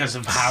edge because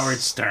of Howard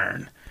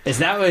Stern. Is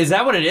that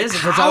what it is?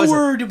 Because I was-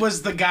 Howard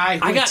was the guy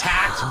who I got-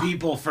 attacked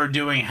people for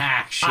doing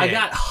hack shit. I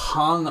got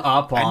hung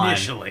up on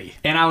Initially.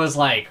 and I was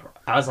like,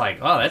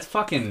 oh, that's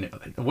fucking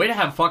way to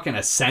have fucking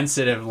a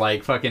sensitive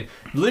like fucking.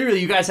 Literally,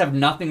 you guys have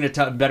nothing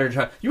to better to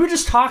talk. You were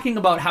just talking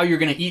about how you're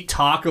gonna eat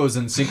tacos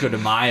in Cinco de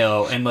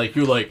Mayo, and like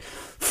you're like,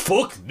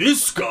 fuck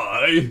this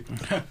guy.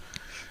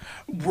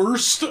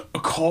 Worst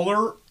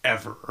caller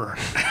ever.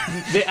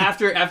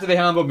 After they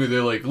hung up on me,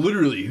 they're like,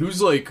 literally,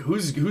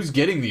 who's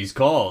getting these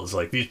calls?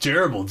 Like, these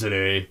terrible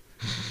today.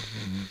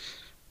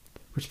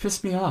 Which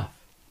pissed me off.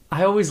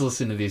 I always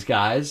listen to these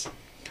guys.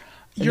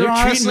 And You're they're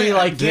treating honestly me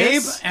like Gabe,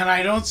 this. and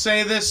I don't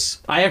say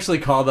this. I actually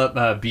called up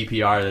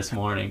BPR this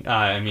morning.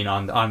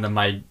 On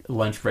my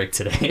lunch break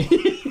today.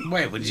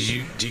 Wait, did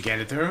you get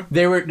it through?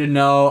 They were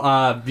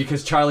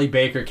because Charlie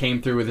Baker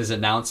came through with his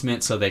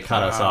announcement, so they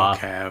cut us off.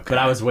 Okay. But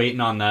I was waiting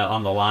on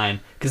the line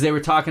because they were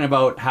talking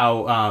about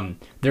how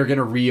they're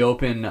gonna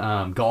reopen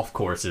golf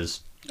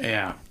courses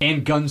Yeah.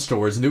 and gun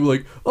stores, and they were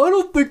like, I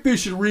don't think they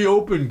should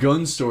reopen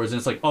gun stores, and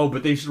it's like, oh,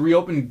 but they should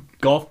reopen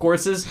golf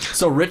courses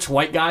so rich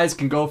white guys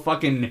can go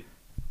fucking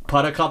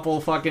putt a couple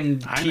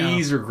fucking I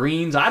tees or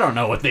greens. I don't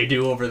know what they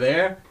do over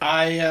there.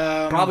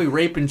 I Probably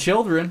raping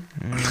children.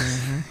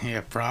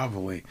 Yeah,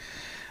 probably.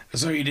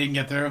 So you didn't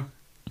get through?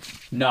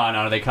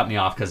 No, they cut me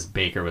off because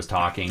Baker was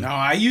talking. No,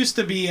 I used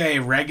to be a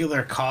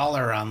regular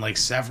caller on like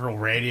several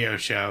radio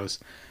shows.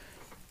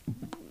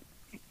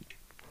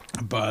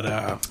 But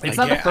It's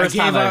not the first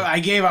time I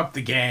gave up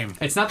the game.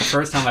 It's not the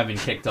first time I've been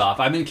kicked off.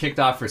 I've been kicked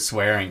off for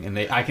swearing, and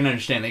I can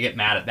understand they get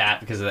mad at that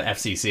because of the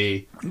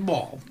FCC.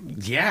 Well,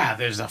 yeah,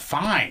 there's a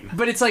fine.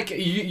 But it's like,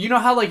 you know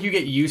how like you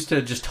get used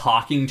to just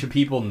talking to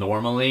people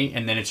normally,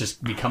 and then it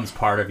just becomes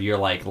part of your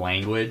like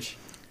language,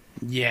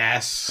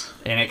 Yes.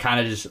 and it kind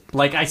of just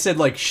like I said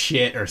like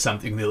shit or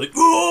something. They're like,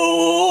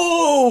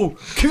 oh,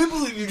 can't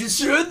believe you just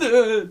said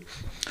that.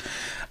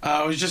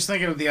 I was just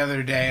thinking the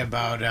other day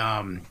about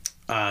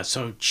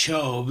so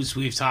Chobes.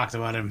 We've talked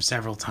about him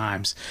several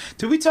times.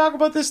 Did we talk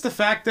about this? The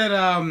fact that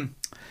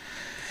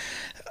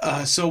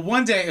so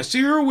one day, so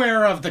you're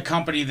aware of the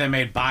company that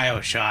made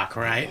BioShock,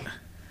 right?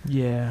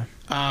 Yeah.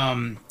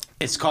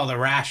 It's called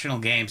Irrational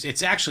Games.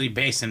 It's actually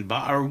based in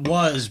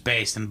was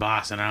based in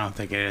Boston. I don't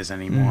think it is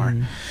anymore.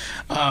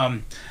 I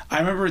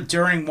remember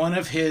during one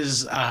of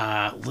his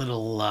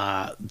little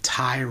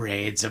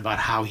tirades about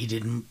how he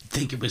didn't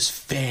think it was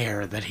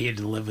fair that he had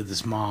to live with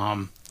his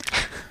mom.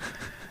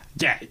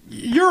 Yeah,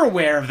 you're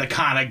aware of the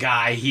kind of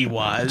guy he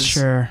was.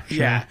 Sure.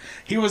 Yeah,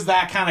 he was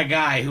that kind of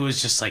guy who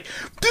was just like,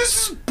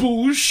 this is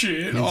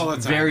bullshit all the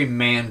time. Very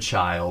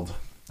man-child.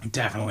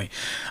 Definitely.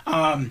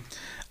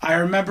 I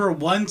remember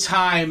one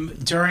time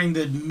during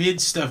the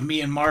midst of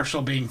me and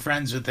Marshall being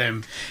friends with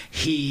him,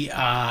 he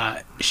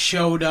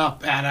showed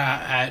up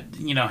at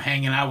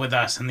hanging out with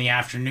us in the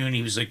afternoon.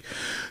 He was like,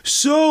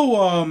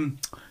 so,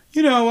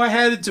 I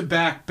headed to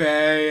Back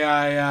Bay.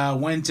 I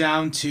went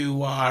down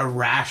to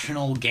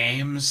Irrational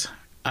Games.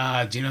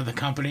 Do you know the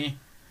company?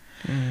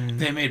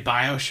 They made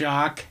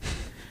BioShock.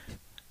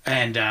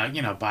 And,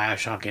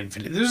 BioShock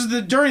Infinite. This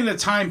is during the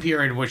time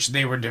period which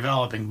they were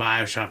developing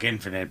BioShock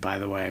Infinite, by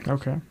the way.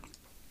 Okay.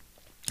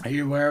 Are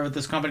you aware of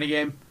this company,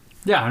 Gabe?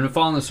 Yeah, I'm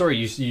following the story.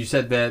 You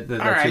said that. All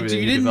right, so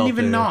you didn't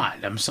even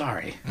nod. I'm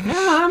sorry.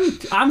 Yeah,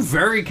 I'm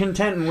very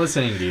content in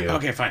listening to you.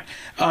 Okay, fine.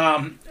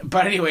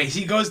 But anyway,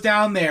 he goes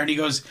down there and he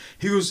goes,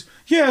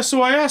 yeah,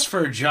 so I asked for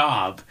a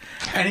job.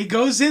 And he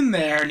goes in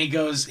there and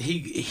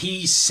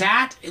he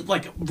sat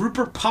like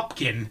Rupert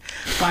Pupkin,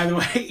 by the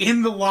way,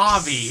 in the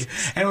lobby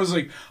and was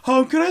like,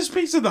 oh, could I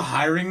speak to the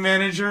hiring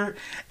manager?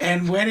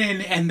 And went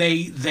in and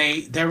they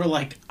were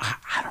like,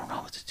 I don't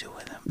know what to do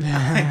with him.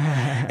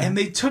 And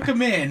they took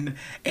him in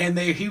and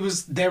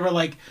they were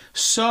like,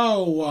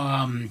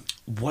 so,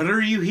 what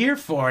are you here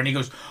for? And he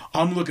goes,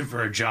 I'm looking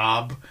for a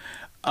job.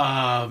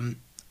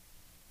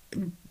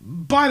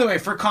 By the way,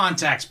 for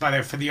context,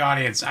 for the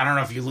audience, I don't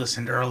know if you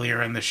listened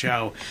earlier in the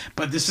show,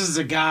 but this is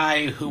a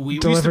guy who we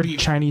Delivered used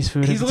to be Chinese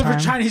food. He at the delivered time.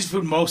 Chinese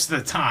food most of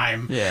the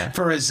time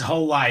for his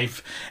whole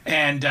life,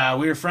 and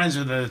we were friends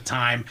with him at the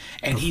time.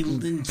 And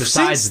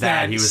since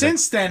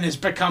then has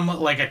become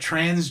like a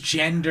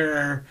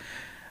transgender.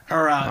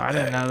 Or I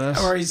didn't know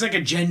this. Or he's like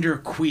a gender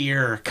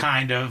queer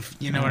kind of,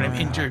 what I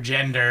mean,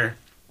 intergender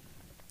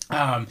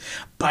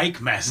bike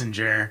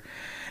messenger.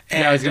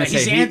 And I was gonna say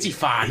he's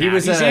Antifa.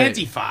 He's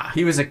Antifa.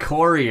 He was a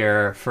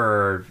courier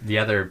for the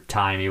other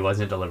time he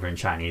wasn't delivering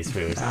Chinese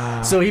food.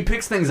 So he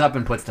picks things up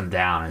and puts them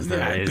down. Is the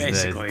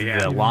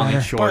long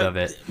and short of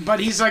it. But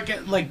he's like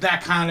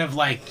that kind of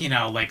like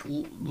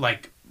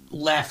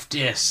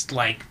leftist,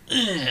 like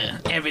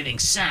everything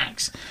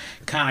sucks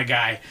kind of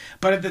guy.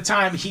 But at the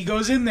time he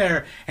goes in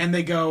there and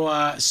they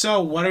go, so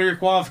what are your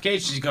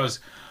qualifications? He goes,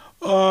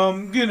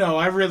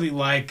 I really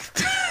like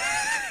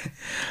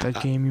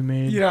That game you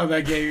made. You know,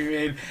 that game you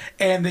made.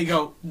 And they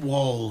go,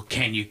 well,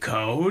 can you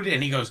code?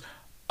 And he goes,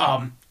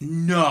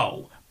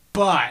 no,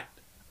 but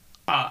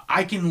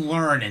I can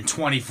learn in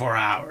 24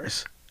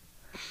 hours.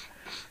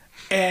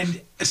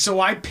 And so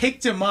I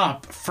picked him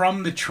up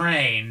from the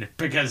train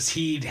because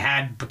he'd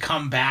had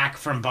come back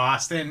from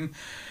Boston.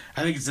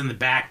 I think it's in the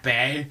Back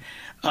Bay,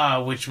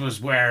 which was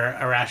where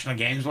Irrational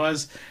Games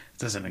was. It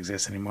doesn't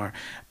exist anymore.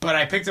 But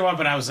I picked him up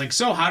and I was like,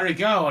 so how did it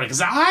go? Because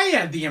I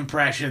had the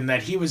impression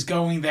that he was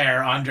going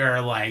there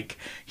under, like,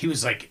 he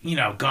was like, you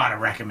know, got a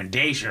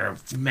recommendation or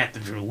met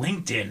them through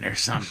LinkedIn or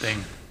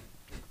something.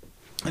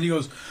 And he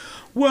goes,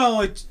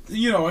 well,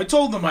 I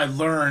told them I'd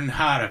learn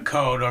how to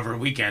code over a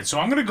weekend, so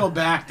I'm going to go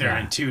back there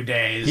in 2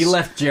 days. He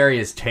left Jerry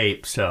his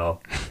tape, so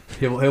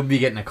he'll be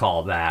getting a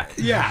call back.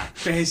 Yeah,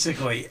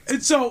 basically.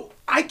 And so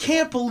I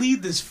can't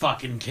believe this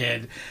fucking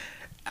kid.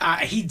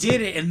 He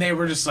did it, and they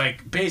were just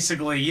like,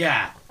 basically,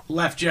 yeah,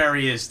 left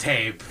Jerry his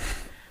tape.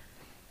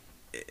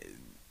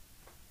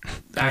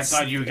 I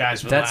thought you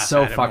guys would laugh That's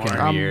so at it fucking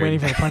more. I'm weird. waiting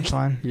for the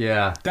punchline.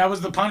 Yeah. That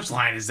was the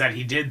punchline, is that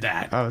he did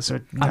that. Oh, so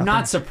I'm nothing.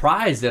 not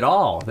surprised at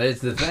all. That's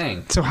the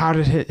thing. So how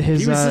did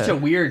his He was such a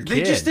weird They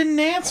kid. just didn't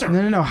answer.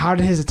 No. How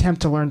did his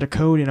attempt to learn to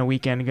code in a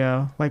weekend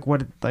go? Like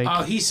what? Like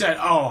Oh, he said,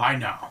 oh, I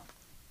know.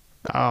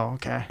 oh,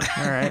 okay,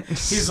 all right.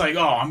 He's like,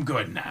 oh, I'm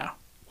good now.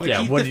 Like,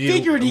 Yeah, he what did he-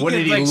 figured he what could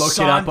did he like look it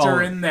up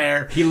saunter on? in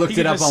there. He looked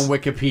it up just- on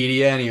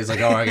Wikipedia, and he was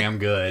like, "Oh, okay, I'm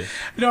good."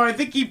 No, I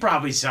think he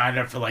probably signed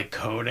up for like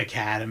Code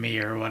Academy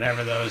or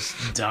whatever those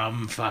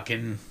dumb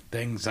fucking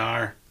things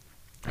are.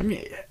 I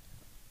mean,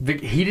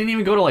 he didn't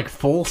even go to like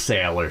Full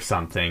Sail or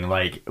something.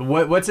 Like,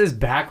 what's his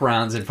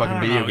backgrounds in fucking I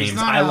don't video know. He's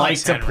games? not I like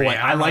Alex to Henry. play.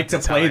 I I don't like like to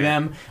to play tell you.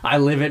 them. I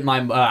live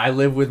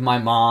with my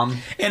mom.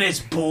 And it's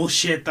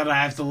bullshit that I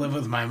have to live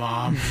with my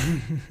mom.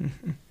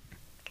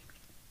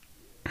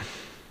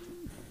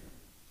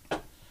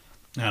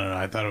 I don't know.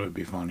 I thought it would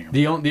be funnier.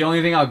 The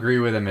only thing I'll agree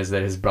with him is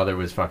that his brother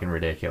was fucking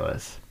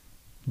ridiculous.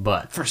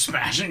 But For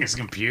smashing his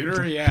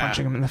computer? Yeah.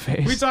 Punching him in the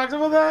face. We talked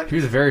about that? he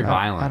was very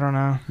violent. I don't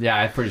know. Yeah,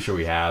 I'm pretty sure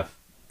we have.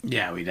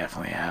 Yeah, we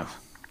definitely have.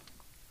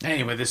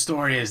 Anyway, the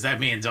story is that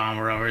me and Don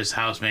were over his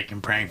house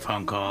making prank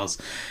phone calls,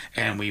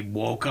 and we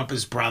woke up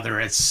his brother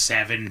at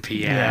 7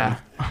 p.m. Yeah,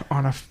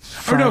 on a Or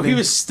Friday. no, he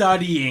was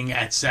studying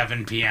at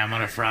 7 p.m.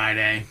 on a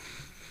Friday.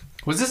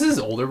 Was this his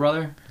older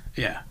brother?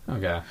 Yeah.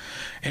 Okay.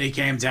 And he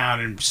came down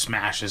and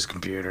smashed his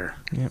computer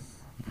Yep.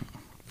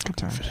 Good for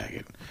a times.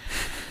 second.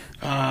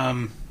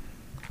 I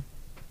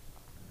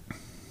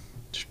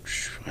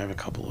have a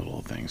couple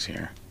little things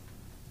here.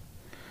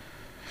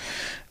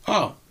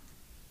 Oh.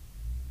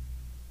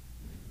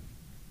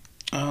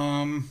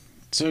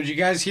 So did you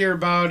guys hear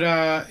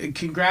about,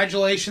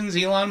 congratulations,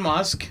 Elon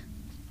Musk.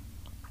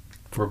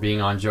 For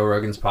being on Joe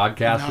Rogan's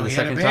podcast for the he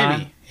had a second baby.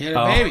 time. He had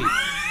a Oh. baby.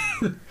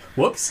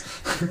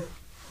 Whoops.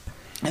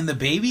 And the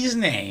baby's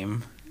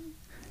name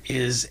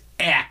is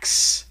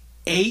X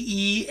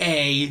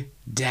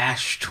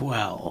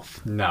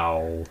AEA-12.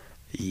 No.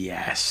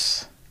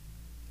 Yes.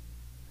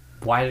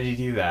 Why did he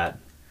do that?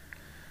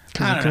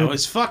 I don't know.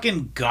 It's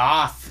fucking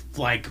goth,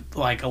 like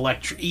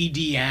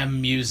EDM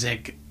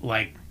music,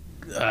 like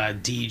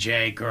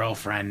DJ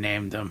girlfriend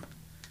named him.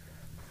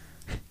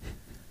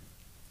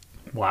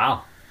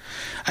 Wow.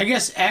 I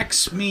guess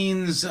X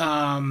means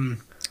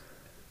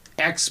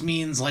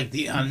like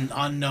the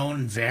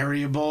unknown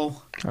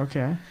variable.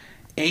 Okay.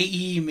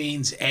 AE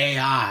means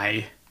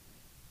AI,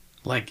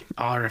 like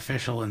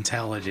artificial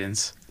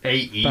intelligence.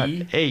 AE? But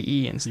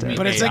AE instead. mean-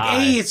 But it's like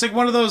AI. it's like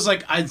one of those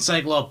like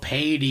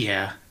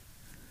encyclopedia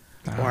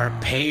or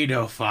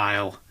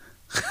pedophile.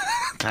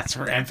 That's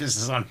for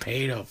emphasis on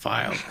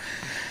pedophile.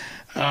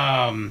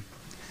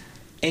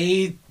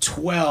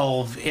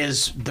 A12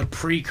 is the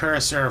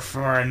precursor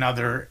for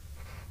another.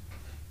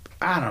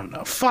 I don't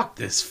know. Fuck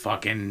these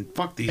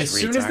As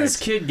soon as this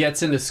retards. kid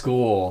gets into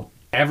school,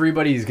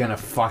 everybody's gonna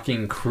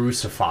fucking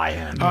crucify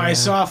him. Oh, I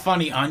saw a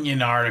funny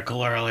Onion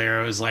article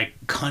earlier. It was like,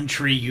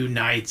 country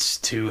unites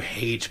to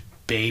hate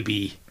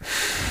baby.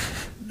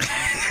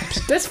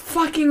 That's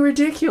fucking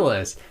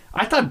ridiculous.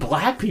 I thought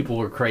black people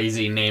were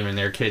crazy naming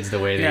their kids the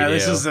way they Yeah, do.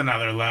 this is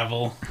another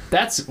level.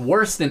 That's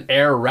worse than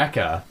Air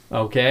Recca,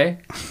 okay?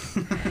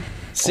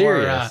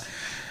 Serious.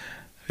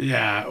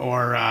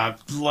 Or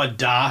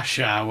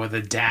Ladasha with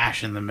a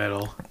dash in the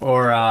middle.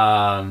 Or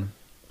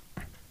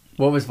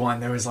what was one?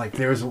 There was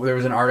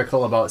an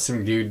article about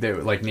some dude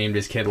that like named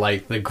his kid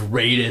like the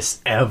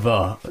greatest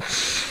ever,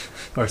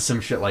 or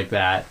some shit like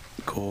that.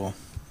 Cool.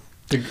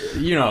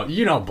 You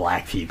know,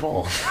 black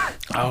people.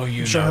 Oh,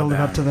 you I'm sure know he'll live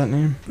them. up to that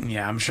name.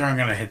 Yeah, I'm sure I'm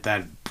gonna hit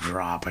that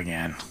drop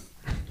again.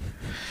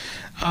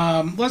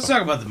 Let's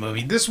talk about the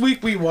movie. This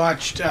week we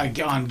watched,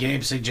 on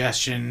Gabe's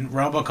suggestion,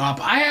 RoboCop.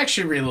 I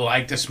actually really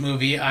like this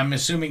movie. I'm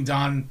assuming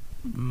Don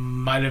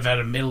might have had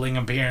a middling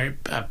opinion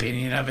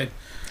of it.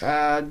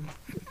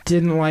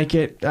 Didn't like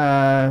it.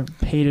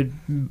 Hated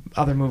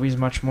other movies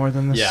much more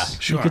than this. Yeah,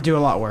 sure. You could do a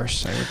lot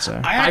worse, I would say.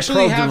 I I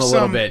actually probed have him a some.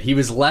 little bit. He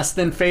was less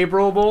than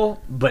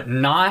favorable, but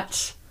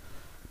not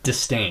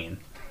disdain.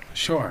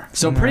 Sure.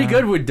 So pretty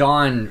good with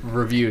Dawn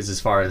reviews as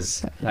far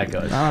as that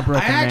goes. I'm a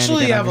broken I man, you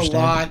actually can have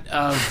understand. a lot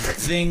of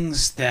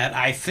things that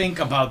I think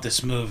about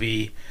this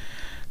movie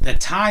that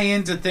tie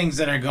into things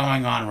that are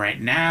going on right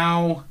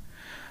now.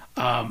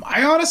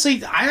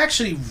 I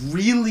actually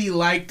really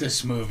like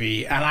this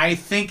movie, and I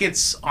think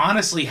it's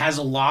honestly has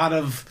a lot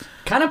of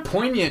Kind of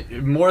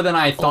poignant more than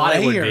I thought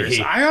it would layers.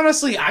 be.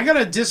 I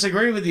gotta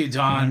disagree with you,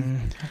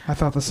 Don. I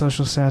thought the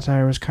social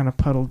satire was kind of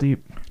puddle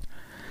deep.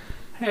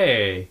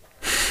 Hey.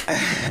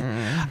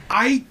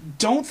 I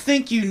don't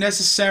think you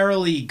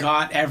necessarily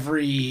got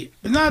every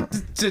not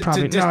to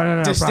Probably- no,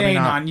 probably disdain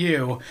not. on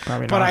you,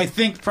 Probably but not. I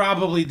think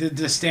probably the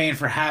disdain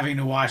for having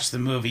to watch the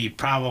movie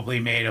probably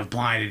may have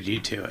blinded you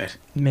to it.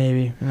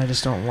 Maybe, and I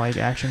just don't like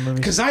action movies.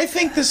 Because I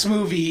think this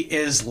movie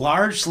is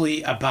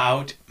largely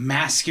about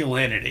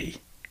masculinity,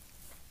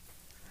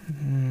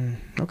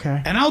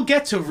 Okay. and I'll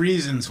get to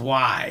reasons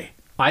why.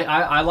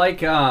 I like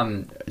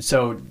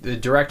so the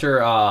director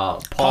Paul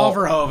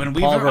Verhoeven.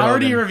 We've Paul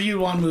already Verhoeven. reviewed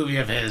one movie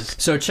of his.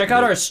 So check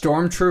out our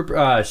Starship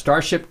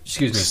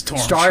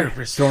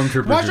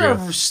Stormtroopers Watch review.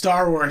 our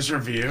Star Wars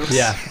review.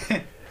 Yeah.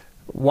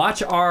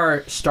 Watch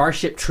our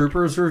Starship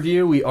Troopers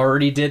review. We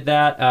already did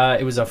that.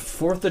 It was a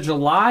 4th of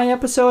July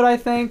episode, I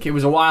think. It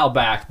was a while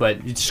back,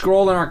 but you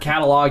scroll in our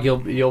catalog,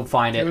 you'll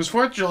find It it. was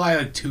 4th of July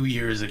like 2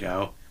 years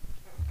ago.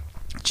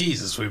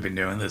 Jesus, we've been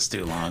doing this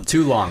too long.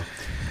 Too long.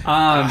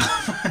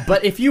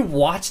 But if you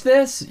watch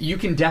this, you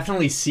can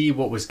definitely see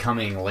what was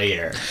coming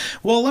later.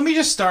 Well, let me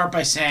just start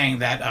by saying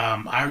that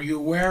are you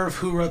aware of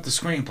who wrote the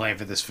screenplay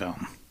for this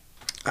film?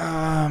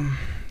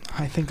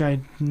 I think I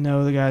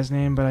know the guy's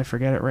name, but I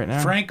forget it right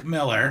now. Frank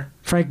Miller.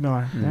 Frank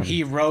Miller. Yeah.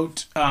 He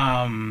wrote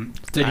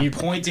Did he- I'm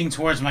pointing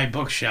towards my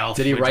bookshelf.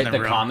 Did he which in write the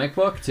room- comic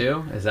book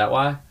too? Is that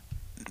why?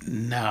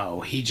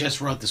 No, he just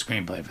wrote the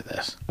screenplay for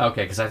this.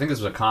 Okay, because I think this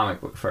was a comic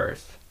book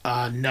first.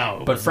 No.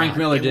 it But was Frank not.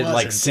 Miller It did, like,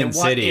 wasn't. Sin It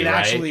City, It right?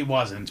 actually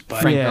wasn't.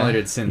 But Frank Yeah. Miller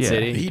did Sin Yeah.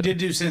 City. he did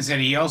do Sin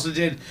City. He also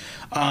did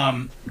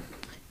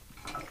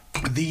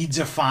the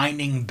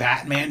defining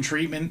Batman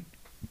treatment.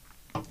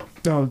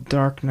 Oh,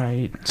 Dark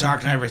Knight.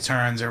 Dark Knight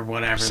Returns or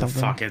whatever Something.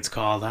 the fuck it's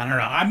called. I don't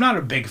know. I'm not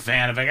a big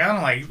fan of it. I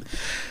don't like.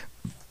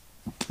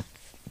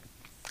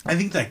 I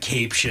think that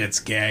cape shit's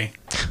gay.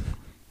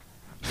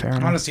 Fair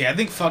enough. Honestly, I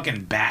think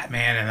fucking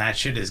Batman and that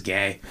shit is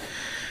gay.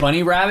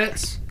 Bunny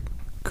rabbits?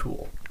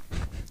 Cool.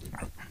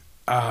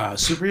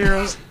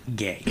 Superheroes,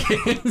 gay.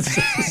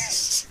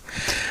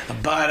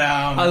 But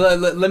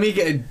Let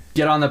me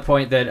get on the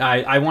point that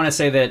I want to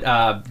say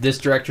that this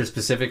director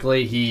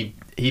specifically,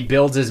 he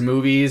builds his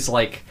movies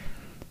like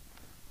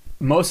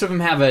most of them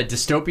have a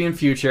dystopian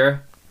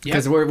future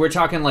because we're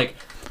talking like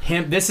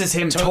him. This is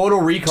him. Total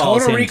Recall.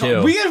 Total is him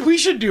Recall. Too. We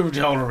should do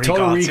Total Recall.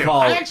 Total too.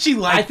 Recall. I actually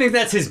like. I think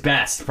that's his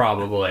best,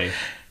 probably.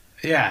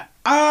 Yeah.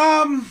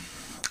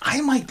 I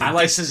might think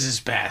like- this is his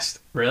best.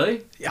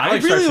 Really? I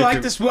really Starship like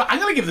Troop- this movie. I'm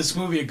gonna give this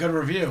movie a good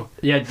review.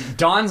 Yeah,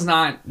 Don's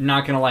not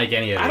gonna like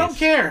any of these. I don't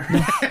care.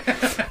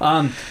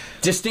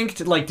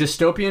 Distinct like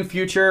dystopian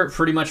future,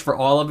 pretty much for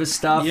all of his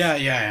stuff.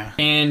 yeah.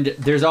 And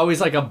there's always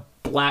like a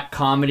black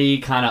comedy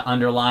kind of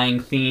underlying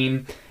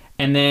theme,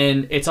 and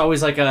then it's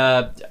always like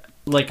a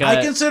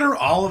I consider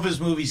all of his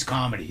movies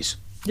comedies.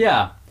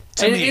 yeah.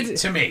 To And me,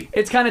 it's,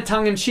 It's kind of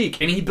tongue in cheek,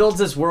 and he builds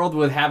this world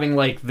with having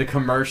like the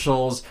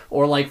commercials,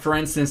 or like for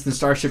instance, in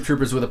Starship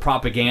Troopers with the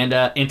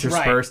propaganda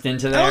interspersed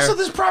into And there. also,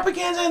 there's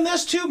propaganda in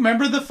this too.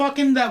 Remember the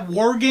fucking that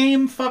war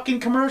game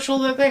fucking commercial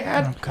that they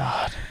had? Oh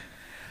God.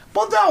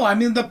 Well, no, I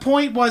mean the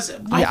point was.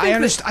 I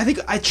understand. I think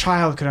a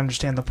child could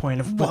understand the point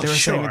of what Well, they were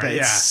saying. With sure, that.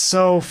 yeah. It's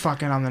so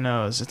fucking on the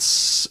nose.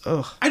 It's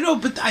ugh. I know,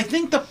 but I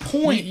think the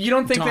point. You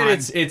don't think Don,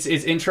 that it's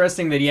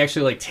interesting that he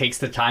actually like takes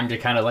the time to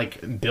kind of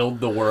like build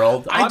the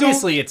world? I don't-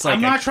 Obviously, it's like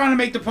I'm not trying to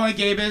make the point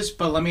Gabe is,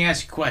 but let me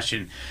ask you a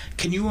question.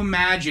 Can you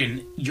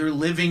imagine you're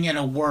living in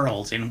a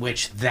world in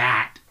which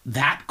that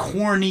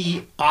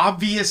corny,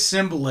 obvious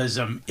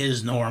symbolism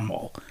is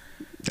normal?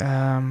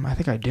 I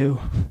think I do.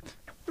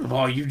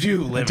 Well, you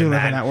do live, do in,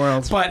 live that, in that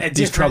world. but a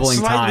these different, troubling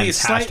slightly, times.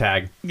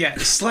 Hashtag. Yeah,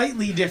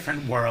 slightly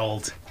different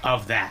world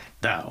of that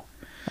though,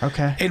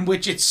 Okay. in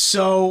which it's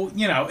so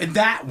in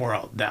that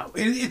world though,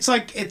 it's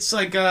like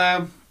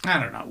I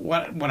don't know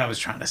what I was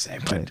trying to say,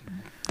 but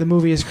The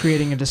movie is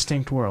creating a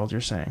distinct world.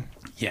 You're saying?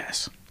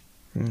 yes.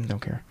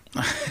 Don't care.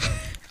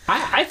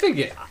 I think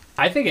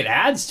it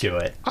adds to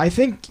it. I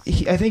think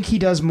he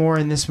does more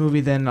in this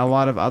movie than a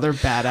lot of other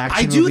bad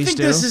action I do movies think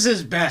do. this is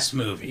his best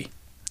movie.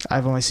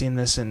 I've only seen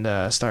this in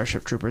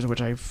Starship Troopers,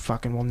 which I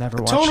fucking will never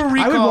watch. Total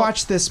I would Recall-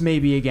 watch this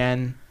maybe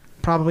again.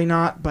 Probably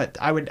not, but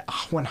I would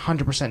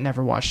 100%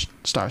 never watch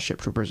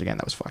Starship Troopers again.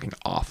 That was fucking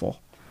awful.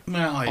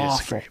 Well, I Awful.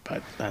 disagree,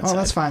 but that's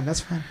That's fine.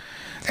 That's fine.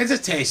 It's a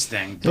taste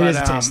thing. It But, is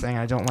a taste thing.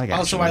 I don't like action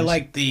Also, I movies.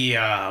 like the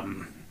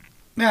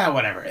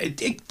whatever.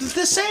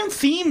 The same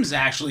themes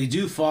actually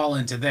do fall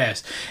into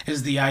this.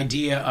 Is the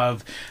idea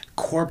of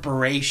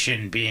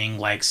corporation being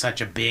like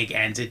such a big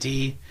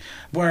entity,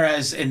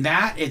 whereas in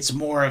that it's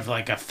more of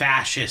like a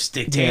fascist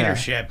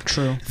dictatorship.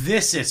 true.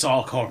 This, it's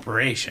all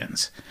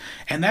corporations,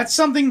 and that's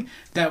something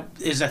that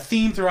is a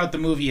theme throughout the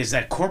movie, is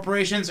that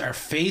corporations are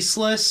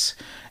faceless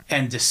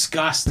and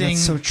disgusting.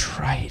 That's so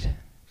trite.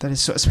 That is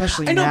so,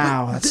 especially I know,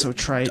 now. but That's so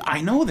trite.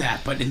 I know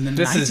that, but in the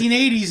This is-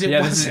 1980s, it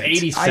yeah, wasn't. this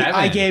is 87.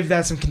 I gave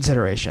that some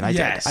consideration. I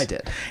Yes. did. I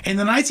did. In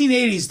the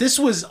 1980s, this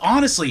was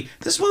honestly,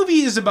 this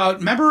movie is about.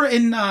 Remember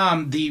in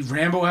the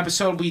Rambo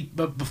episode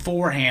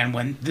beforehand,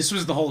 when this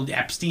was the whole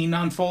Epstein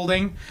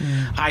unfolding,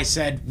 I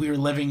said we were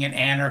living in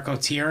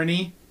anarcho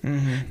tyranny.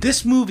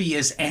 This movie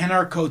is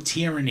anarcho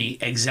tyranny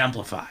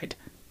exemplified.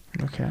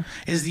 Okay.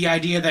 Is the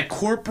idea that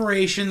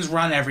corporations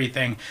run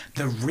everything.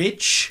 The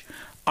rich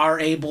are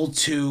able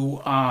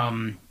to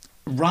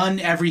run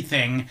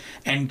everything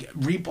and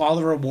reap all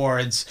the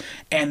rewards,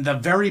 and the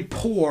very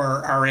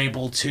poor are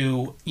able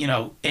to,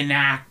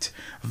 enact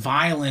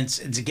violence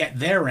to get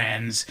their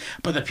ends,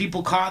 but the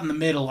people caught in the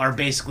middle are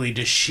basically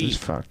just sheep.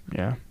 Just fuck.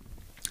 Yeah.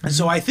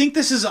 So I think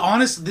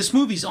this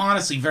movie's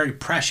honestly very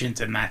prescient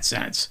in that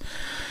sense,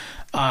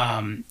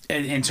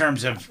 in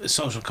terms of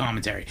social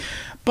commentary.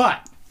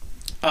 But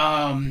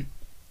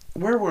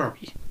where were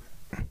we?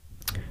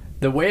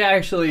 The way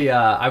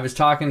I was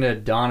talking to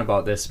Don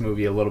about this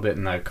movie a little bit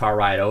in the car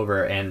ride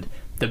over, and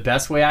the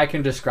best way I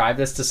can describe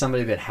this to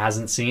somebody that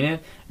hasn't seen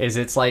it is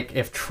it's like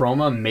if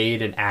Troma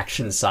made an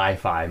action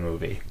sci-fi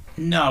movie.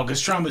 No, because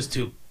Trump was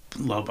too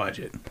low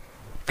budget.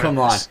 Come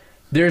on.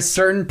 There's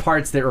certain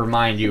parts that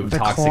remind you of The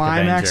Toxic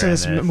climax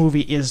Avenger. of this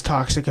movie is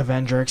Toxic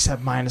Avenger,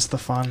 except minus the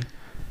fun.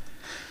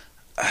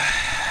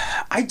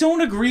 I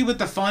don't agree with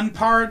the fun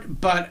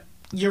part, but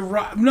you're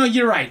right. No,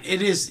 you're right.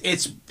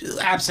 It's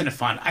absent of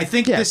fun. I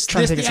think Yeah, this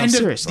trying to take itself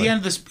seriously. the end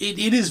of this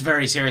it is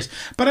very serious.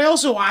 But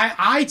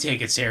I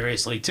take it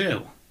seriously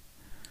too.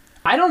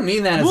 I don't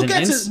mean that as an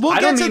insult.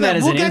 I don't mean that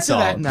as an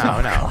insult.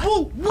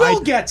 No.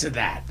 We'll get to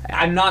that.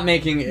 I'm not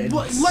making.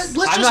 Let's I'm just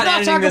not not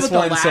editing talk this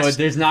about the one, so last-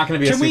 there's not going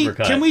to be a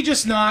supercut. Can we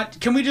just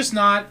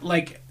not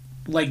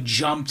like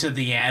jump to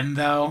the end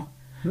though?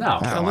 No.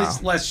 At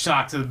least let's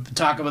talk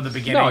about the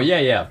beginning. No.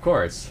 Yeah. Of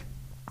course.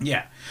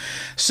 Yeah.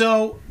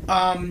 So,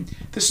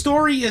 the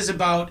story is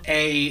about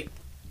hey,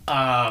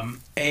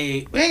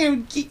 Gabe,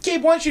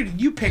 why don't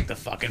you pick the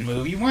fucking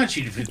movie? Why don't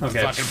you pick the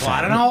Okay, fucking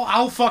plot, and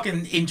I'll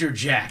fucking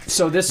interject.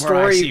 So this where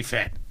I story- see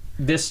fit.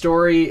 This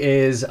story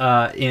is in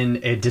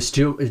a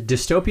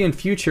dystopian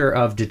future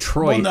of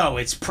Detroit. Well, no,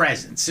 it's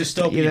present. It's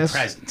dystopian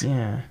present.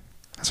 Yeah.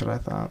 That's what I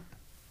thought.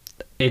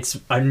 It's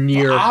a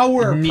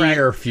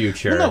near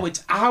future. Well, no,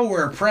 it's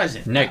our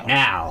present.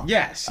 Now.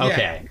 Yes. Yeah.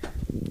 Okay.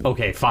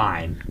 Okay.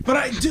 Fine.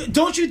 But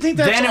don't you think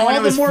that's Then when all it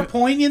the was more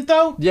poignant,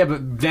 though? Yeah,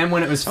 but then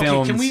when it was filmed,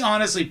 Okay, can we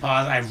honestly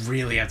pause? I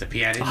really have to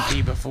pee. I didn't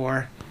pee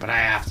before, but I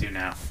have to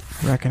now.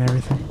 Wrecking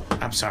everything.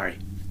 I'm sorry.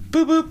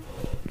 Boop, boop.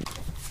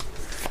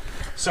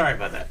 Sorry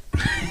about that.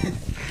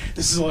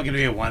 This is only going to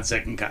be a 1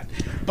 second cut.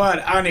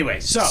 But anyway,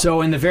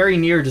 So in the very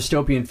near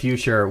dystopian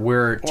future,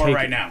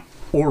 right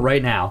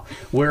now,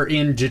 we're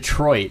in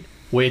Detroit,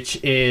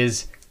 which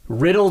is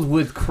riddled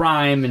with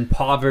crime and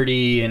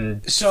poverty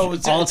and So all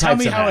tell types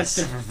me of how mess.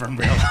 it's different from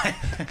real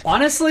life.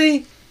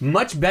 Honestly,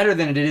 much better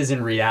than it is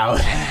in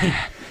reality.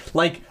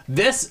 Like,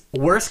 this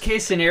worst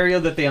case scenario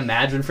that they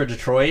imagine for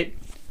Detroit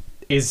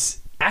is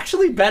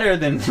actually better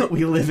than what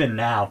we live in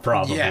now,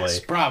 probably. Yes,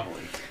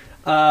 probably.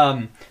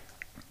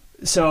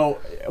 So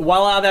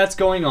while all that's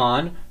going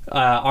on,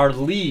 our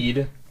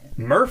lead,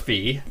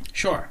 Murphy,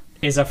 Sure.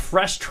 is a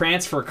fresh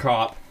transfer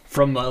cop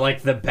from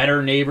like the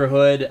better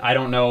neighborhood. I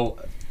don't know.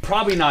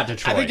 Probably not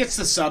Detroit. I think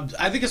it's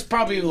I think it's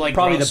probably like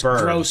Probably the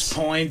Gross, burbs. Grosse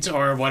Point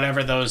or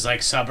whatever those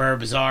like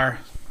suburbs are.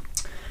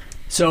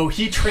 So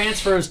he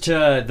transfers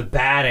to the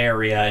bad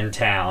area in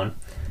town,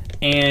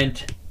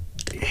 and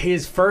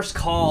his first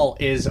call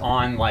is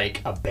on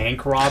like a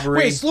bank robbery.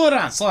 Wait, slow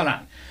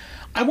down.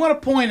 I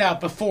want to point out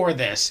before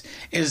this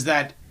is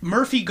that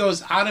Murphy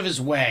goes out of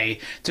his way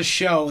to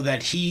show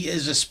that he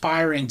is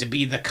aspiring to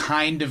be the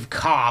kind of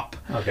cop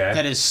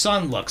that his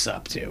son looks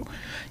up to.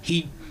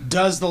 He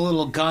does the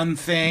little gun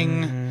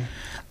thing.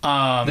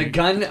 The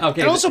gun.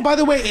 Okay. And also, by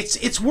the way,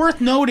 it's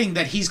worth noting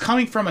that he's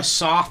coming from a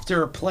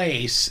softer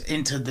place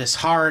into this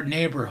hard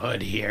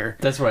neighborhood here.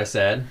 That's what I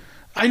said.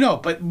 I know,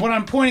 but what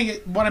I'm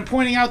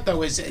pointing out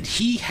though is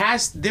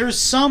that there's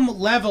some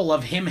level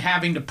of him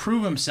having to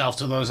prove himself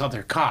to those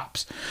other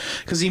cops,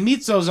 because he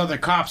meets those other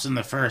cops in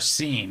the first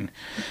scene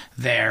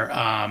there,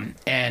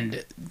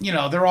 and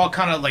they're all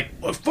kind of like,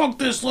 well, fuck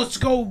this, let's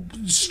go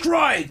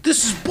strike.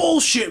 This is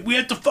bullshit. We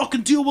have to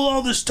fucking deal with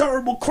all this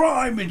terrible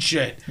crime and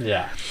shit.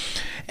 Yeah.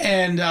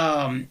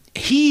 And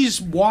he's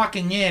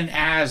walking in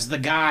as the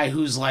guy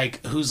who's like,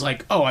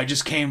 oh, I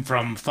just came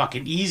from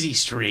fucking Easy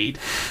Street.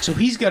 So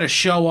he's got to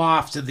show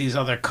off to these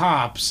other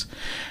cops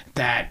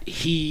that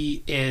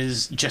he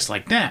is just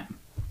like them.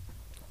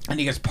 And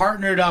he gets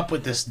partnered up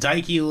with this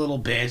dykey little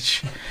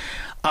bitch,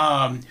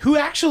 who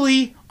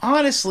actually,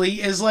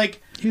 honestly, is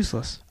like,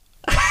 Useless.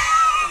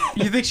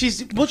 You think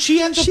she's... Well,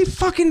 she ends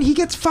up... He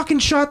gets fucking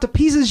shot to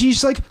pieces.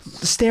 She's like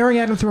staring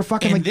at him through a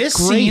fucking in like this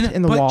grate scene,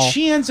 in the but wall.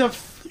 she ends up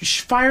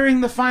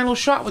firing the final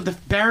shot with the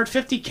Barrett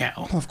 50 cal.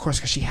 Well, of course,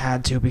 because she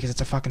had to, because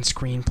it's a fucking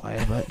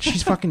screenplay. But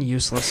she's fucking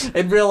useless.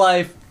 In real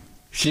life,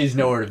 she's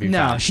nowhere to be No,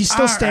 found. she's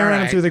still staring at him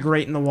alright. through the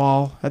grate in the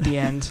wall at the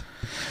end.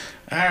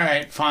 All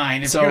right,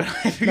 fine. If So- you're,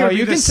 if you're No, gonna be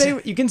you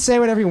can this- say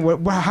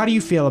whatever. How do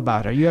you feel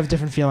about her? You have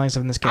different feelings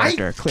on this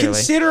character. I Clearly,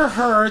 consider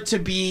her to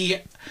be...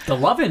 The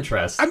love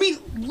interest. I mean,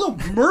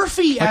 look,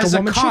 Murphy Like a as a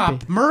woman should cop,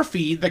 be.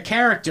 Murphy, the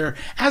character,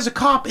 as a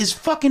cop, is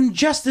fucking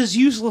just as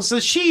useless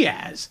as she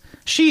is.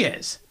 She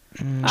is.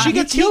 He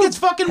gets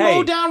fucking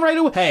mowed down right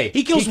away. Hey,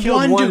 he kills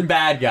killed one dude.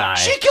 bad guy.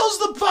 She kills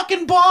the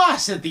fucking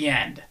boss at the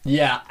end.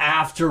 Yeah,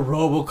 after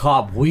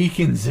RoboCop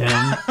weakens him.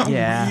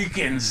 yeah,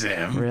 Weakens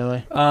him.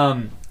 really.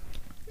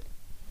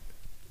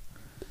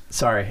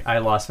 Sorry, I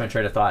lost my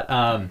train of thought.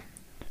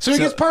 So he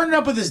gets partnered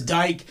up with this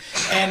dyke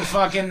and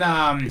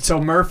fucking.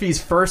 So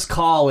Murphy's first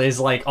call is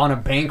like on a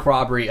bank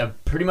robbery of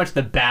pretty much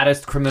the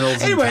baddest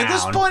criminals Anyway, in town.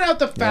 let's point out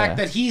the fact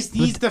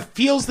Yeah. that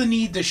feels the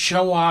need to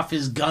show off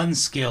his gun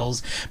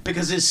skills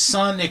because his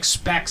son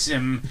expects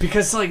him.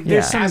 Because like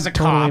there's Yeah. some As a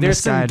cop. there's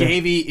some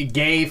misguided.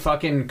 gay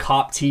fucking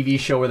cop TV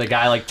show where the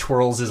guy like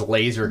twirls his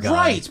laser gun.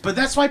 Right, but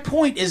that's my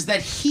point is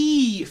that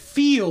he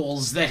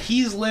feels that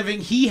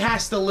he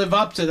has to live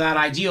up to that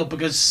ideal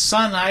because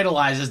son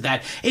idolizes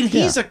that, and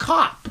he's a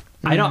cop.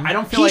 I don't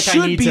feel He like I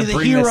should need be to the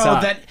bring hero this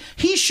up.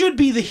 he should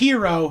be the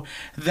hero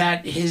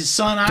that his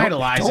son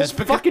idolizes.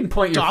 don't fucking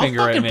point your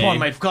finger I'll at fucking me. point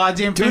my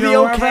goddamn Do finger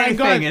the wherever I okay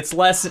go. thing. It's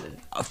less.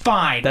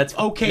 Fine. That's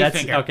okay that's,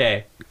 finger.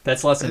 Okay,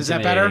 that's less Is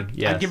that intimidating. better?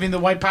 Yes. I'm giving the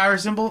white power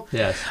symbol.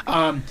 Yes.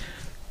 No,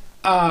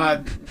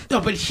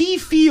 but he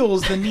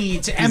feels the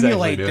need to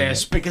emulate doing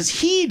this because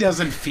he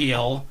doesn't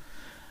feel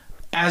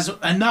as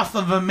enough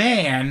of a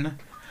man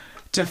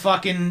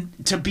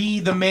to be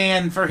the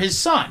man for his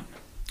son.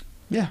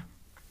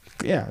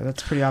 Yeah,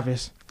 that's pretty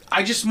obvious.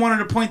 I just wanted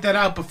to point that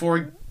out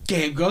before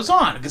Gabe goes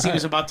on because he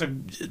was about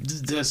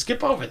to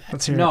skip over that.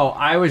 Let's hear No,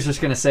 I was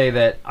just gonna say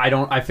that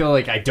I feel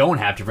like I don't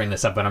have to bring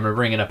this up, but I'm gonna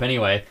bring it up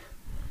anyway.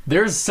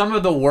 There's some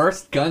of the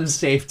worst gun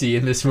safety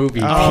in this movie.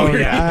 Oh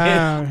period.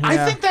 yeah. I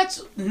think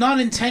that's not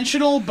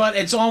intentional, but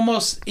it's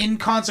almost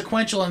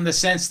inconsequential in the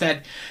sense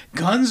that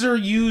guns are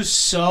used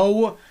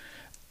so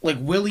like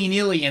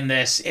willy-nilly in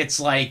this. It's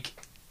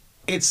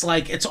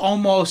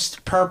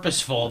almost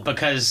purposeful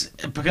because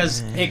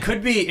It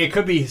could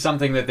be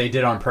something that they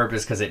did on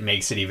purpose because it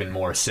makes it even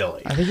more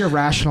silly. I think you're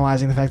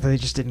rationalizing the fact that they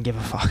just didn't give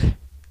a fuck.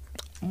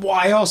 well,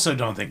 I also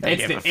don't think they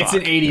give a fuck. It's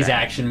an 80s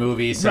action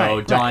movie,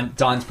 so Right,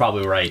 Don's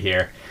probably right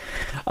here.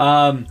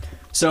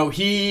 So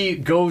he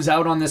goes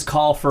out on this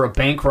call for a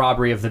bank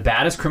robbery of the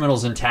baddest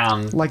criminals in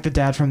town. Like the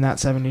dad from that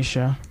 '70s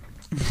show.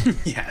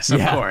 Yes, of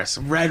Yeah. course.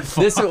 Red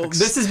Fox.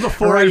 This is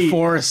before Red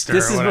Forrester.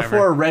 This is or whatever.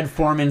 before Red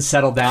Foreman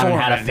settled down and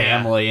had a Foreman, yeah.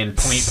 family in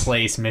Point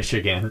Place,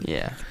 Michigan.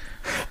 Yeah.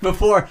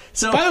 Before,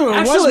 so By the way, it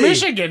was actually,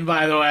 Michigan,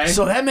 by the way.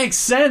 So that makes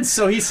sense.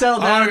 So he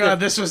settled oh down. my at god,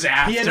 the- this was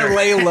after. He had to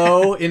lay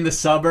low in the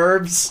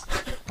suburbs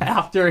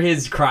after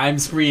his crime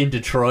spree in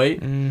Detroit.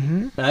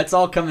 Mm-hmm. That's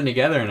all coming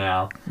together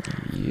now.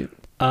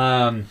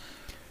 Yep.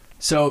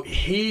 So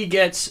he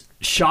gets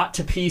shot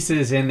to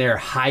pieces in their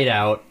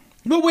hideout.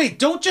 But wait,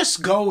 don't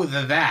just go with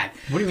that.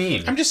 What do you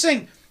mean? I'm just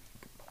saying,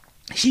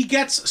 he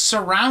gets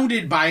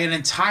surrounded by an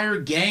entire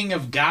gang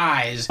of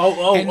guys.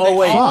 and they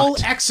wait. all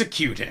Fucked.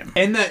 execute him.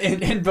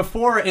 And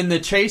before in the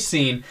chase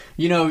scene,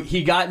 you know,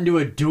 he got into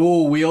a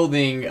dual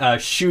wielding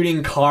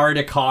shooting car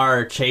to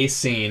car chase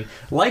scene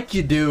like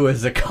you do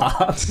as a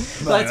cop.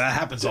 That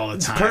happens all the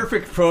time.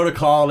 Perfect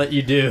protocol that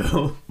you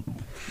do.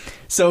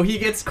 So he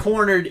gets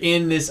cornered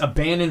in this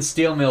abandoned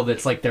steel mill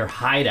that's like their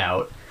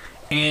hideout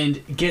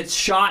and gets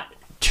shot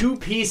to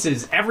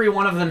pieces. Every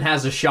one of them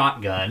has a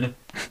shotgun.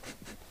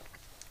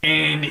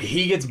 And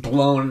he gets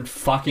blown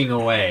fucking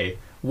away.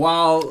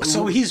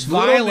 So he's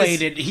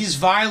violated. He's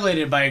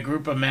violated by a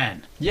group of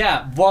men.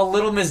 Yeah, while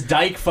Little Miss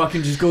Dyke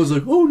fucking just goes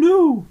like, "Oh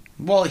no!"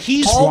 Well,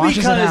 he's All watches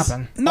it because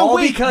happen.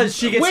 because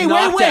she gets wait,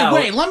 knocked out.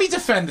 Wait. Let me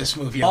defend this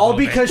movie. All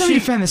because Let she me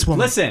defend this woman.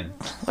 Listen,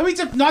 let me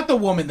not the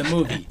woman, the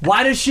movie.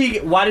 why does she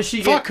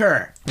Fuck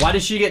her. Why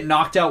does she get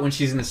knocked out when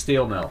she's in the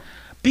steel mill?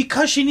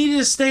 Because she needed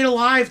to stay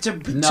alive to.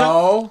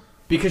 No,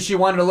 because she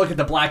wanted to look at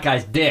the black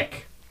guy's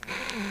dick.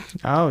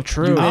 Oh,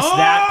 true. You missed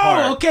that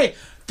part. Okay.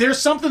 There's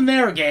something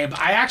there, Gabe.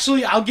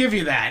 I'll give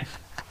you that.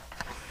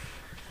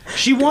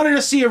 She wanted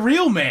to see a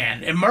real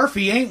man, and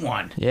Murphy ain't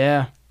one.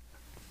 Yeah.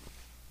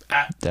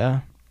 Uh, Duh.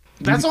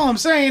 That's all I'm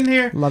saying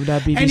here. Love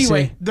that BBC.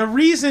 Anyway, the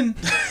reason.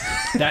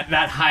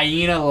 that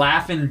hyena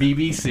laughing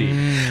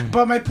BBC.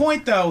 But my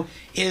point, though,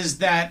 is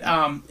that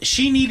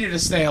she needed to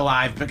stay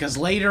alive because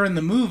later in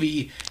the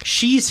movie,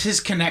 she's his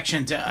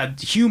connection to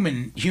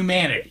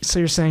humanity. So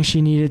you're saying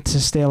she needed to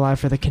stay alive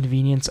for the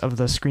convenience of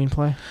the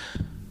screenplay?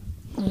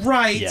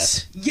 Right.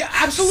 Yes. Yeah,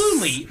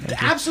 absolutely.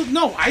 Absolutely.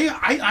 No,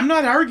 I'm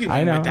not arguing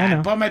I know, with I that.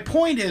 know. But my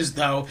point is,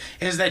 though,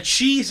 is that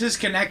she's his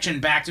connection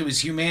back to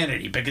his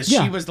humanity because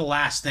Yeah. she was the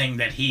last thing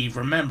that he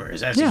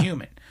remembers as Yeah. a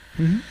human.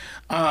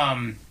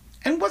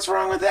 And what's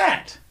wrong with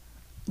that?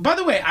 By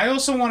the way, I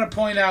also want to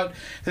point out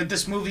that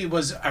this movie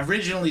was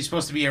originally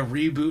supposed to be a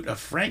reboot of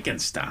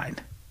Frankenstein.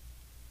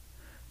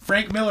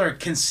 Frank Miller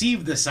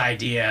conceived this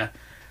idea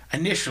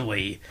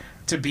initially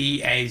to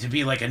be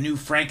like a new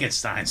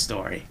Frankenstein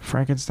story.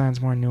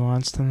 Frankenstein's more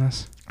nuanced than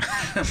this.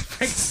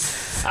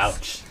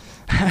 Ouch.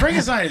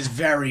 Frankenstein is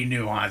very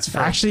nuanced.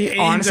 Actually, in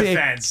honestly,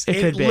 defense, it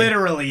could be.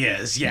 literally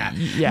is. Yeah.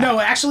 Yeah. No,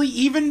 actually,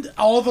 even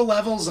all the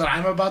levels that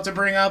I'm about to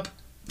bring up,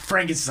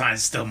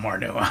 Frankenstein's still more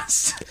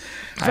nuanced.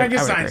 I would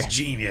Frankenstein's agree.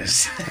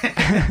 genius.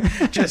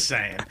 Just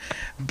saying.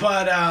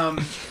 But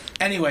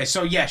anyway,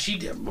 so yeah,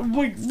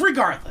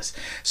 regardless.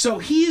 So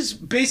he's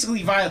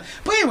basically violent.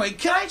 But anyway,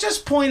 can I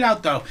just point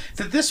out though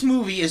that this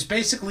movie is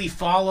basically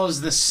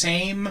follows the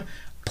same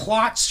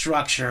plot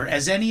structure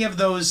as any of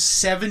those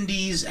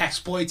 70s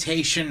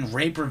exploitation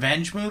rape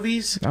revenge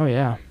movies? Oh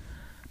yeah.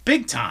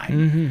 Big time.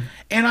 Mm-hmm.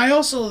 And I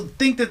also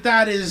think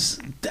that is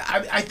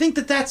I think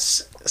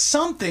that's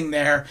something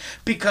there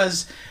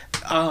because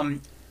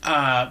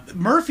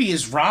Murphy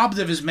is robbed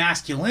of his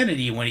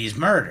masculinity when he's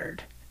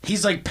murdered.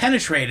 He's like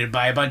penetrated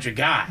by a bunch of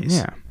guys.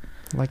 Yeah.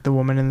 Like the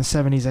woman in the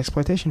 70s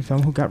exploitation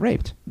film who got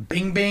raped.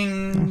 Bing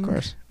bing. Of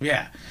course.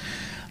 Yeah.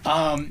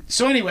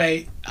 So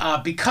anyway,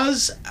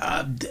 because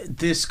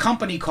this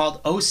company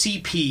called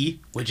OCP,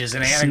 which is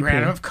an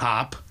anagram of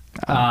cop.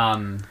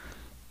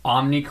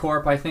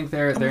 Omnicorp, I think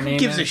their name Who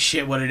gives is. a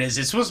shit what it is?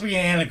 It's supposed to be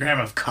an anagram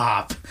of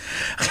cop.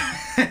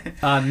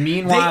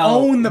 Meanwhile,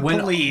 They own the when,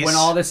 police. when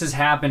all this is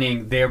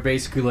happening, they're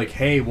basically like,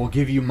 "Hey, we'll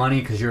give you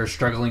money because you're a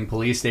struggling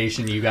police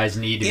station. You guys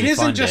need to It be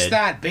isn't funded." just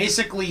that.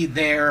 Basically,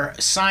 they're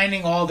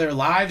signing all their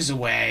lives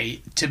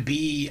away to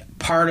be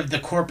part of the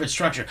corporate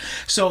structure.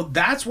 So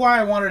that's why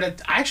I wanted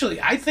to... Actually,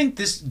 I think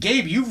this...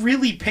 Gabe, you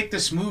really picked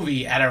this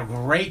movie at a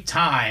great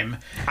time.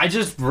 I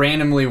just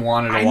randomly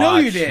wanted to watch. I know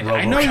you did.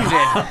 I know you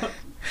RoboCop. did.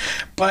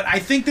 But I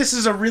think this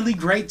is a really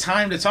great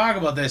time to talk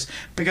about this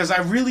because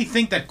I really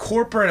think that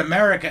corporate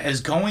America is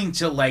going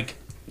to, like,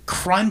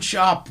 crunch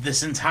up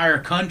this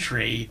entire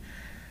country.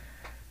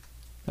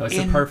 It's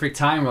the perfect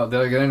time.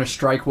 They're going to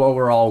strike while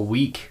we're all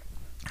weak.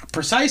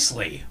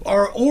 Precisely.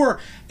 Or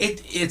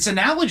it's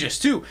analogous,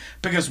 too,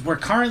 because we're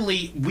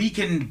currently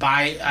weakened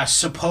by a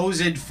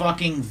supposed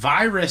fucking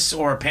virus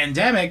or a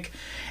pandemic,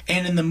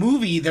 and in the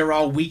movie, they're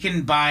all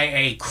weakened by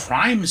a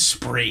crime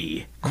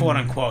spree, quote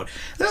unquote.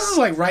 This is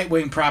like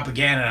right-wing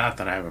propaganda. Not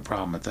that I have a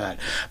problem with that.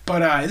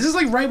 But this is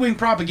like right-wing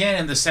propaganda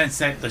in the sense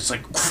that it's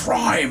like,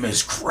 crime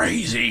is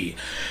crazy.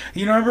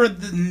 You know, remember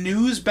the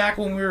news back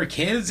when we were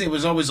kids? It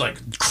was always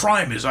like,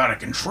 crime is out of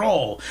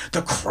control.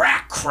 The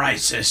crack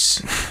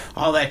crisis.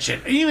 All that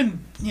shit.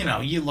 Even, you know,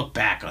 you look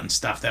back on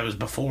stuff that was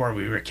before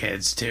we were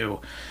kids,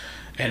 too.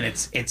 And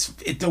it's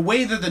the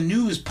way that the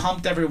news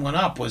pumped everyone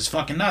up was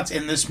fucking nuts.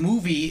 And this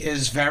movie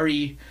is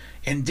very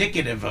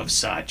indicative of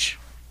such.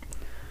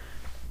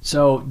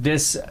 So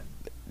this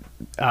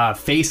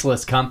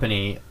faceless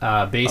company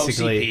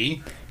basically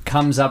OCP.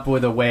 comes up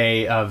with a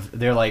way of...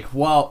 They're like,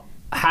 well,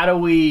 how do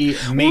we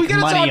make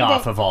gotta money talk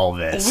off about- of all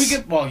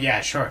this? Well,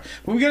 yeah, sure.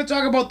 But we got to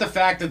talk about the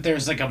fact that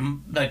there's like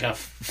a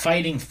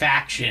fighting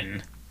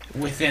faction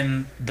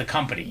within the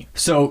company.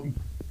 So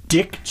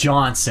Dick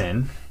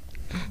Johnson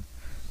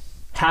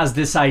has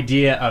this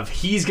idea of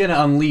he's going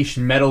to unleash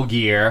Metal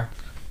Gear.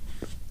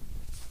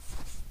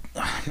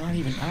 I don't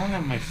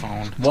have my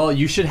phone. Well,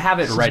 you should have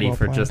it is ready well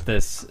for planned. just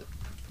this.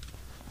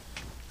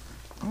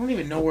 I don't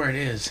even know where it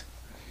is.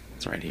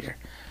 It's right here.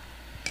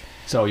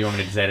 So you want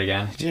me to say it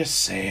again? Just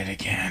say it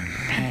again.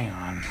 Hang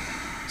on.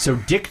 So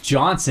Dick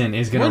Johnson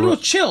is going No,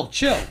 to... chill.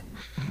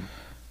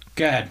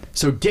 Go ahead.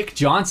 So Dick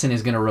Johnson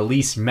is going to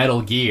release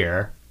Metal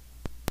Gear.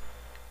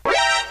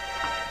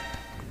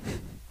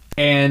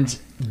 And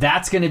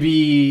that's going to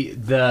be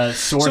the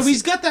source... So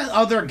he's got that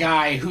other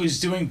guy who's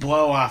doing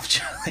blow off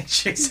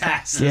chicks'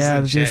 asses. Yeah,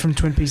 and the dude shit. from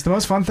Twin Peaks. The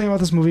most fun thing about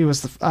this movie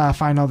was to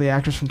find all the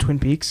actors from Twin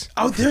Peaks.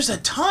 Oh, there's a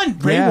ton.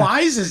 Ray Yeah.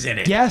 Wise is in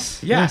it.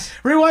 Yes. Yeah. Yes.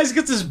 Ray Wise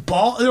gets his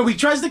ball. No, he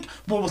tries to.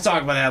 Well, we'll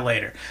talk about that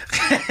later.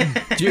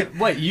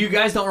 you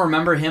guys don't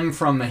remember him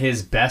from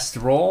his best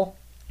role?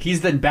 He's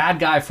the bad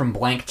guy from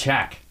Blank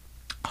Check.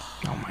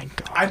 Oh my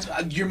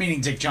god. You're meaning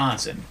Dick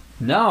Johnson.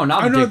 No,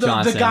 not Oh no, Dick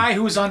Johnson. the guy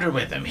who was under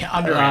with him.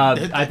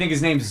 I think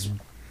his name's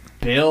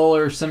Bill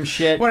or some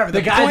shit. Whatever.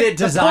 The guy that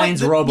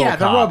designs RoboCop. Yeah,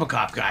 the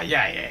RoboCop guy.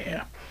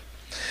 Yeah.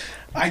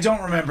 I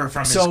don't remember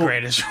from his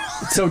greatest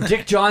role. So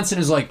Dick Johnson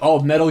is like,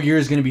 oh, Metal Gear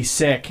is going to be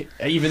sick,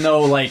 even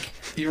though, like,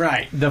 You're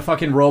right. the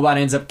fucking robot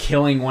ends up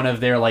killing one of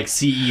their, like,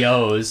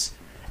 CEOs.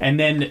 And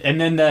then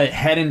the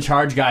head in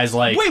charge guy's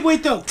like,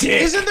 Wait though.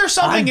 Dick, Isn't there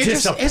something I'm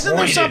interesting? Isn't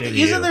there disappointed in something?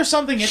 you. Isn't there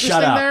something Shut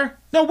interesting up. there?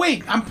 No,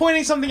 wait. I'm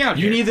pointing something out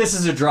you here. need this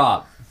as a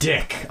drop.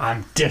 Dick,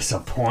 I'm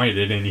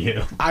disappointed in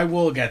you. I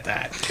will get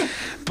that.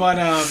 But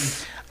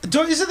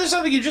isn't there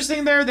something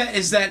interesting there that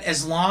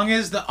as long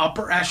as the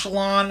upper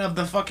echelon of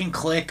the fucking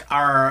clique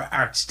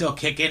are still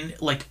kicking,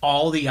 like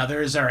all the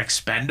others are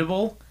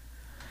expendable?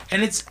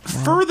 And it's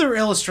further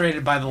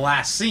illustrated by the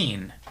last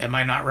scene. Am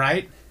I not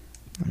right?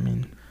 I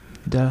mean,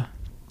 duh.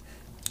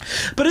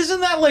 But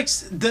isn't that like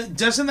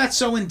doesn't that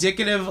so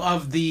indicative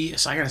of the?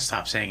 So I gotta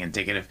stop saying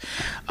indicative,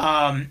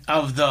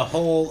 of the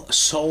whole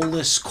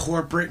soulless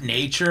corporate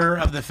nature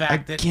of the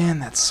fact that. Again,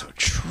 that's so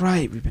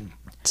trite. We've been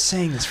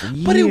saying this for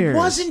years. But it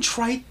wasn't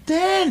trite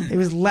then. It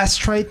was less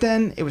trite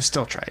then. It was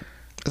still trite.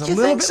 It was You a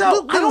little think bit. so?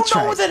 Little I don't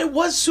know trite. that it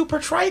was super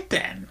trite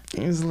then.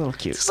 It was a little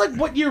cute. It's like,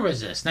 what year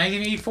was this?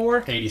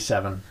 1984.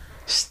 87.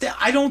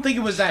 I don't think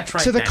it was that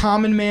trite. To the then.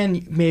 common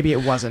man, maybe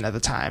it wasn't at the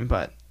time,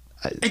 but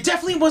It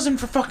definitely wasn't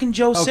for fucking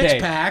Joe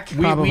Sixpack.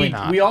 Probably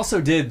not. We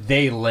also did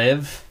They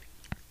Live.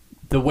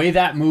 The way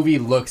that movie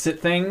looks at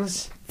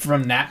things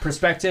from that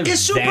perspective,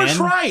 It's super then,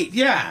 trite,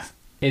 yeah.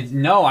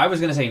 No, I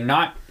was gonna say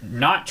not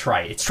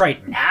trite. It's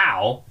trite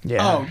now,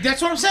 yeah. Oh,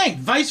 that's what I'm saying.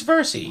 Vice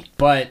versa.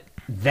 but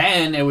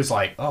then it was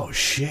like, oh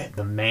shit,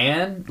 the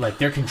man, like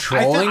they're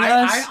controlling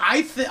us.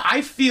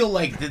 I feel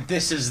like that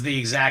this is the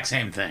exact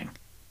same thing.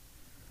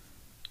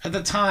 At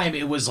the time,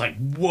 it was like,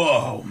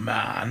 whoa,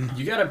 man.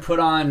 You gotta put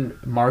on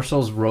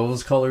Marshall's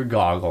rose-colored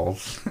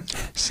goggles.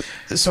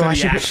 So I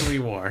He should actually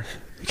wore.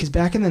 because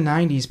back in the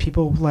 '90s,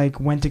 people like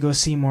went to go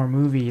see more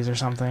movies or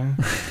something.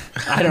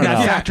 I don't That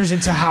know. factors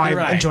into how I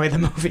Right. enjoy the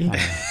movie.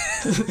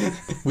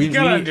 We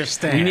gotta need,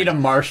 understand. We need a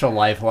Marshall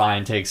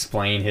lifeline to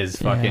explain his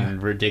fucking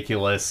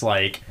ridiculous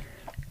like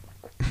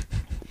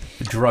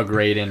drug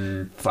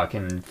rating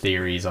fucking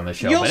theories on the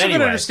show. You But also anyway,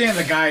 gotta understand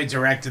the guy who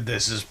directed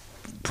this is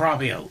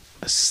probably a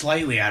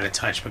slightly out of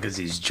touch because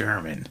he's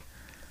German.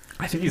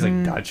 I think he's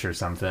like Dutch or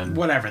something.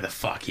 Whatever the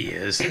fuck he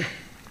is.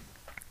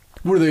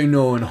 What do they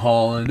know in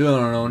Holland? I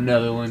don't know.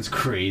 Netherlands,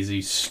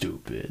 crazy,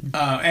 stupid.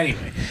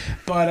 Anyway,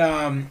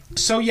 but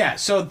so yeah,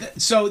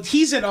 so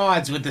he's at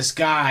odds with this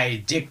guy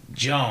Dick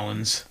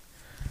Jones.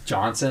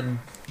 Johnson.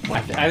 I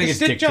think it's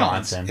Dick Jones.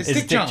 Johnson. It's Is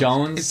Dick it Dick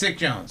Jones? It's Dick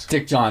Jones.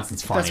 Dick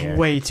Johnson's That's funnier.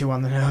 way too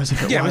on the nose.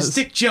 If it Yeah, it was. was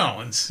Dick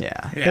Jones.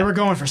 Yeah, they were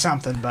going for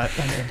something, but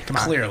I mean, come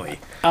on. Clearly.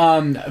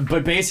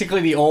 But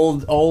basically, the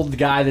old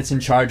guy that's in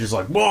charge is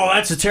like, "Whoa,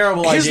 that's a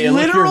terrible His idea.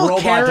 Look, your literal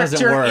robot doesn't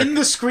character work." in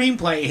the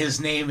screenplay,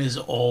 his name is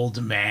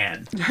Old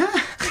Man.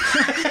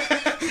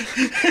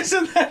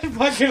 Isn't that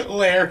fucking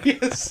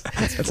hilarious?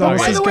 It's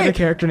almost By as the good way- a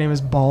character name as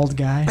Bald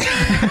Guy.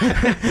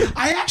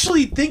 I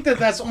actually think that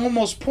that's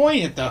almost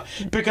poignant though,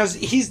 because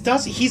he's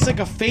like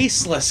a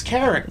faceless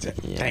character.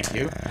 Thank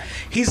you.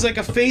 He's like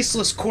a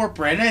faceless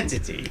corporate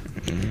entity.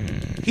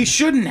 He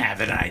shouldn't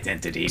have an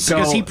identity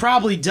because he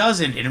probably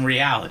doesn't in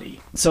reality.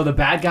 So the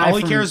bad guy. All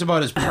he cares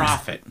about is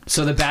profit.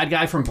 So the bad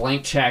guy from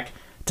Blank Check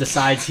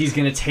decides he's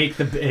going to take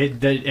the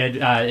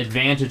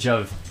advantage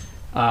of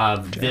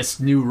this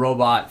new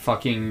robot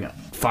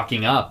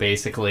fucking up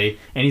basically,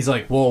 and he's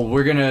like, "Well,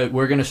 we're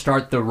gonna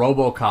start the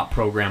RoboCop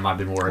program I've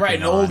been working Right,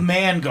 an on." old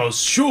man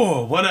goes,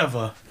 "Sure,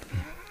 whatever."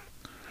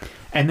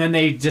 And then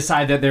they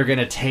decide that they're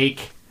gonna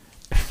take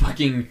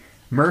fucking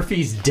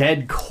Murphy's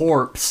dead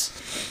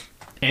corpse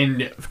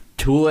and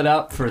tool it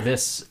up for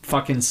this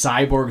fucking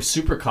cyborg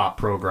super cop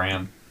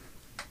program.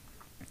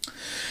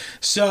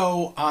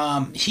 So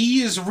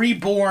he is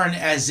reborn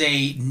as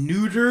a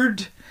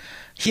neutered.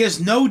 He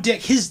has no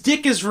dick. His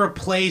dick is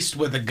replaced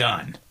with a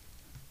gun,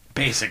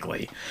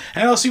 basically.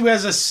 And also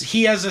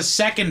he has a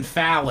second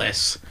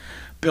phallus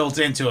built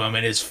into him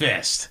in his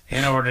fist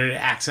in order to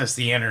access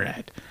the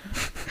internet.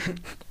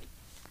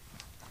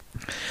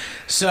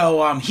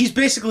 So he's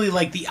basically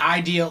like the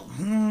ideal.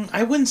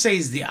 I wouldn't say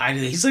he's the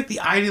ideal. He's like the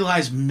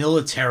idealized,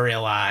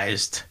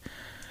 militarized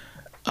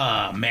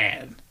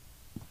man.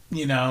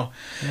 You know.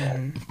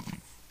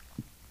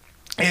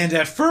 And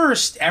at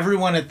first,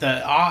 everyone at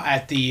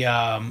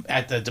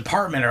the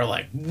department are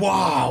like,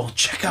 "Wow,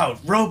 check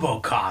out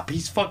RoboCop.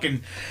 He's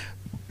fucking."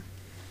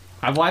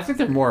 Well, I think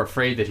they're more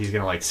afraid that he's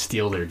gonna like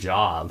steal their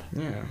job.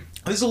 Yeah.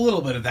 There's a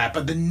little bit of that,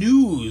 but the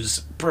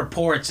news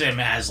purports him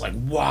as like,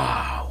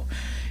 "Wow,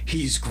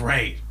 he's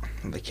great."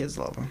 The kids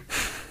love him.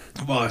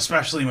 Well,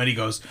 especially when he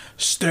goes,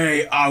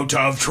 "Stay out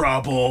of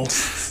trouble."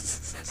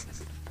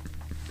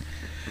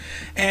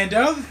 And the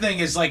other thing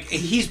is, like,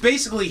 he's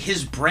basically,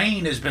 his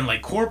brain has been,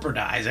 like,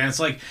 corporatized. And it's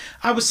like,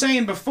 I was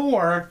saying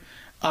before,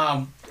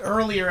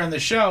 earlier in the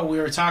show, we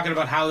were talking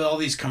about how all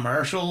these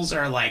commercials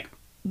are like,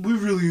 we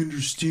really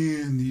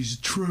understand these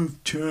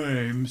tough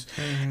times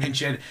and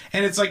shit.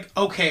 And it's like,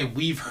 okay,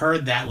 we've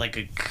heard that like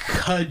a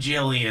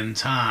cajillion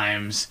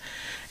times.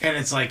 And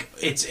it's like,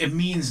 it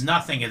means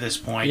nothing at this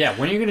point. Yeah,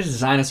 when are you going to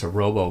design us a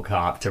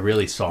RoboCop to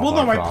really solve Well,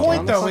 our no, my problem?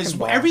 point, though, is Fucking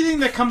ball. everything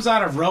that comes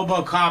out of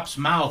RoboCop's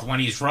mouth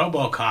when he's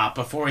RoboCop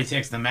before he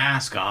takes the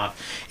mask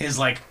off is,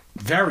 like,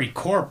 very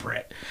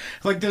corporate.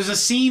 Like, there's a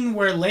scene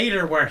where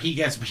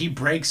he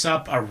breaks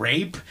up a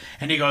rape,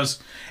 and he goes,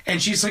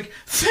 and she's like,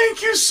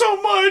 "Thank you so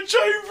much,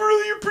 I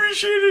really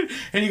appreciate it."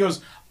 And he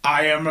goes,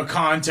 "I am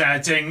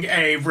contacting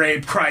a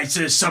rape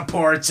crisis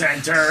support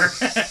center."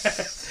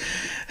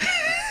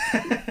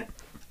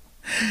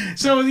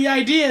 So the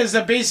idea is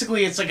that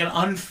basically it's like an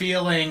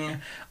unfeeling,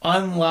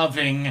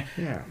 unloving,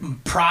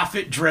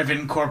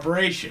 profit-driven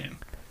corporation.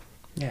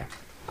 Yeah.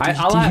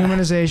 I'll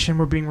Dehumanization.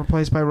 We're being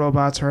replaced by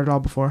robots. Heard it all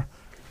before.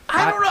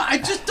 I don't know. I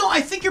just don't.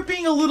 I think you're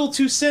being a little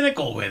too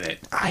cynical with it.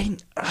 You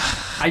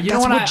That's know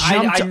what? what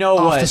jumped I know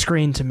off what. the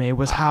screen to me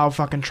was how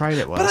fucking trite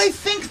it was. But I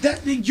think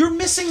that you're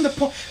missing the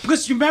point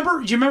because you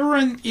remember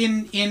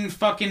in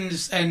fucking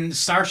and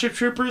Starship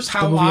Troopers the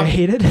how movie I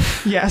hated.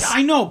 Yes.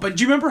 I know, but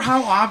do you remember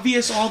how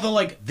obvious all the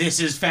like this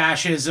is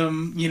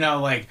fascism,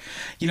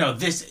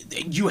 this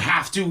you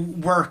have to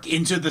work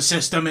into the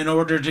system in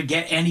order to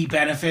get any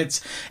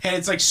benefits, and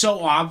it's like so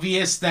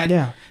obvious that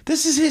Yeah.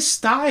 this is his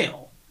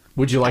style.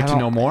 Would you like to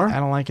know more? I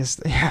don't like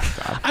his. Yeah.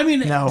 God. I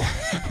mean, No.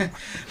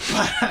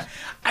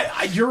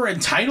 but you're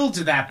entitled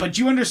to that, but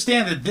you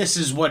understand that this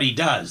is what he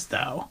does,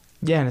 though.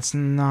 Yeah, and it's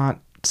not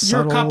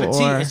Your subtle cup of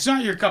tea. or. It's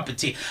not your cup of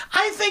tea.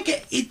 I think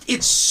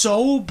it's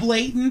so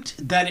blatant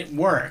that it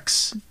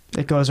works.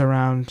 It goes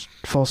around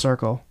full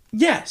circle.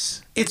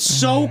 Yes, it's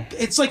so.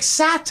 It's like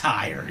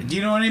satire. Do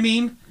you know what I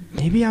mean?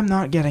 Maybe I'm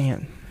not getting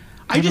it.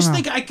 I just know.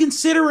 think I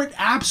consider it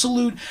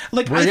absolute.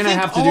 Like We're I gonna think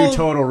have to all- do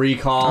Total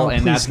Recall, Oh,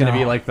 and that's please gonna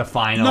be no. like the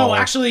final. No,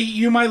 actually,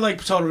 you might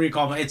like Total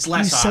Recall, but it's You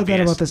less said obvious.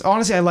 that about this.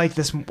 Honestly, I like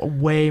this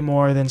way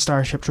more than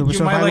Starship Troopers. You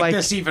so if might I like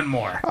this even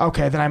more.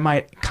 Okay, then I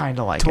might kind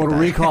of like Total it. then.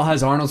 Recall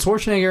has Arnold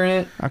Schwarzenegger in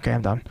it. Okay,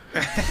 I'm done.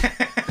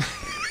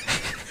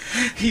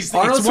 It's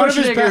Arnold one of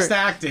his Schwarzenegger- best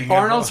acting.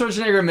 Arnold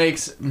Schwarzenegger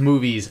makes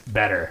movies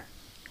better,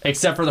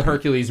 except for the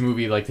Hercules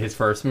movie, like his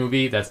first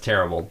movie. That's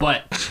terrible.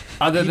 But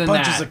other He than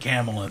punches that, a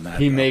camel in that.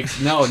 he though. makes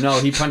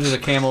he punches a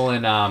camel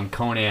in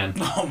Conan.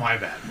 Oh, my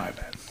bad.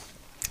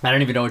 I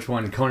don't even know which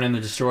one. Conan the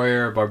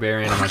Destroyer, or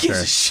Barbarian. I'm Who not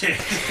gives sure. a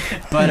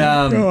shit? But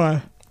Go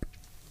on.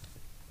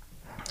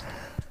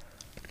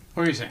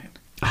 What are you saying?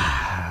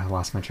 I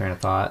lost my train of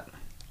thought.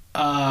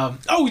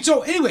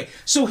 So anyway,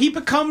 so he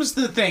becomes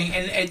the thing,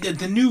 and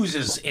the news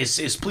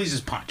is please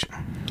as punch.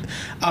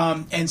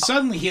 And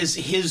suddenly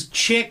his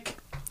chick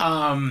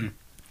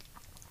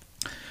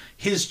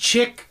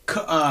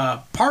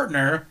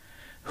partner,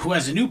 who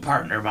has a new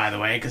partner by the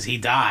way because he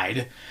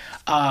died,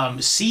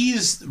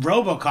 sees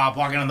RoboCop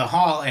walking in the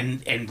hall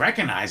and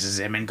recognizes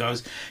him and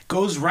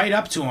goes right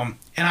up to him.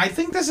 And I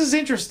think this is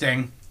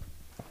interesting.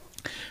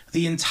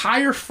 The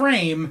entire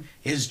frame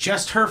is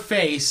just her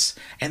face,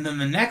 and then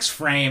the next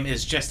frame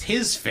is just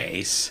his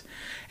face.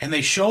 And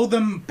they show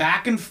them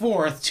back and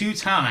forth 2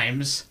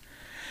 times.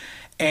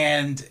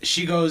 And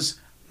she goes,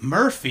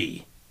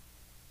 "Murphy,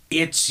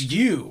 it's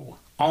you."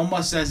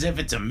 Almost as if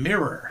it's a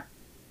mirror.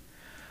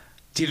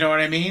 Do you know what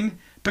I mean?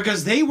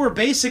 Because they were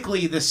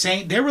basically the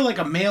same. They were like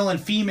a male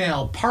and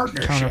female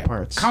partnership.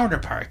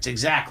 Counterparts,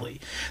 exactly.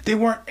 They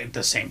weren't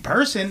the same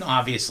person,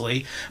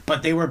 obviously,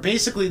 but they were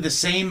basically the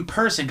same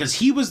person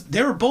because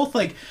they were both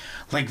like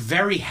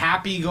very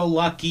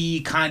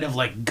happy-go-lucky, kind of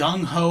like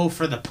gung-ho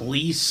for the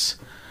police.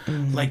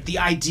 Mm-hmm. Like the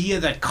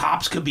idea that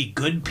cops could be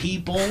good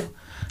people.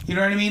 You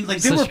know what I mean? Like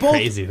they Such were a both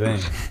crazy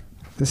thing.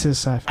 This is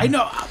sci-fi. I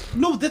know.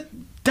 No,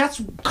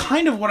 that's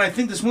kind of what I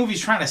think this movie's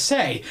trying to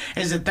say,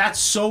 is that that's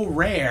so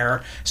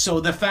rare. So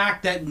the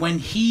fact that when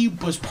he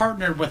was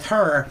partnered with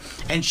her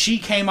and she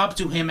came up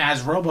to him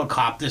as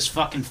RoboCop, this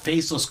fucking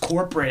faceless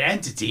corporate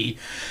entity,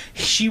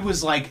 she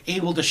was like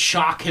able to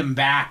shock him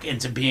back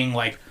into being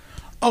like,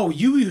 "Oh,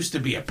 you used to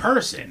be a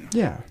person."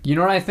 Yeah. You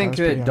know what I think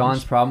That was pretty that Don's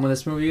honest. problem with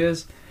this movie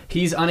is?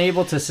 He's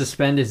unable to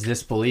suspend his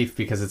disbelief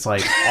because it's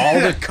like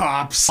all the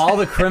Cops. all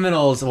the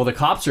criminals. Well, the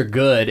cops are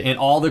good, and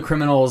all the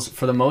criminals,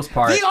 for the most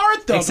part, They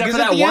aren't, though, except for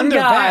because at that the one end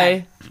they're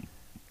guy,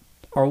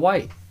 are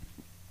white.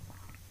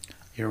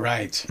 You're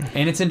right.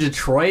 And it's in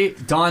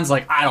Detroit. Don's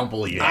like, I don't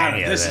believe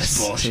any of this this.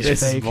 is bullshit.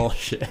 This is Fake.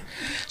 bullshit.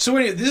 So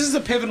anyway, this is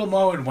the pivotal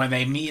moment when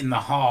they meet in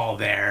the hall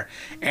there,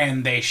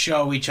 and they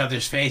show each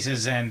other's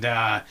faces, and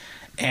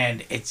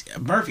it's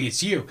Murphy,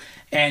 it's you,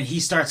 and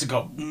he starts to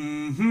go,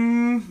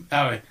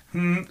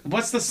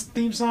 what's the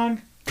theme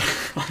song?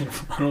 I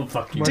don't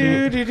fucking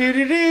Do do do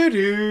do do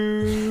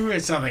do.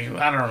 It's something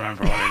I don't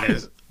remember what it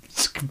is.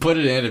 put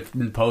it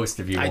in post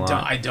if you I want.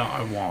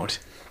 I won't.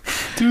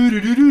 I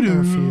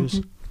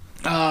refuse.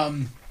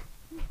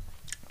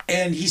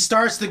 And he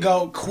starts to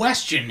go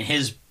question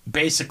his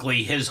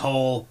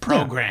whole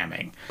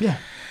programming. Yeah.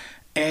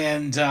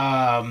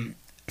 And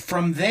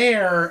from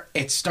there,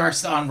 it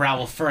starts to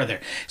unravel further.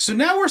 So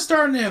now we're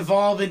starting to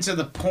evolve into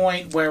the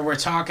point where we're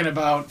talking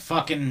about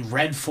fucking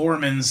Red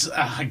Foreman's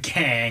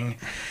gang.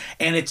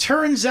 And it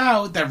turns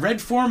out that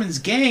Red Foreman's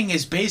gang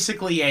is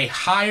basically a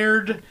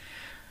hired...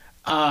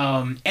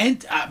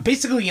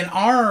 basically an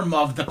arm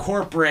of the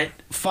corporate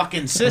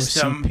fucking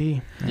system.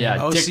 OCP. Yeah,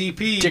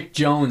 OCP. Dick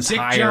Jones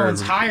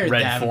hired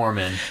Red them.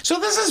 Foreman. So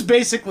this is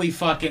basically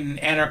fucking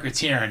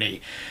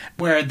anarcho-tyranny,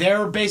 where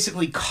they're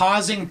basically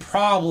causing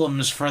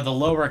problems for the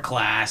lower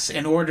class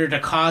in order to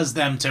cause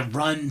them to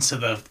run to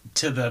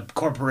the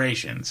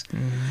corporations.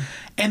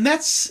 And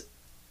that's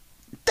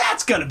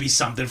gonna be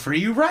something for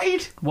you,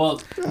 right?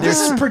 Well, This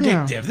is Yeah.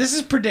 predictive. This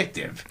is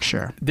predictive.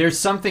 Sure. there's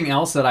something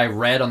else that I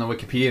read on the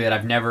Wikipedia that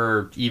I've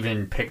never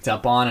even picked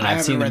up on, and I I've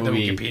haven't seen the read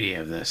movie. the Wikipedia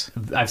of this.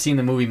 I've seen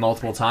the movie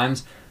multiple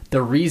times.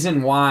 The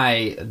reason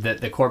why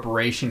the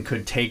corporation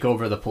could take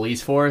over the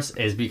police force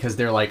is because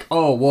they're like,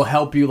 oh, we'll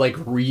help you like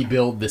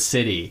rebuild the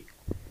city.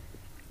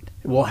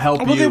 We'll help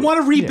you. Well, they want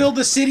to rebuild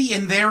the city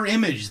in their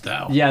image,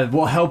 though. Yeah,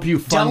 we'll help you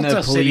fund Delta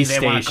the police City,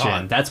 they wanna call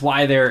station. it. That's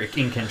why they're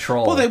in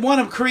control. Well, they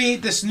want to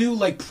create this new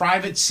like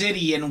private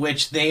city in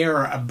which they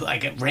are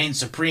like it reigns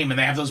supreme, and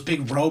they have those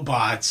big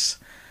robots.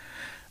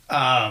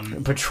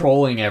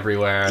 patrolling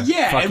everywhere.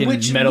 Yeah, fucking and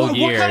which Metal what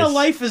Gears. kind of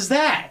life is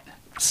that?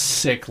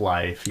 Sick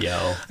life,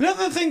 yo.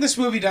 Another thing this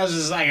movie does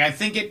is like I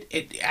think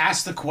it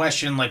asks the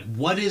question like,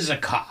 what is a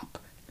cop?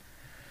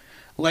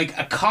 Like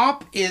a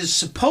cop is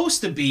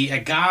supposed to be a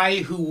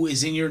guy who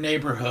is in your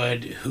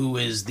neighborhood, who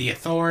is the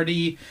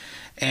authority,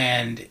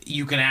 and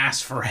you can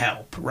ask for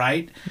help,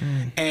 right?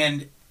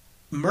 And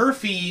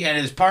Murphy and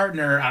his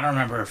partner, I don't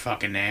remember her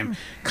fucking name,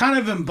 kind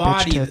of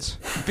embody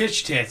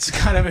bitch tits,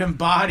 kind of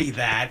embody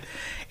that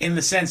in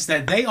the sense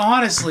that they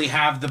honestly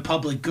have the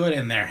public good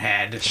in their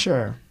head.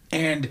 Sure.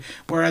 And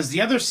whereas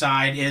the other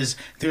side is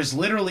there's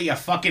literally a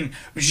fucking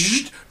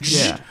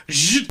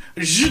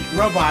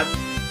robot.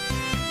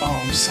 Oh,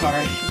 I'm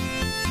sorry.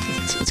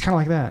 It's kind of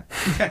like that.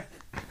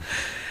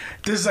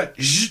 There's a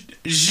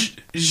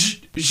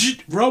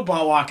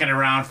robot walking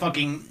around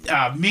fucking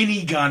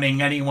mini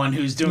gunning anyone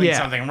who's doing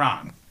something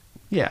wrong.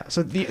 Yeah,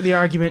 so the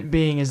argument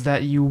being is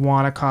that you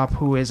want a cop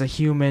who is a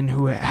human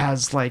who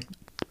has like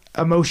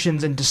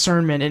emotions and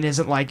discernment and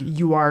isn't like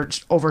you are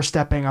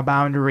overstepping a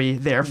boundary,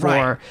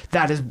 therefore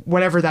that is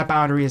whatever that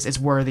boundary is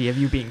worthy of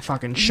you being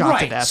fucking shot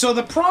to death. So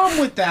the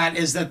problem with that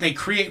is that they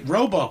create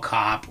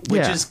RoboCop,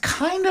 which is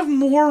kind of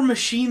more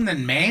machine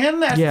than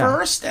man at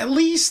first, at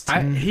least.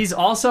 He's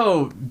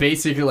also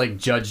basically like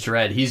Judge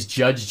Dredd. He's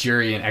judge,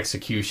 jury, and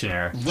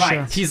executioner. Right.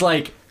 Sure. He's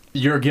like,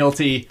 you're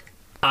guilty.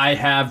 I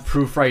have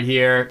proof right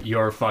here.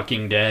 You're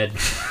fucking dead.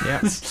 Yeah.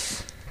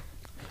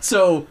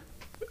 So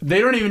they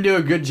don't even do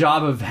a good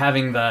job of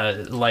having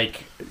the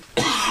like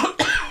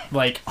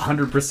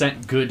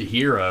 100% good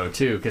hero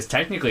too, because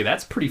technically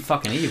that's pretty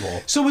fucking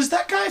evil. So is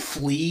that guy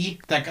Flea?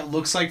 That guy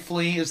looks like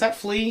Flea? Is that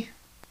Flea?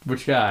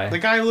 Which guy? The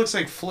guy who looks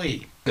like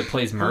Flea. That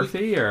plays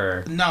Murphy,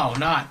 or No,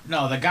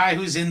 the guy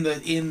who's in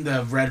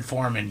the Red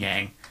Foreman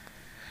gang.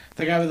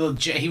 The guy with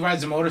he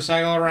rides a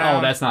motorcycle around.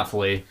 Oh, that's not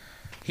Flea.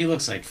 He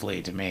looks like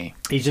Flea to me.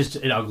 He's just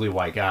an ugly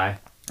white guy.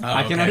 Oh,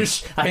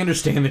 I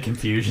understand the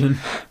confusion.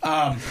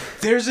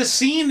 There's a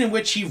scene in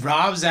which he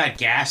robs that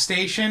gas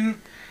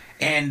station,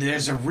 and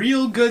there's a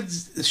real good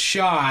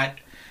shot,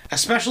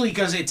 especially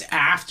because it's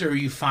after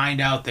you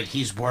find out that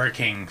he's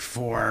working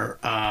for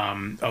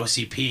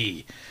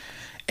OCP.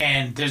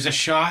 And there's a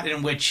shot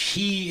in which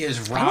he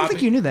is robbing... I don't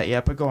think you knew that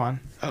yet, but go on.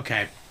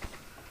 Okay.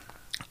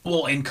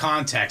 Well, in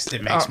context,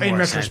 it makes more sense. In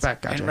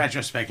retrospect, gotcha. In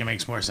retrospect, it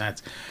makes more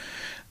sense.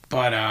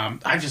 But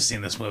I've just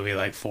seen this movie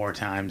like 4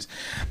 times.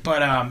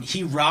 But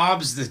he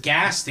robs the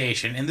gas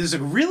station, and there's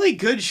a really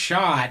good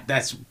shot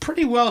that's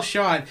pretty well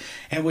shot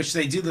in which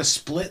they do the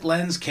split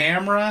lens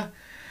camera,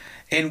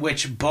 in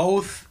which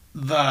both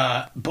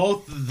the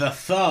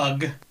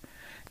thug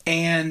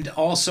and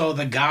also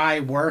the guy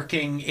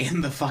working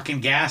in the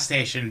fucking gas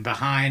station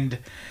behind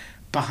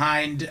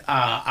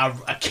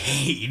a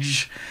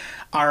cage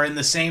are in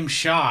the same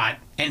shot,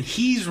 and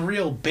he's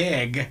real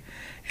big.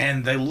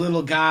 And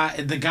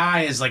the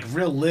guy is like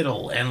real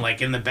little and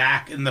like in the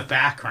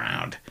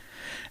background.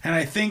 And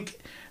I think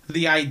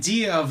the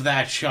idea of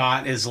that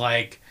shot is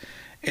like,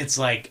 it's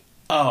like,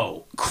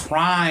 oh,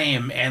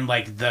 crime and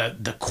like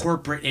the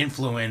corporate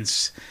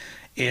influence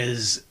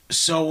is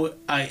so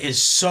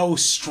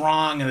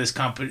strong in this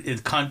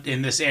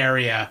in this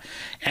area,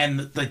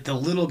 and like the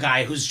little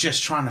guy who's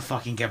just trying to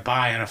fucking get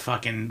by on a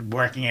fucking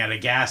working at a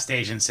gas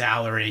station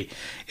salary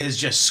is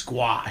just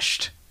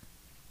squashed.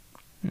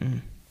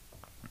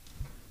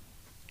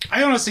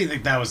 I honestly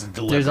think that was a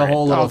deliberate. There's a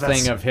whole little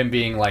thing of him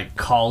being like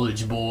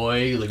college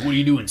boy, like, what are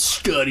you doing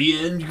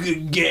studying? You're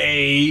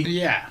gay.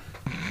 Yeah.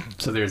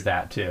 So there's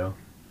that too.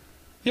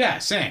 Yeah,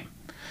 same.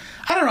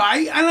 I don't know.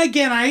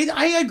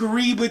 I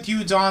agree with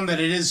you, Don, that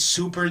it is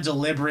super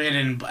deliberate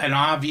and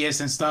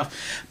obvious and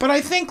stuff. But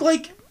I think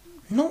like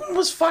no one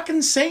was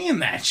fucking saying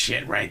that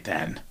shit right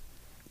then.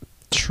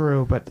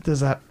 True, but does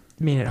that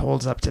mean it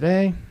holds up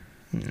today?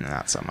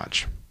 Not so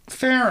much.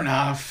 Fair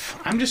enough.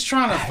 I'm just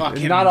trying to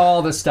fucking... Not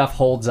all this stuff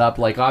holds up.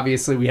 Like,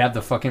 obviously, we have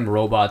the fucking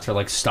robots for,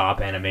 like, stop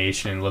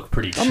animation and look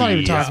pretty cheap. I'm not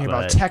even talking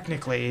about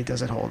technically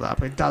does it hold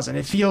up. It doesn't.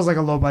 It feels like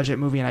a low-budget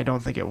movie, and I don't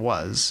think it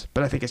was.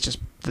 But I think it's just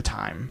the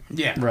time.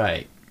 Yeah.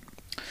 Right.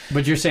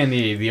 But you're saying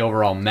the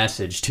overall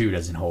message, too,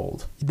 doesn't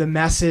hold. The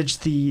message,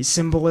 the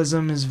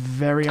symbolism is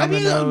very on the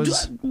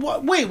nose.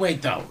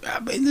 Wait, though.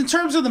 In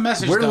terms of the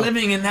message, We're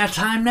living in that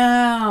time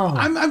now.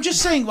 I'm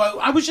just saying, well,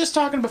 I was just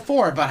talking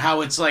before about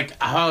how it's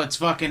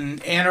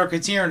fucking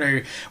anarchist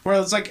tyranny,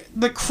 where it's like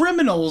the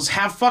criminals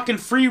have fucking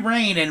free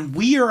reign and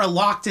we are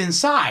locked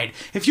inside.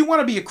 If you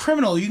want to be a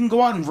criminal, you can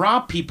go out and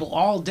rob people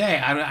all day.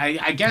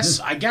 I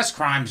guess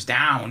crime's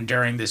down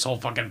during this whole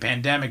fucking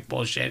pandemic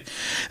bullshit.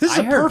 This is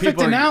a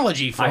perfect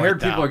analogy for it. I heard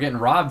people are getting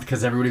robbed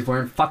because everybody's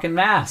wearing fucking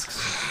masks.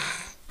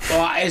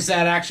 Well, is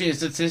that actually a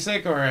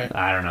statistic or?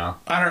 I don't know.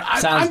 I don't.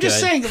 Sounds I'm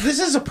just good. saying this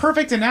is a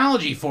perfect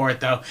analogy for it,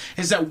 though.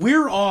 Is that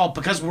we're all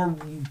because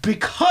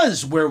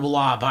we're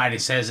law-abiding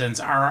citizens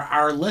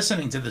are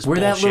listening to this. We're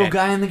bullshit. that little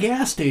guy in the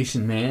gas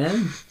station,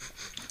 man.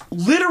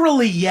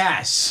 Literally,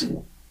 yes.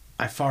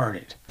 I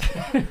farted.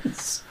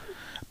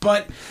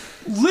 But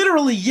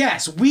literally,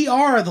 yes, we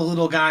are the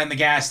little guy in the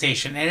gas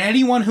station, and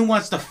anyone who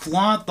wants to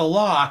flaunt the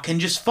law can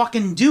just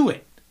fucking do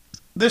it.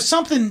 There's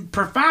something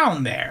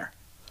profound there.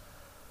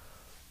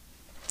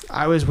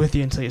 I was with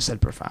you until you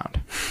said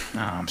profound. Oh,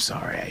 I'm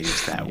sorry. I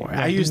used that word.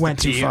 Yeah, I used went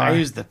the too P. far. I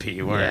used the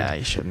P word. Yeah,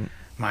 you shouldn't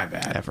My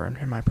bad. ever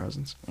in my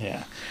presence.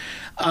 Yeah.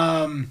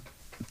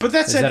 But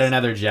that's Is it. that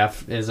another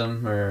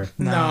Jeff-ism or?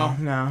 No.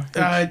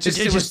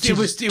 It was too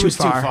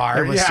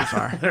far. It was Yeah, too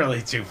far.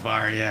 literally too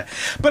far. Yeah,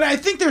 but I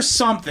think there's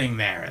something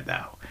there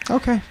though.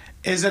 Okay.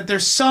 Is that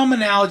there's some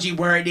analogy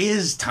where it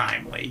is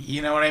timely?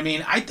 You know what I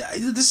mean?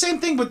 The same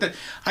thing with the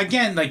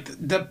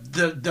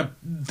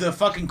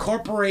fucking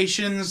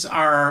corporations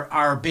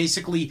are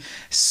basically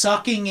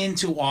sucking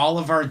into all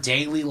of our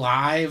daily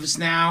lives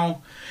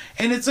now.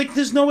 And it's like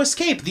there's no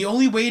escape. The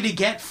only way to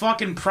get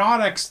fucking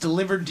products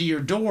delivered to your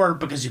door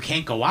because you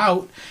can't go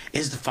out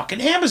is the fucking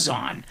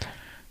Amazon.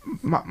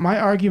 My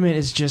argument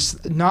is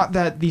just not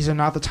that these are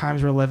not the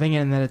times we're living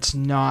in and that it's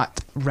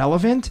not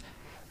relevant.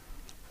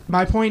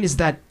 My point is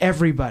that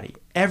everybody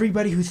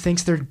who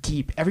thinks they're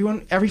deep,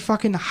 every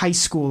fucking high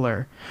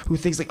schooler who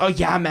thinks like, oh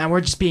yeah, man,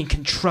 we're just being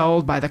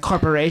controlled by the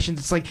corporations.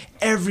 It's like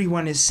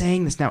everyone is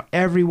saying this now.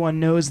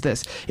 Everyone knows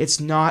this. It's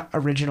not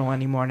original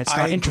anymore, and it's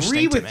not interesting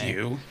I agree to with me.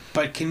 you,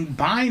 but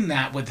combine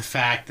that with the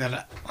fact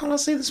that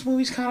honestly, this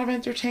movie's kind of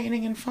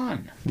entertaining and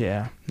fun.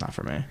 Yeah, not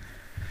for me.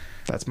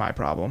 That's my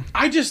problem.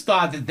 I just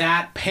thought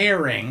that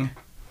pairing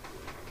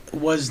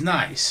was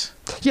nice.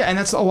 Yeah, and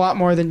that's a lot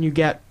more than you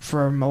get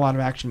from a lot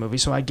of action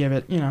movies. So I give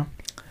it some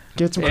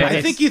credit.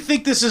 I think you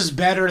think this is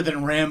better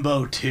than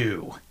Rambo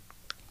 2.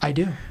 I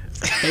do. Well,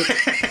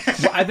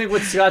 I think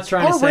what Scott's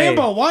trying to Or say.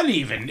 Rambo 1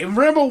 even. And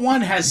Rambo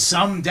 1 has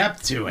some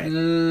depth to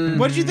it.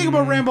 What did you think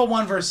about Rambo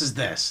 1 versus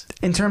this?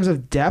 In terms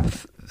of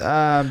depth,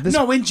 this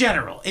No, in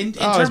general. In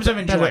oh, terms it's of better.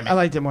 enjoyment. I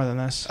liked it more than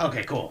this.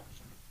 Okay, cool.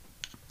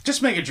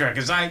 Just make it sure,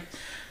 because I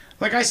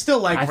still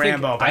like I think-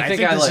 Rambo, but I I think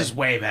think I this like- is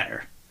way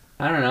better.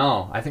 I don't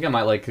know. I think I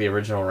might like the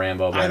original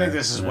Rambo better. I think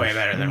this is than way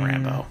better than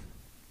Rambo.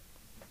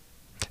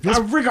 This-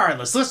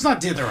 Regardless, let's not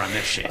dither on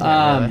this shit.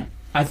 really.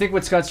 I think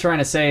what Scott's trying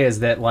to say is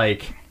that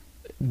like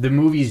the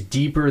movie's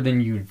deeper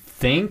than you'd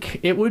think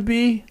it would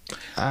be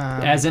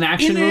as an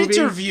action In an movie.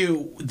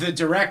 interview, the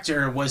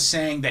director was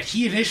saying that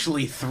he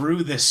initially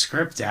threw this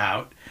script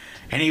out,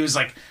 and he was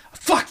like,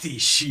 fuck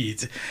these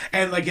sheets.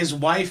 And like his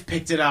wife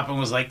picked it up and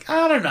was like,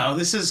 I don't know,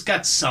 this has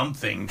got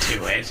something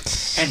to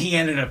it. And he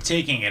ended up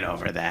taking it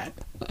over that.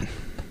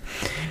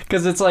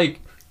 Because it's like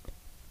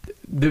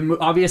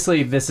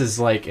obviously this is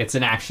like it's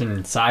an action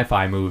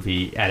sci-fi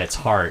movie at its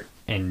heart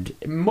and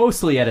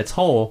mostly at its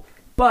whole,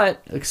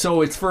 but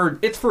so it's for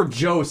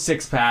Joe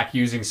Sixpack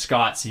using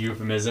Scott's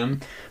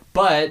euphemism,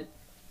 but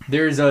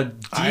there's a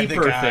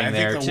deeper thing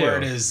there I think the too.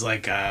 word is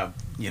like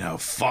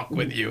fuck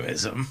with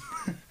you-ism.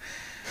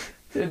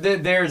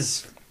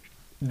 There's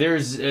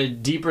a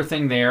deeper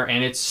thing there,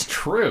 and it's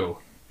true.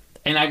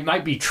 And I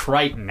might be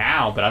trite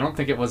now, but I don't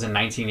think it was in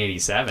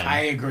 1987. I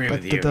agree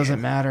But with you. it doesn't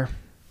matter.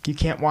 You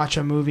can't watch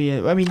a movie.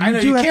 I mean, I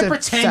know do you have can't to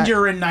pretend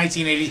you're in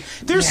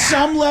 1980. There's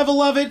some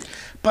level of it,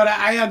 but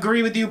I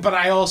agree with you. But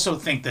I also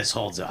think this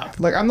holds up.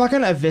 Like, I'm not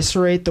gonna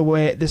eviscerate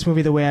this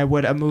movie the way I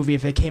would a movie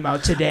if it came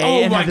out today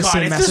Oh and my had the god!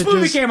 same If messages. this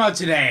movie came out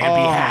today, it'd be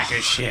Oh. hack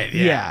as shit.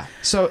 yeah.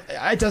 So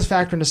it does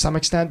factor into some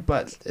extent,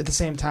 but at the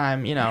same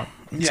time, Yeah.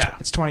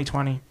 it's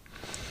 2020.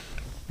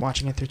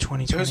 Watching it through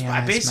 2020 It was,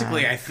 eyes,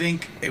 basically, man. I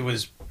think it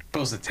was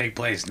supposed to take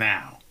place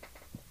now.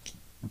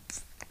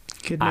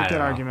 Could I make don't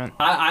that know. argument.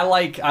 I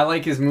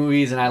like his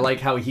movies, and I like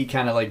how he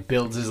kind of like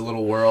builds his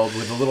little world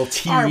with the little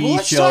TV All right, well,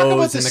 let's shows talk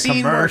about the and the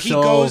scene where he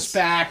commercials. goes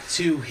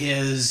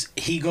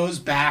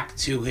back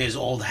to his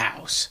old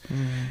house,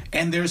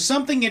 and there's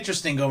something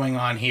interesting going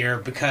on here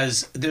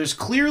because there's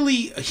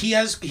clearly he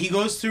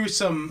goes through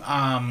some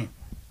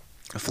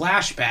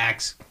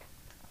flashbacks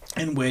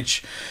in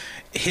which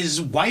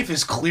his wife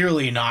is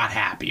clearly not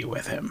happy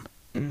with him.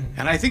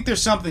 And I think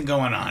there's something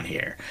going on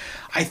here.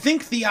 I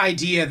think the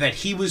idea that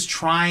he was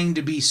trying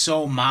to be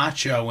so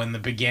macho in the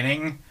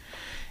beginning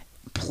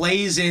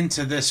plays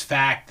into this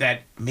fact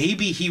that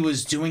maybe he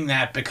was doing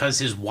that because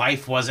his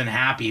wife wasn't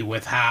happy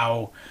with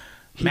how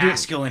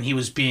masculine he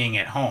was being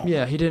at home.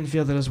 Yeah, he didn't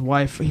feel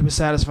that he was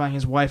satisfying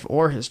his wife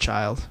or his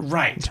child.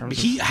 Right. terms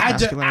He of had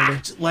to masculinity.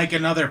 act like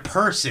another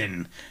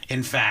person,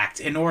 in fact,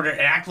 in order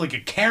to act like a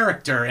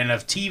character in a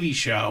TV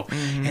show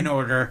in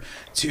order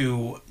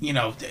to,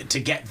 to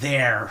get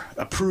their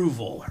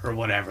approval or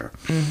whatever.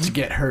 to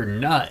get her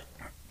nut.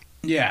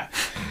 Yeah.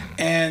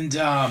 And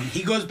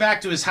he goes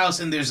back to his house,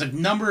 and there's a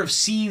number of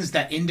scenes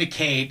that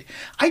indicate.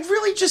 I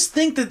really just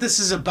think that this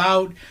is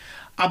about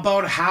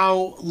about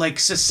how like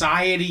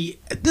society,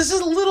 this is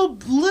a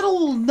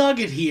little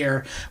nugget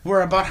here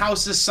where about how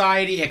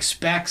society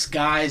expects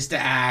guys to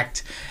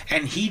act,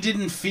 and he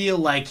didn't feel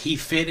like he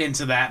fit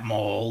into that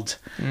mold.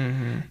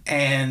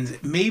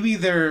 And maybe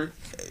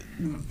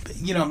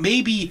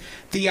maybe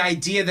the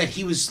idea that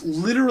he was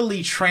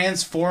literally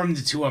transformed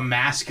into a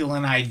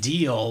masculine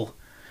ideal,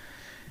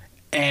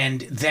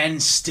 and then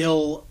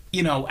still,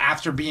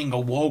 after being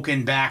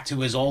awoken back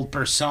to his old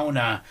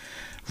persona,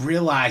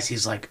 realize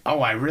he's like, oh,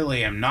 I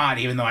really am not,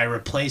 even though I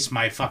replaced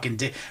my fucking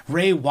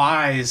Ray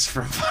Wise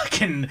from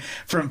fucking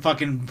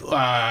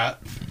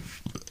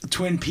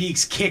Twin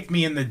Peaks kicked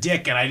me in the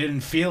dick and I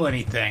didn't feel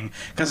anything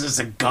because it's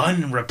a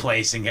gun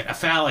replacing it, a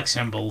phallic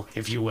symbol,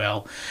 if you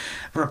will,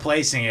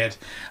 replacing it.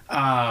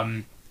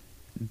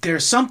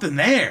 There's something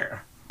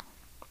there.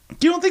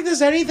 You don't think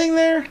there's anything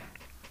there?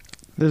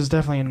 There's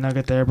definitely a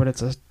nugget there, but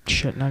it's a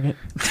shit nugget.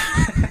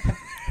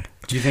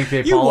 Do you think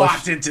they You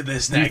walked into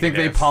this Do you think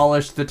they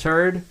polished the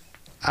turd?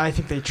 I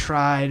think they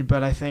tried,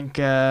 but I think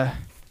the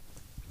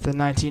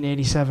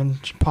 1987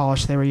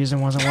 polish they were using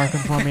wasn't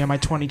working for me on my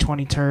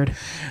 2020 turd.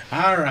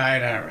 All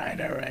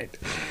right.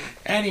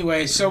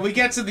 Anyway, so we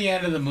get to the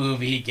end of the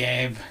movie,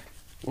 Gabe.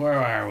 Where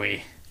are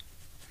we?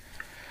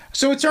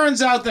 So it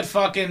turns out that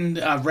fucking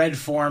Red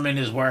Foreman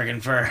is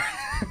working for...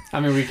 I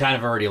mean, we kind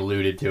of already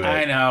alluded to it.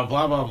 I know,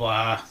 blah, blah,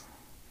 blah.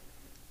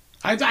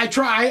 I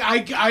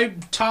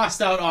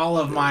tossed out all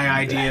of my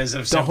ideas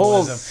of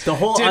symbolism. The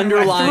whole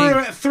underlying...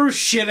 I threw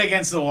shit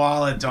against the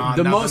wall at Dawn.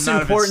 The most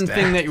important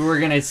thing that we're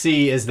going to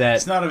see is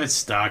that... None of it's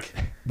stuck.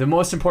 The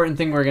most important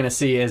thing we're going to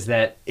see is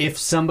that if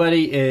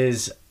somebody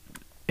is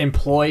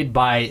employed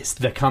by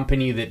the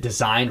company that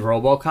designed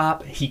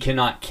RoboCop, he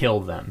cannot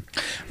kill them.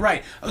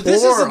 Right.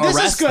 This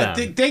is good.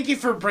 Them. Thank you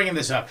for bringing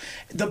this up.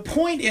 The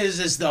point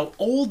is the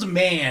old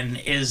man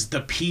is the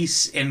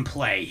piece in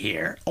play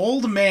here.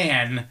 Old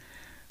man...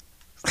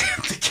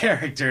 the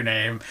character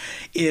name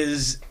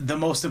is the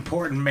most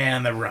important man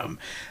in the room.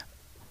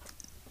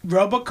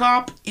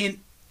 RoboCop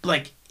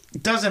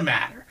doesn't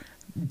matter.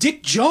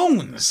 Dick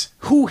Jones,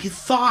 who he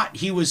thought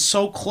he was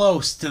so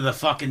close to the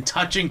fucking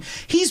touching,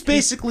 he's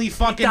basically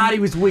fucking... He thought he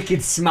was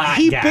wicked smart,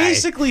 He guy.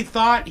 basically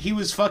thought he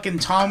was fucking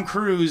Tom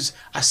Cruise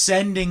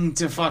ascending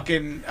to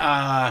fucking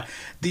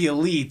the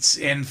elites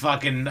in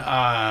fucking...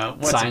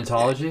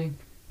 Scientology?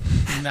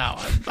 No,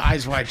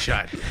 Eyes Wide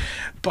Shut.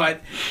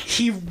 But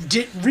he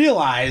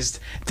realized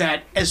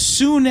that as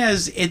soon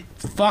as it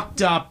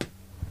fucked up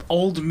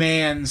old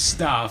man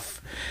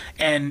stuff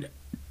and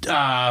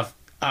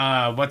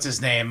what's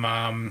his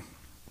name?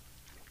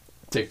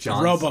 Dick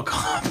Jones.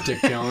 RoboCop. Dick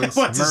Jones.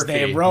 What's his Murphy.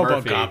 name?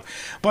 RoboCop. Murphy.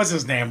 What's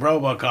his name?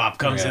 RoboCop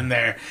comes in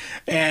there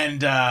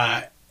and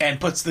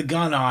puts the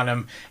gun on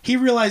him. He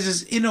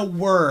realizes in a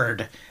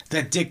word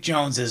that Dick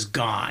Jones is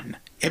gone.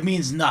 It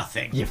means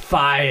nothing. You're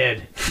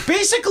fired.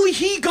 Basically,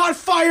 he got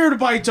fired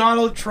by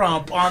Donald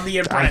Trump on The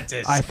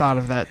Apprentice. I thought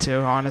of that too,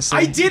 honestly.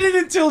 I didn't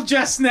until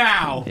just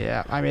now.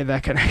 Yeah, I made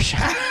that connection.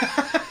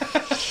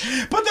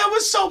 But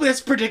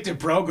that's predictive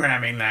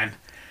programming then.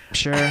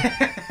 Sure.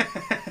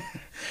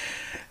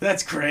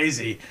 That's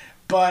crazy.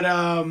 But,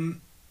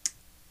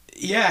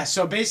 yeah,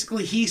 so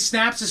basically he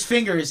snaps his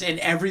fingers and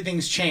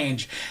everything's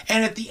changed.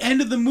 And at the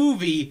end of the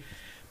movie...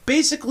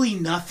 basically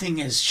nothing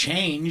has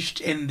changed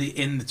in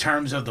the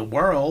terms of the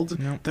world.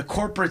 Nope. The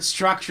corporate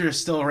structure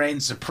still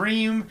reigns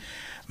supreme.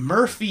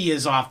 Murphy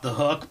is off the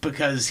hook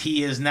because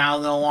he is now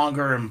no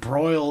longer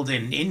embroiled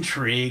in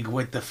intrigue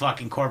with the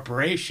fucking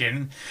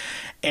corporation.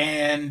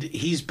 And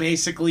he's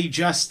basically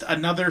just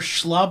another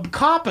schlub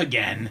cop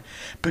again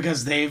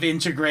because they've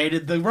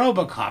integrated the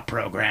RoboCop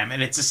program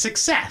and it's a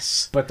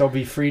success. But they'll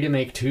be free to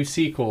make 2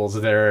 sequels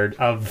that are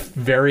of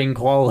varying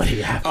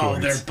quality afterwards. Oh,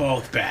 they're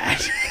both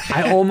bad.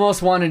 I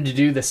almost wanted to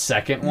do the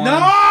second one.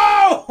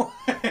 No!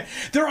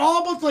 They're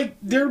all about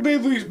they're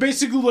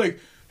basically like,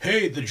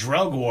 hey, the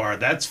drug war,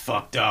 that's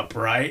fucked up,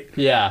 right?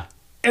 Yeah.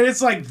 And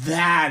it's like,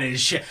 that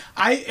is shit.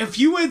 If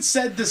you had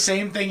said the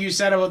same thing you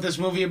said about this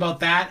movie about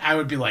that, I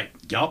would be like,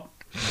 yup.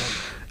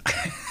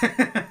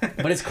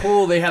 But it's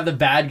cool. They have the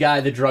bad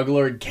guy, the drug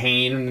lord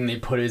Kane, and they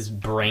put his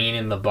brain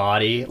in the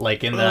body,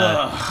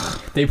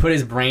 they put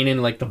his brain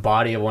in the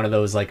body of one of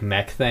those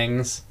mech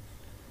things.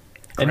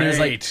 And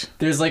Great.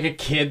 there's a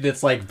kid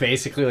that's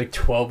basically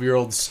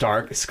 12-year-old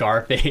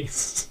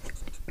Scarface.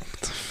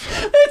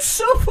 It's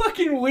so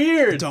fucking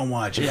weird. Don't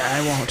watch it. Yeah,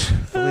 I won't.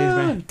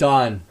 Believe me.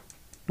 Done.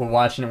 We're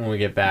watching it when we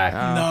get back.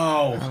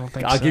 No. I don't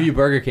think I'll so. give you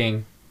Burger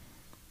King.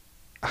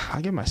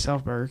 I'll give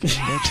myself Burger King,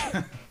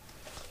 bitch.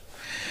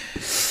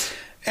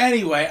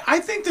 Anyway, I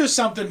think there's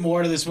something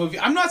more to this movie.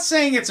 I'm not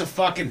saying it's a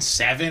fucking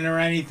 7 or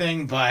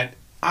anything, but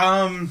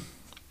I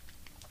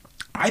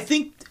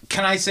think,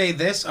 can I say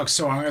this? Oh,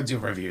 so I'm going to do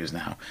reviews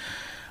now.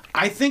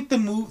 I think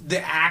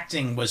the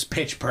acting was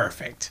pitch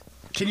perfect.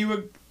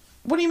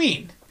 What do you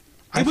mean?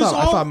 I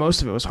thought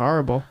most of it was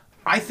horrible.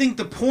 I think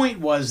the point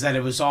was that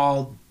it was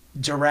all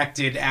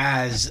directed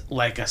as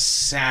like a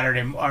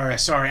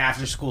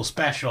after school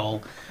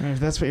special. If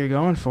that's what you're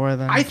going for,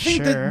 then I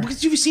think sure. that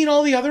because you've seen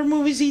all the other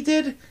movies he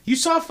did. You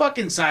saw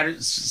fucking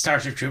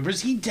Starship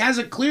Troopers. He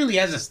clearly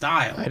has a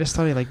style. I just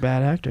thought he liked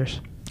bad actors.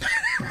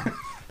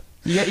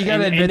 You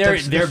gotta And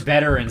admit they're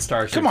better in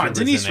Starship Come on, Troopers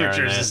Denise than they are in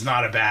Richards this. is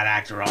not a bad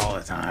actor all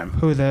the time.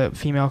 who, the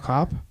female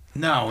cop?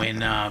 No, in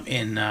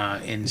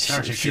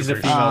Starship She's the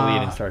Troopers. female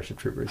lead in Starship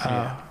Troopers.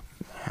 yeah.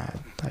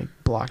 I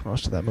blocked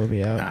most of that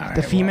movie out. All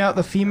the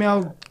right,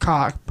 female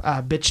cop,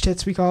 bitch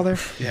tits we called her.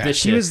 Yeah. Bitch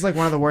She tits. was like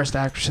one of the worst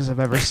actresses I've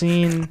ever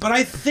seen. But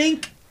I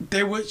think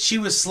she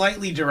was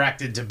slightly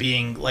directed to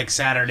being like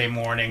Saturday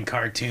morning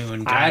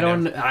cartoon. I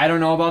kind of. don't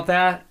know about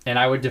that, and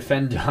I would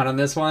defend John on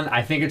this one.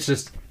 I think it's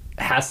just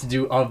has to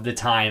do of the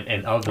time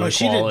and of the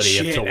She did quality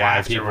of shit to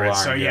why people aren't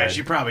afterwards. So yeah, good.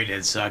 she probably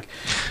did suck.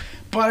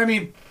 But I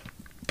mean,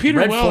 Peter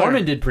Red Weller.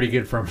 Foreman did pretty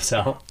good for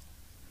himself.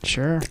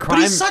 Sure. But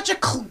he's such a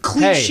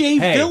cliche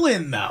Hey,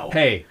 villain, though.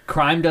 Hey,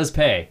 crime does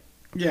pay.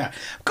 Yeah.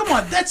 Come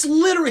on, that's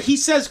literally, he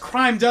says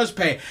crime does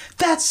pay.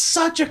 That's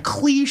such a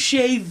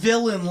cliche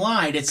villain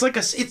line. It's like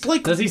Does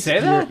he say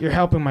that? You're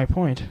helping my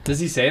point. Does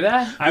he say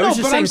that? I No, was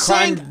just but saying I'm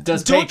crime saying,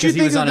 does pay don't you because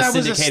he was think on a that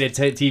was a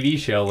syndicated TV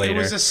show later. It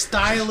was a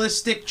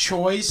stylistic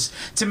choice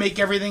to make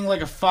everything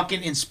like a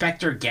fucking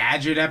Inspector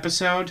Gadget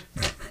episode.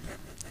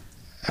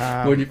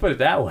 when you put it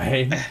that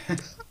way.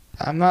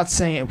 I'm not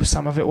saying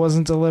some of it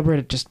wasn't deliberate.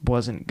 It just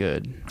wasn't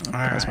good.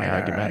 That's my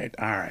argument.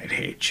 All right,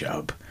 hey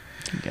Chubb.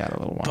 You got a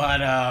little one.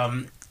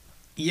 But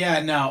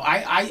yeah, no,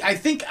 I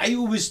think it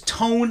was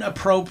tone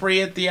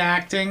appropriate, the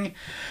acting.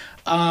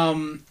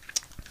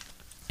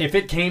 If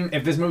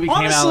this movie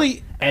Honestly-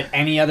 came out at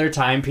any other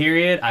time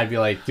period, I'd be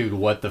like, dude,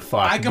 what the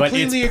fuck? I But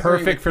completely it's agree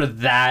perfect for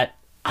that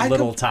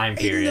little time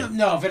period.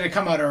 No, if it had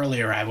come out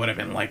earlier, I would have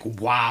been like,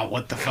 wow,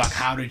 what the fuck?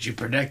 How did you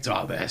predict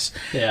all this?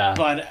 Yeah.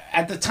 But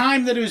at the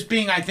time that it was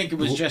being, I think it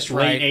was just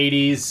late right.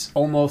 80s,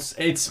 almost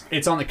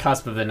it's on the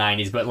cusp of the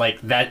 90s, but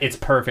like that, it's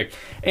perfect.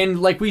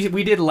 And like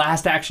we did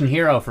Last Action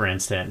Hero, for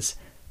instance,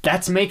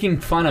 that's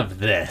making fun of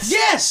this.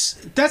 Yes,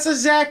 that's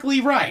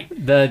exactly right.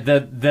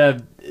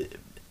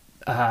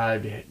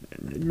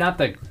 Not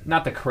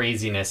the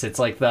craziness, it's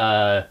like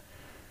the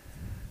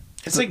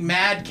It's like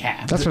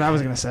Madcap. That's what I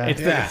was gonna say.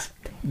 it's Yeah.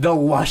 the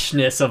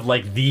lushness of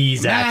like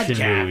these action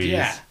Madcap, movies.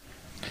 yeah.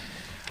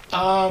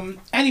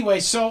 Anyway,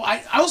 so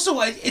I also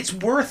it's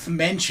worth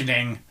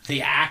mentioning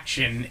the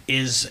action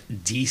is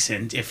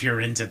decent if you're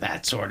into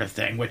that sort of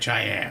thing, which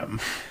I am.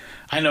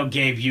 I know,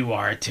 Gabe, you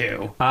are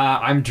too.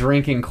 I'm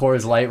drinking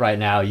Coors Light right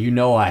now. You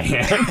know I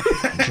am.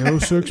 Joe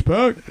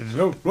Sixpack.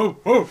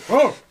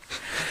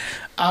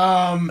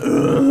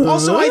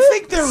 Also, I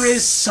think there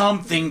is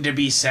something to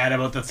be said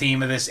about the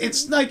theme of this.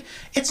 It's not,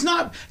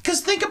 because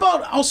think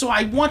about, also,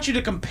 I want you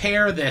to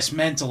compare this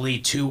mentally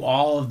to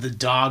all of the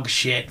dog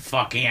shit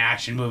fucking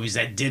action movies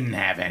that didn't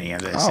have any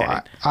of this in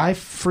it. I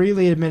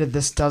freely admitted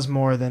this does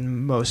more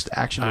than most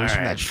action movies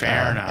from that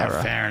fair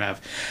era. fair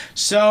enough.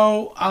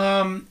 So,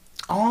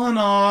 all in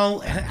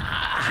all,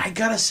 I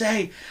gotta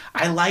say,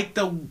 I like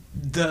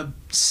the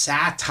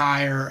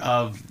satire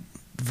of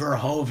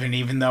Verhoeven,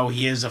 even though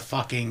he is a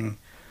fucking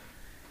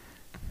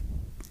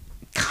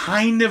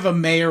kind of a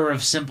mayor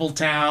of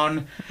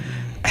Simpletown,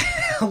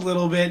 a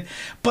little bit,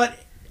 but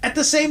at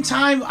the same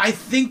time, I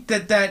think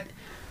that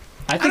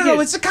I don't know.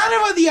 It's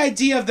kind of the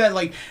idea of that,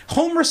 like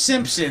Homer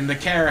Simpson, the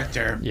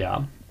character,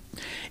 Yeah.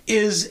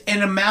 is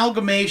an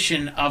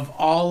amalgamation of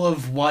all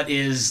of what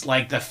is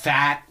like the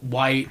fat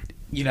white,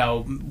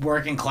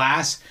 working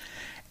class,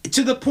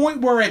 to the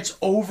point where it's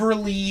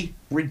overly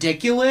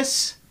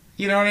ridiculous.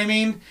 You know what I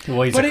mean?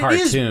 Well, he's a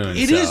cartoon,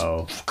 It is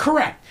so-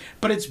 correct,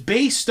 but it's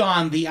based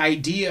on the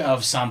idea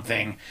of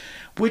something,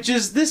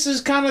 this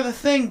is kind of the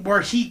thing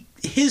where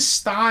his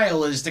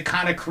style is to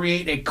kind of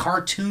create a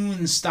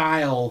cartoon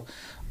style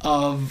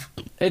of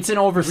It's an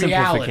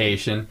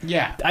oversimplification.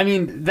 Yeah. I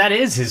mean, that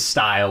is his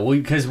style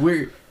because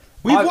we've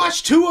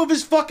watched 2 of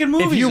his fucking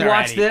movies. If you already.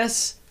 watch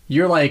this,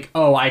 you're like,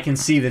 oh, I can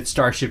see that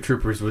Starship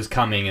Troopers was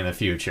coming in the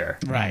future.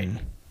 Right.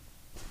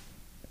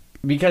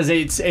 Because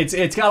it's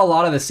got a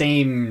lot of the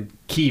same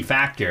key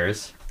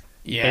factors.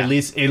 Yeah. At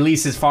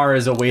least as far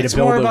as a way It's to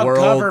build more the about world.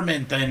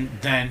 government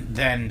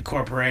than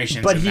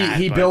corporations. But and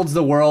he builds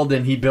the world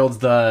and he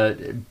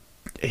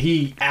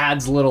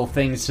adds little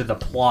things to the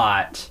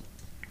plot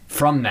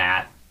from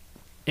that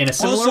in a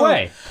similar Also,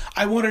 way.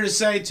 I wanted to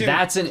say too.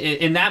 That's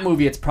in that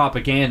movie it's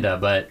propaganda,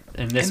 but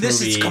in this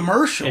movie it's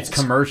commercials. It's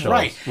commercials,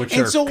 Right. which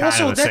And are so kind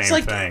also of the that's same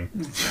like thing.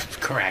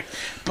 correct.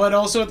 But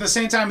also at the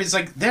same time, it's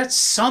like that's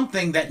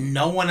something that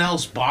no one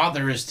else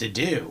bothers to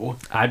do.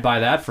 I'd buy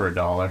that for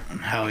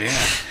 $1. Hell yeah.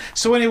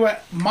 So anyway,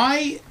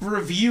 my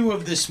review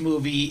of this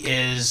movie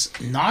is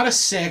not a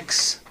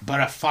 6,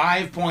 but a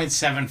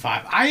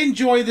 5.75. I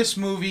enjoy this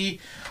movie.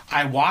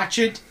 I watch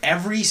it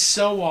every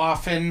so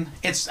often.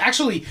 It's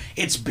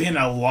been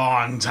a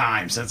long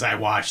time since I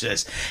watched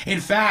this. In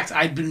fact,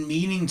 I've been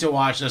meaning to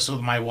watch this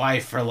with my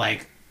wife for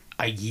like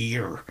a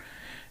year.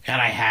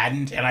 and I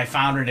hadn't, and I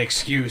found an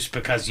excuse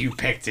because you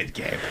picked it,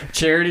 Gabe.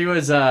 Charity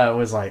was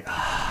like,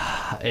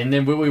 and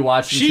then when we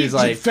watched, and she was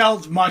like,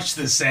 felt much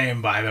the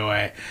same, by the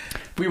way.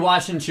 we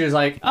watched, and she was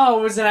like, oh,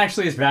 it wasn't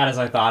actually as bad as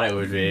I thought it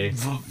would be.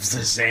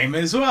 The same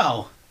as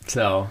well.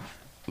 So,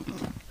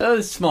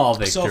 a small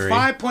victory. So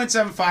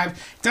 5.75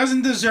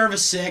 doesn't deserve a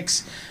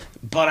 6,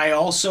 but I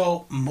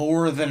also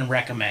more than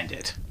recommend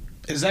it.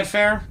 Is that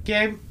fair,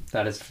 Gabe?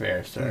 That is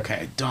fair, sir.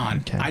 Okay, Don.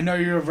 Okay. I know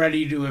you're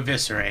ready to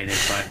eviscerate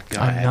it, but go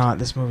I'm ahead. not.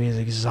 This movie is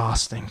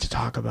exhausting to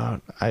talk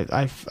about.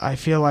 I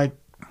feel like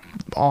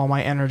all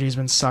my energy has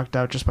been sucked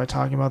out just by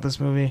talking about this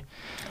movie.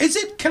 Is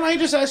it? Can I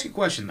just ask you a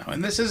question though?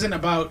 And this isn't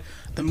about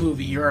the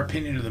movie, your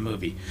opinion of the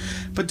movie,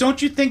 but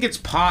don't you think it's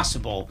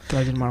possible? That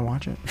I didn't want to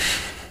watch it.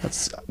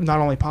 That's not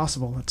only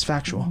possible, it's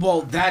factual.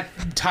 Well, that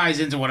ties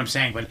into what I'm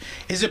saying, but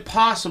is it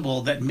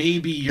possible that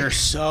maybe you're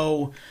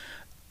so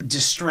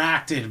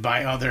distracted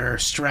by other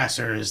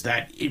stressors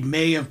that it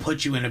may have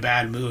put you in a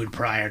bad mood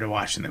prior to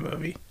watching the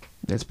movie?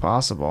 It's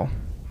possible,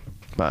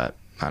 but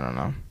I don't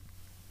know.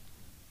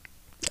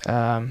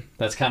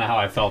 That's kind of how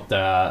I felt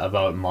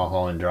about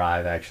Mulholland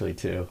Drive, actually,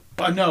 too.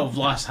 But no,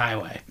 Lost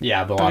Highway.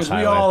 Yeah, but Because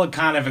Lost we Highway. all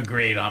kind of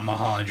agreed on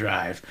Mulholland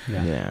Drive.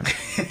 Yeah.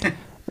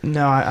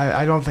 No,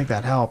 I don't think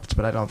that helped,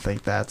 but I don't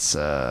think that's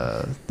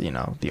the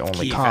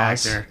only Key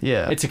cause. factor.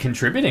 Yeah, It's a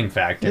contributing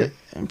factor.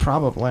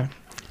 probably.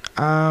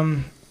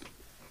 Where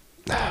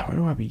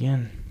do I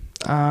begin?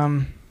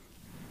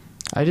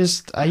 I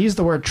use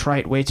the word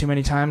trite way too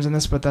many times in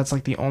this, but that's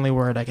like the only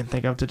word I can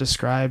think of to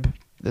describe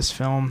this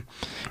film.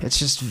 It's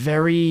just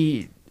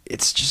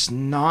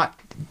not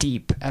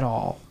deep at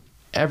all.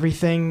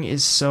 Everything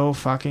is so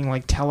fucking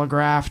like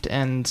telegraphed,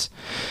 and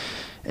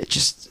it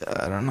just,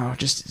 I don't know,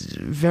 just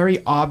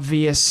very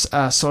obvious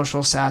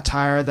social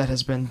satire that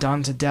has been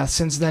done to death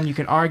since then. You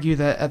can argue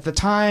that at the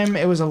time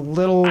it was a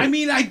little... I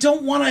mean, I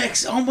don't want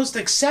to almost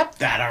accept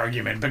that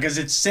argument because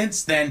it's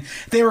since then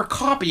they were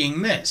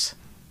copying this.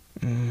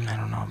 I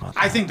don't know about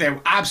that. I think they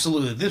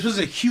absolutely. This was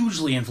a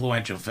hugely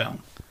influential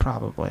film.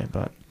 Probably,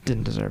 but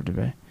didn't deserve to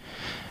be.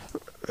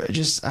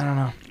 Just, I don't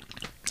know.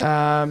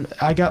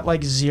 I got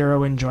like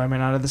zero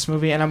enjoyment out of this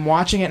movie, and I'm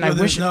watching it, and I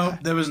wish...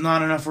 there was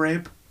not enough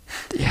rape.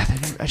 Yeah,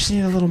 I just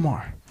need a little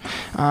more.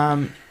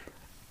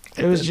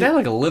 It was just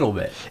like a little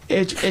bit.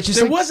 it's just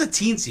There like, was a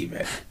teensy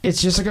bit.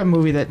 it's just like a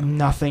movie that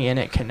nothing in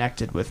it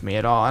connected with me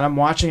at all, and I'm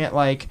watching it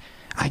like,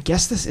 I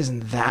guess this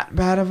isn't that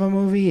bad of a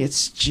movie.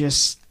 It's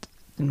just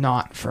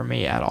not for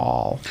me at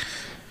all.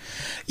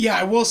 Yeah,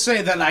 I will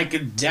say that I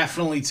could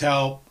definitely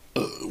tell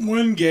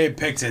when Gabe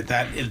picked it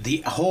that the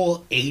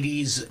whole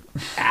 80s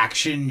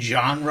action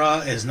genre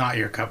is not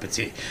your cup of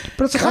tea.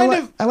 But it's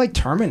like, I like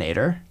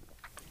Terminator.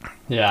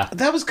 Yeah.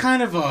 That was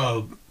kind of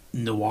a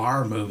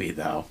noir movie,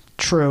 though.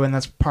 True, and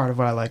that's part of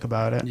what I like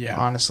about it. Yeah.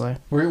 Honestly.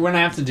 We're going to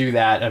have to do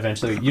that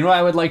eventually. You know what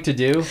I would like to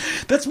do?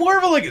 That's more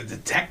of a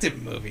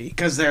detective movie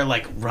because they're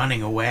like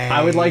running away.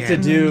 I would like to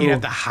and do- You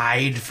have to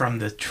hide from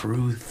the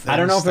truth. I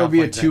don't know if it'll and be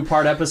a stuff like that.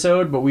 two-part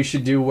episode, but we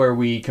should do where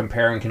we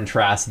compare and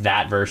contrast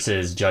that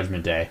versus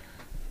Judgment Day.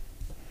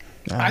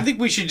 I think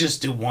we should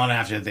just do one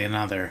after the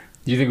another.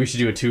 Do you think we should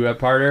do a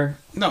two-parter?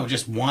 No,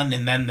 just one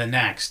and then the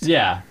next.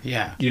 Yeah.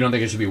 Yeah. You don't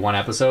think it should be one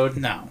episode?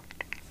 No.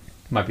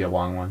 Might be a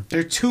long one.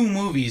 They're two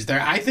movies.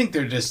 I think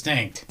they're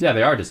distinct. Yeah,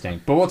 they are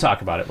distinct, but we'll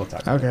talk about it.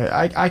 Okay,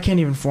 I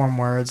can't even form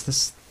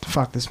words.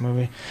 Fuck this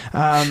movie.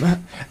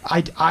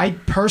 I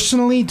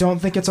personally don't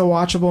think it's a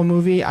watchable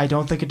movie. I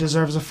don't think it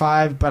deserves a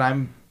 5, but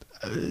I'm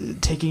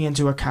taking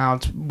into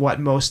account what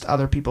most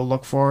other people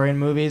look for in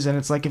movies, and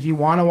it's like, if you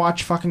want to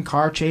watch fucking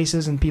car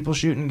chases and people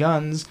shooting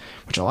guns,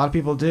 which a lot of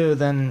people do,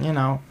 then,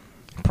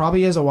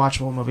 probably is a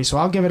watchable movie. So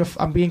I'll give it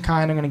I'm being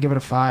kind, I'm going to give it a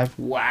 5.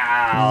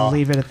 Wow. I'll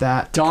leave it at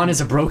that. Dawn is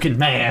a broken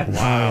man.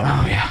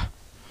 Oh, yeah.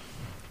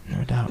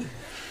 No doubt.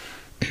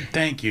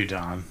 Thank you,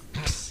 Don.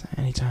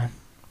 Anytime.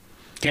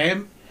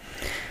 Gabe?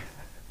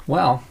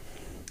 Well,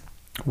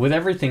 with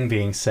everything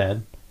being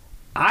said,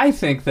 I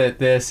think that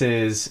this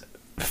is,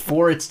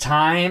 for its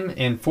time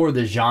and for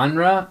the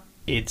genre,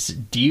 it's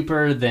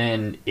deeper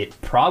than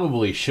it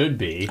probably should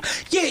be.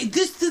 Yeah,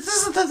 this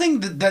is the thing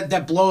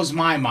that blows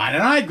my mind,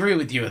 and I agree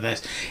with you with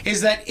this,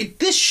 is that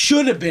this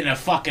should have been a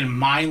fucking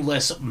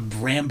mindless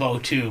Rambo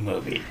 2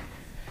 movie.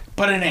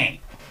 But it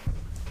ain't.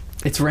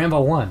 It's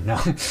Rambo 1, no.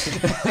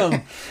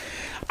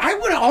 I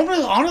would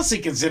honestly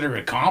consider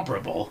it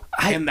comparable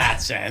in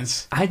that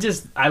sense.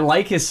 I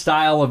like his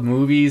style of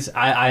movies.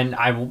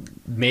 I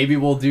maybe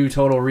we'll do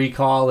Total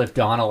Recall if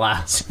Dawn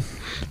allows.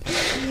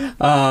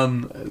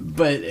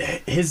 But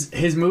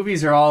his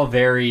movies are all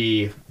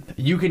very,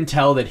 you can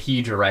tell that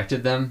he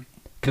directed them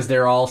because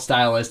they're all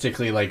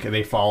stylistically like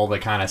they follow the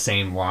kind of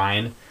same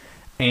line.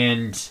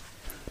 And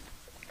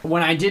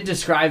when I did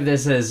describe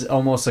this as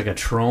almost like a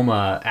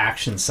trauma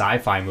action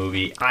sci-fi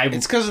movie,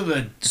 It's because of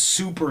the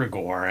super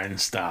gore and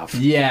stuff.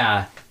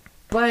 yeah,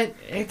 but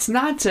it's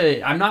not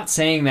to. I'm not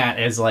saying that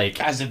as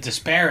like As a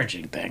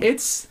disparaging thing.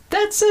 that's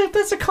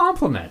a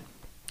compliment.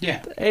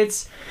 Yeah.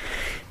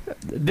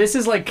 This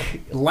is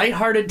like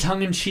lighthearted,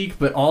 tongue in cheek,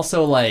 but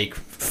also like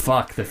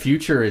fuck, the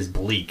future is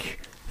bleak.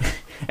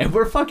 And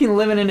we're fucking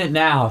living in it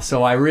now,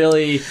 so I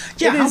really...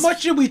 Yeah, it how is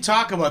much did we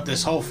talk about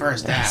this whole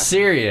first half?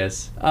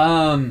 serious.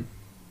 I'm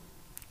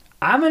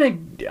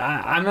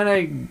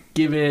gonna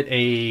give it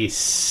a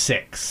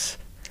 6.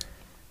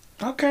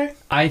 Okay.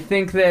 I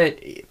think that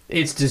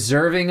it's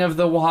deserving of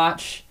the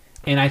watch,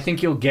 and I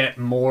think you'll get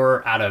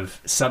more out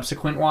of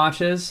subsequent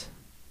watches.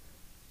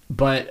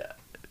 But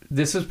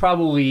this is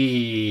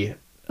probably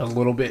a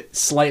little bit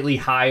slightly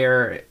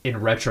higher in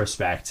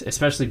retrospect,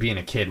 especially being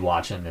a kid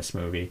watching this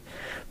movie.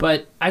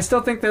 But I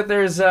still think that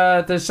there's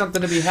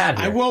something to be had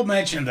here. I will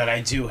mention that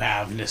I do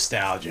have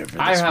nostalgia for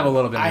this. I have a movie.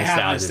 little bit of I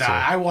have nostalgia, too.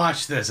 I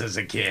watched this as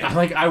a kid.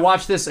 I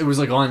watched this. It was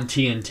like on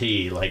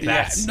TNT. Like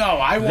that's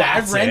I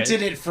that's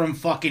rented it from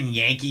fucking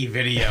Yankee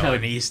Video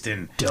in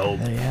Easton. dope.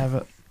 There you have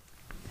it.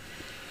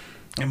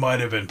 It might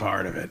have been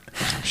part of it.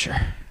 I'm sure.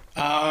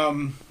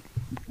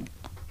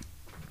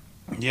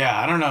 Yeah,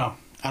 I don't know.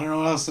 I don't know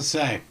what else to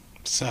say.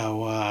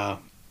 So,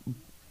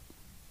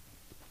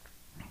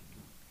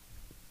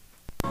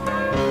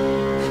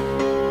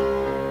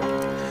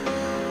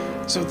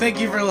 So thank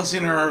you for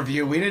listening to our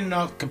review. We didn't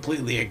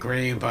completely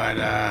agree,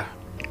 but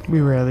We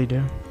rarely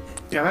do.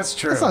 yeah, that's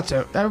true. That's not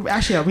so.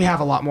 Actually, we have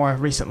a lot more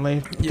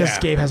recently because Yeah.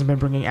 Gabe hasn't been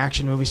bringing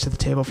action movies to the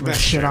table for me to That's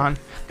shit true. on.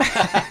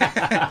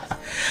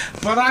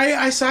 But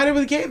I sided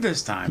with Gabe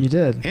this time. You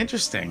did.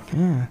 Interesting.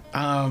 Yeah.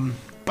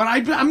 But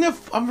I'm a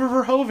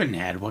Verhoeven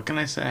head. What can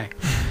I say?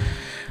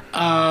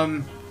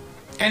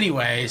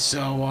 Anyway,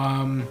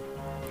 so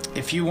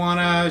if you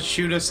wanna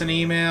shoot us an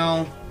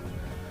email,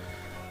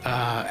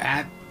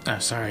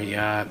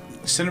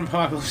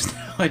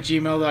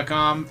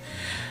 cinemapocalypse@gmail.com.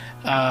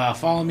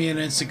 Follow me on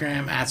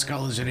Instagram at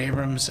Scott Lizard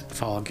Abrams.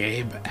 Follow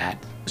Gabe at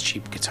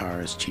Cheap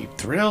Guitars, Cheap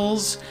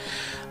Thrills.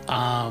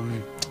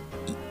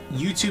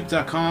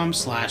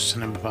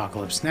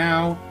 YouTube.com/cinemapocalypse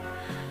now.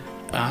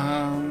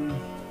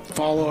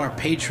 Follow our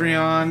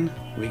Patreon.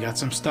 We got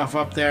some stuff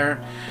up there.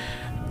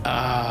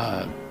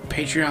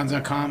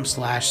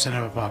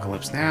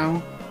 Patreon.com/cinemapocalypse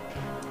now.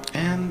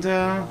 And,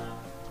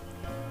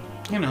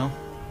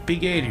 be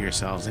gay to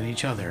yourselves and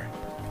each other.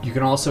 You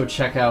can also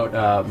check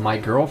out my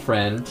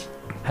girlfriend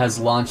has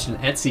launched an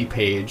Etsy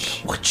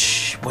page. Which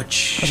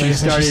She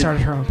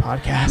started her own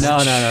podcast. No.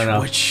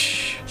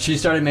 Which She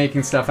started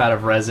making stuff out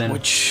of resin.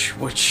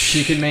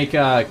 She can make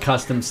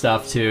custom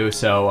stuff too.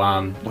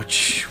 So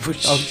which oh,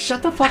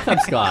 shut the fuck up,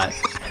 Scott.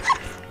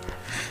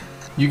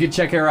 You can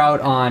check her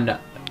out on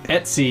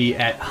Etsy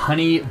at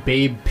Honey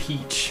Babe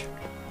Peach.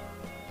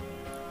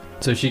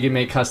 So she can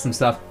make custom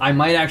stuff. I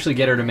might actually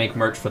get her to make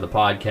merch for the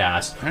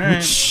podcast. All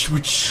right.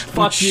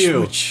 Fuck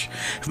you.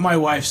 If my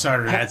wife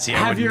started Etsy,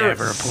 I would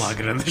never plug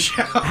it on the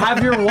show.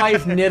 Have your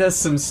wife knit us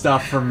some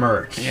stuff for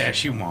merch. Yeah,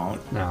 she won't.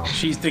 No.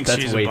 She thinks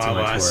That's she's way above too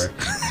much us. work.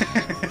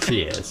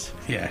 She is.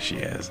 Yeah, she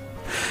is.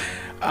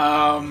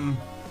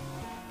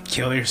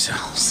 Kill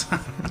yourselves.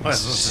 What was I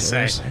supposed to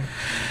say? Seriously.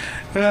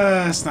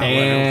 That's not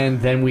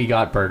And then we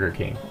got Burger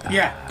King. what.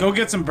 Yeah, go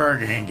get some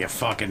Burger King, you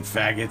fucking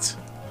faggots.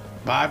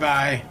 Bye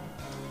bye.